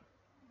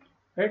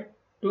 right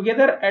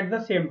together at the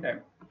same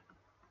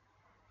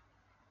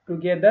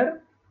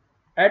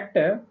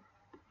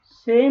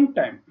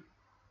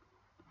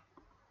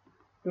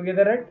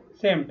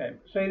time.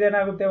 So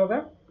ಇದೇನಾಗುತ್ತೆ ಇವಾಗ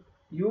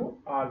u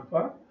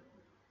alpha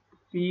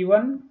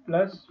P1 +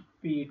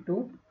 P2²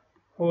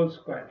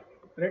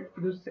 right,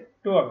 ಇದು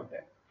 2 ಆಗುತ್ತೆ.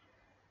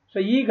 So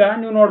ಈಗ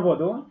ನೀವು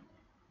ನೋಡ್ಬೋದು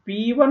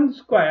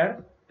P1²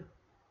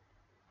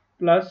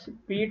 +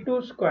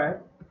 P2²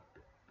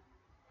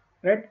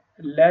 right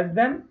less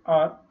than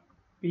R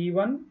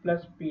P1 +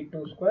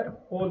 P2²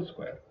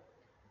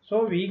 so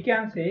we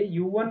can say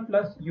u1 +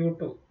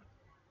 u2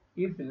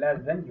 is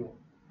less than u.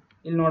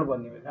 ಇಲ್ಲಿ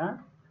ನೋಡ್ಬೋದು ನೀವೀಗ,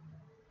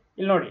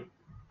 ಇಲ್ಲಿ ನೋಡಿ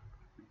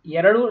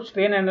ಎರಡು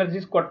ಸ್ಟ್ರೇನ್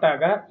ಎನರ್ಜೀಸ್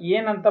ಕೊಟ್ಟಾಗ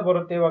ಏನಂತ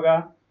ಬರುತ್ತೆ ಇವಾಗ,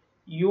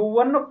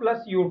 u1 +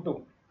 u2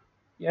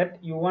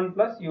 u1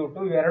 + u2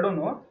 ಎರಡೂ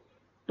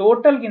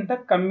ಟೋಟಲ್ಗಿಂತ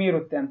ಕಮ್ಮಿ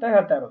ಇರುತ್ತೆ ಅಂತ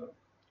ಹೇಳ್ತಾ ಇರೋದು,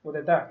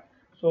 ಗೊತ್ತಾಯ್ತಾ.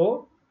 ಸೊ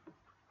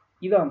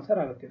ಇದು ಆನ್ಸರ್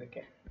ಆಗುತ್ತೆ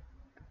ಇದಕ್ಕೆ.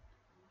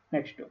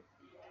 Next,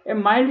 A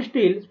mild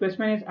steel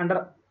specimen is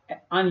under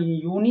an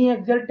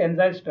uniaxial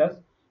tensile stress.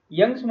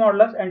 Young's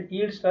modulus and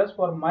yield stress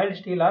for mild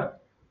steel are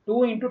 2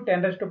 ×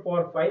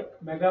 10⁵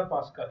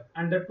 megapascal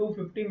and the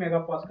 250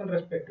 megapascal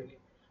respectively.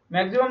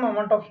 Maximum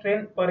amount of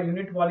strain per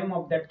unit volume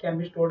of that can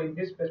be stored in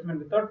this specimen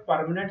without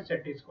permanent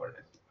set is called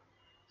as.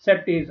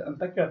 Set is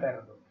ಅಂತ ಕೇಳ್ತಾ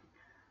ಇರೋದು.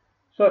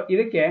 So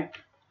ಇದಕ್ಕೆ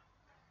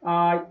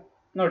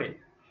ನೋಡಿ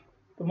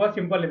ತುಂಬ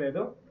simple ಇದೆ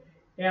ಇದು.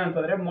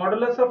 ಏನಂತಂದರೆ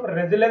modulus of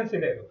resilience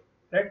ಇದೆ ಇದು,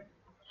 right.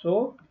 So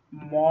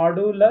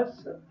modulus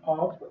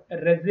of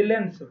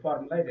resilience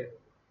formula ಇದೆ.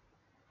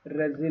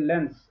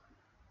 ರೆಸಿಲೆನ್ಸ್,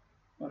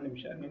 ಒಂದು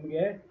ನಿಮಿಷ,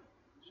 ನಿಮಗೆ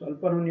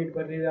ಸ್ವಲ್ಪ ನೀಟ್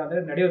ಬರೆದಿದೆ ಆದರೆ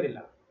ನಡೆಯೋದಿಲ್ಲ.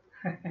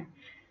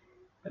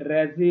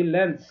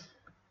 Resilience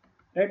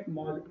right,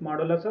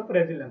 modulus of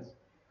resilience.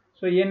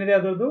 So ಏನಿದೆ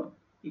ಅದರದ್ದು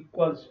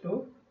equals to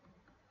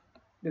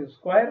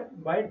square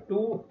by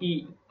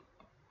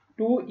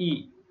 2e.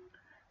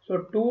 So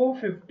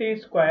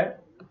 250²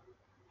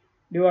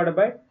 divided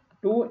by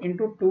 2 ×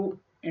 2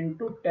 ×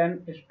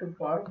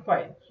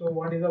 10⁵. So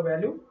what is the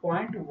value?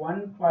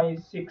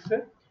 0.156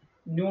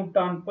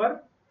 Newton per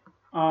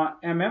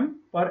mm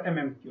per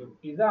mm³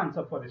 is the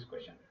answer for this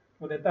question.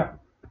 ಗೊತ್ತಾಯ್ತಾ.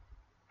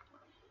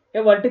 A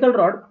vertical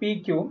rod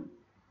PQ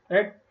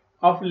right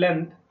of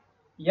length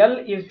L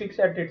is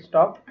fixed at its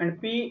top and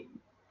P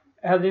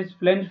has its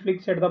flange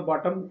fixed at the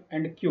bottom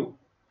and Q.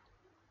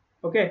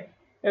 Okay,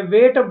 a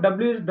weight of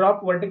W is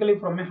dropped vertically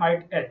from a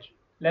height h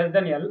less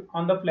than L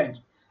on the flange.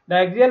 The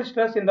axial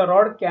stress in the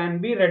rod can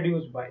be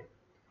reduced by,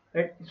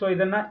 right. So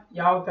ಇದನ್ನ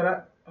ಯಾವ ತರ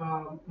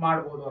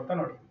ಮಾಡಬಹುದು ಅಂತ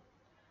ನೋಡಿ.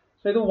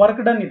 So ಇದು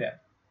work done ಇದೆ,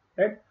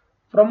 right.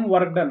 From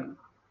work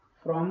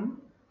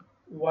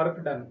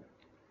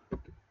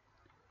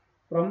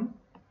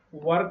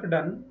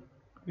done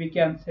we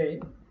can say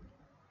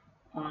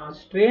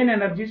strain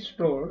energy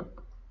stored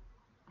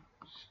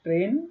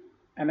strain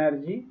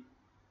energy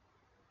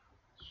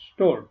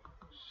stored.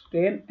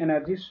 Strain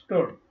energy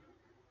stored.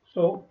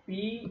 So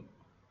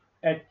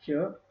pH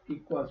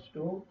equals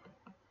to,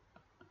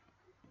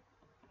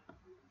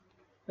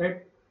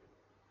 right,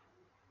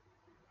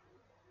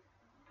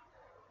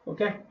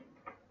 okay,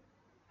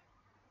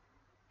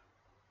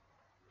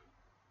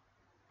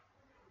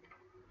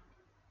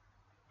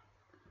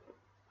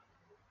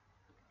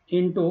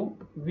 into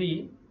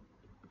V,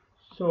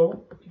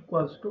 so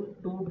equals to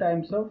 2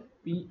 times of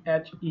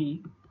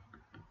pHe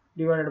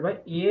divided by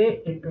A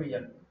into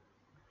L.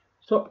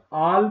 So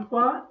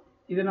alpha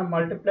ಇದನ್ನ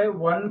multiply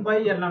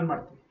 1/L ಅನ್ನು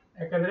ಮಾಡ್ತೀವಿ,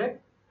 ಯಾಕಂದ್ರೆ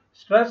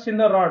stress in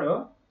the rod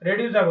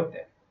reduce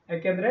ಆಗುತ್ತೆ,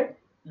 ಯಾಕೆಂದ್ರೆ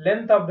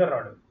length of the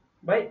rod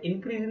by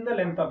increase in the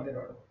length of the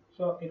rod.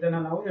 So ಇದನ್ನ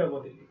ನಾವು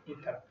ಹೇಳ್ಬೋದು ಇಲ್ಲಿ ಈ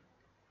ತರ,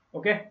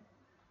 ಓಕೆ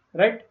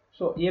ರೈಟ್.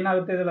 ಸೊ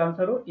ಏನಾಗುತ್ತೆ ಇದರ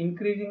answer,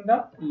 increasing the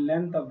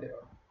length of the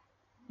rod,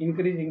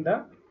 increasing the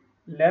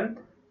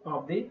length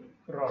of the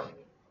rod,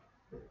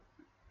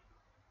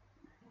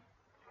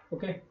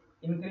 okay,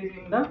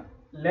 increasing the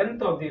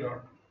length of the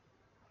rod.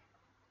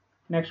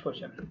 Next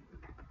question.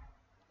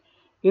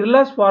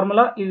 Euler's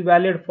formula is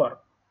valid for,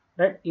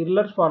 right,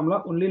 Euler's formula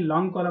only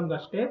long column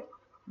ಅಷ್ಟೇ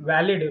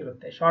valid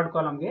ಇರುತ್ತೆ, short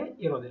ಕಾಲಮ್ಗೆ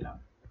ಇರೋದಿಲ್ಲ.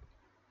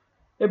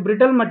 A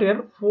brittle material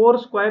 4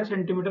 square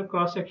centimeter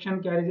cross section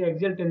carries a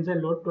axial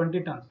tensile load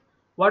 20 tons.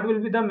 What will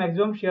be the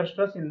maximum shear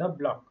stress in the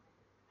block?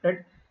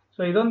 Right.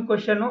 So ಇದೊಂದು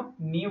question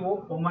ನೀವು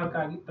homework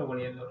ಆಗಿ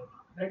ತಗೊಳ್ಳಿ ಎಲ್ಲರೂ,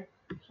 right.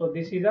 So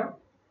this is a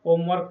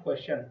homework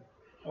question,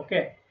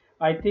 okay.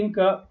 I think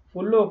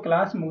full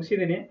class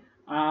ಮುಗಿಸಿದ್ದೀನಿ,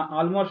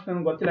 almost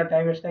ನನಗೆ ಗೊತ್ತಿಲ್ಲ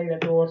time ಎಷ್ಟಾಗಿದೆ,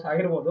 2 hours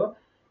ಆಗಿರ್ಬೋದು.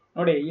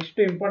 ನೋಡಿ,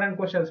 ಇಷ್ಟು ಇಂಪಾರ್ಟೆಂಟ್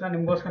ಕ್ವಶನ್ಸ್ನ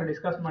ನಿಮಗೋಸ್ಕರ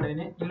ಡಿಸ್ಕಸ್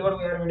ಮಾಡಿದ್ದೀನಿ.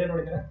 ಇಲ್ಲಿವರೆಗೂ ಯಾರು ವಿಡಿಯೋ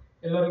ನೋಡಿದರೆ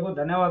ಎಲ್ಲರಿಗೂ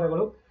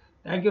ಧನ್ಯವಾದಗಳು.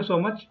 Thank you so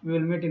much. We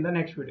will meet in the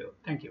next video.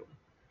 Thank you.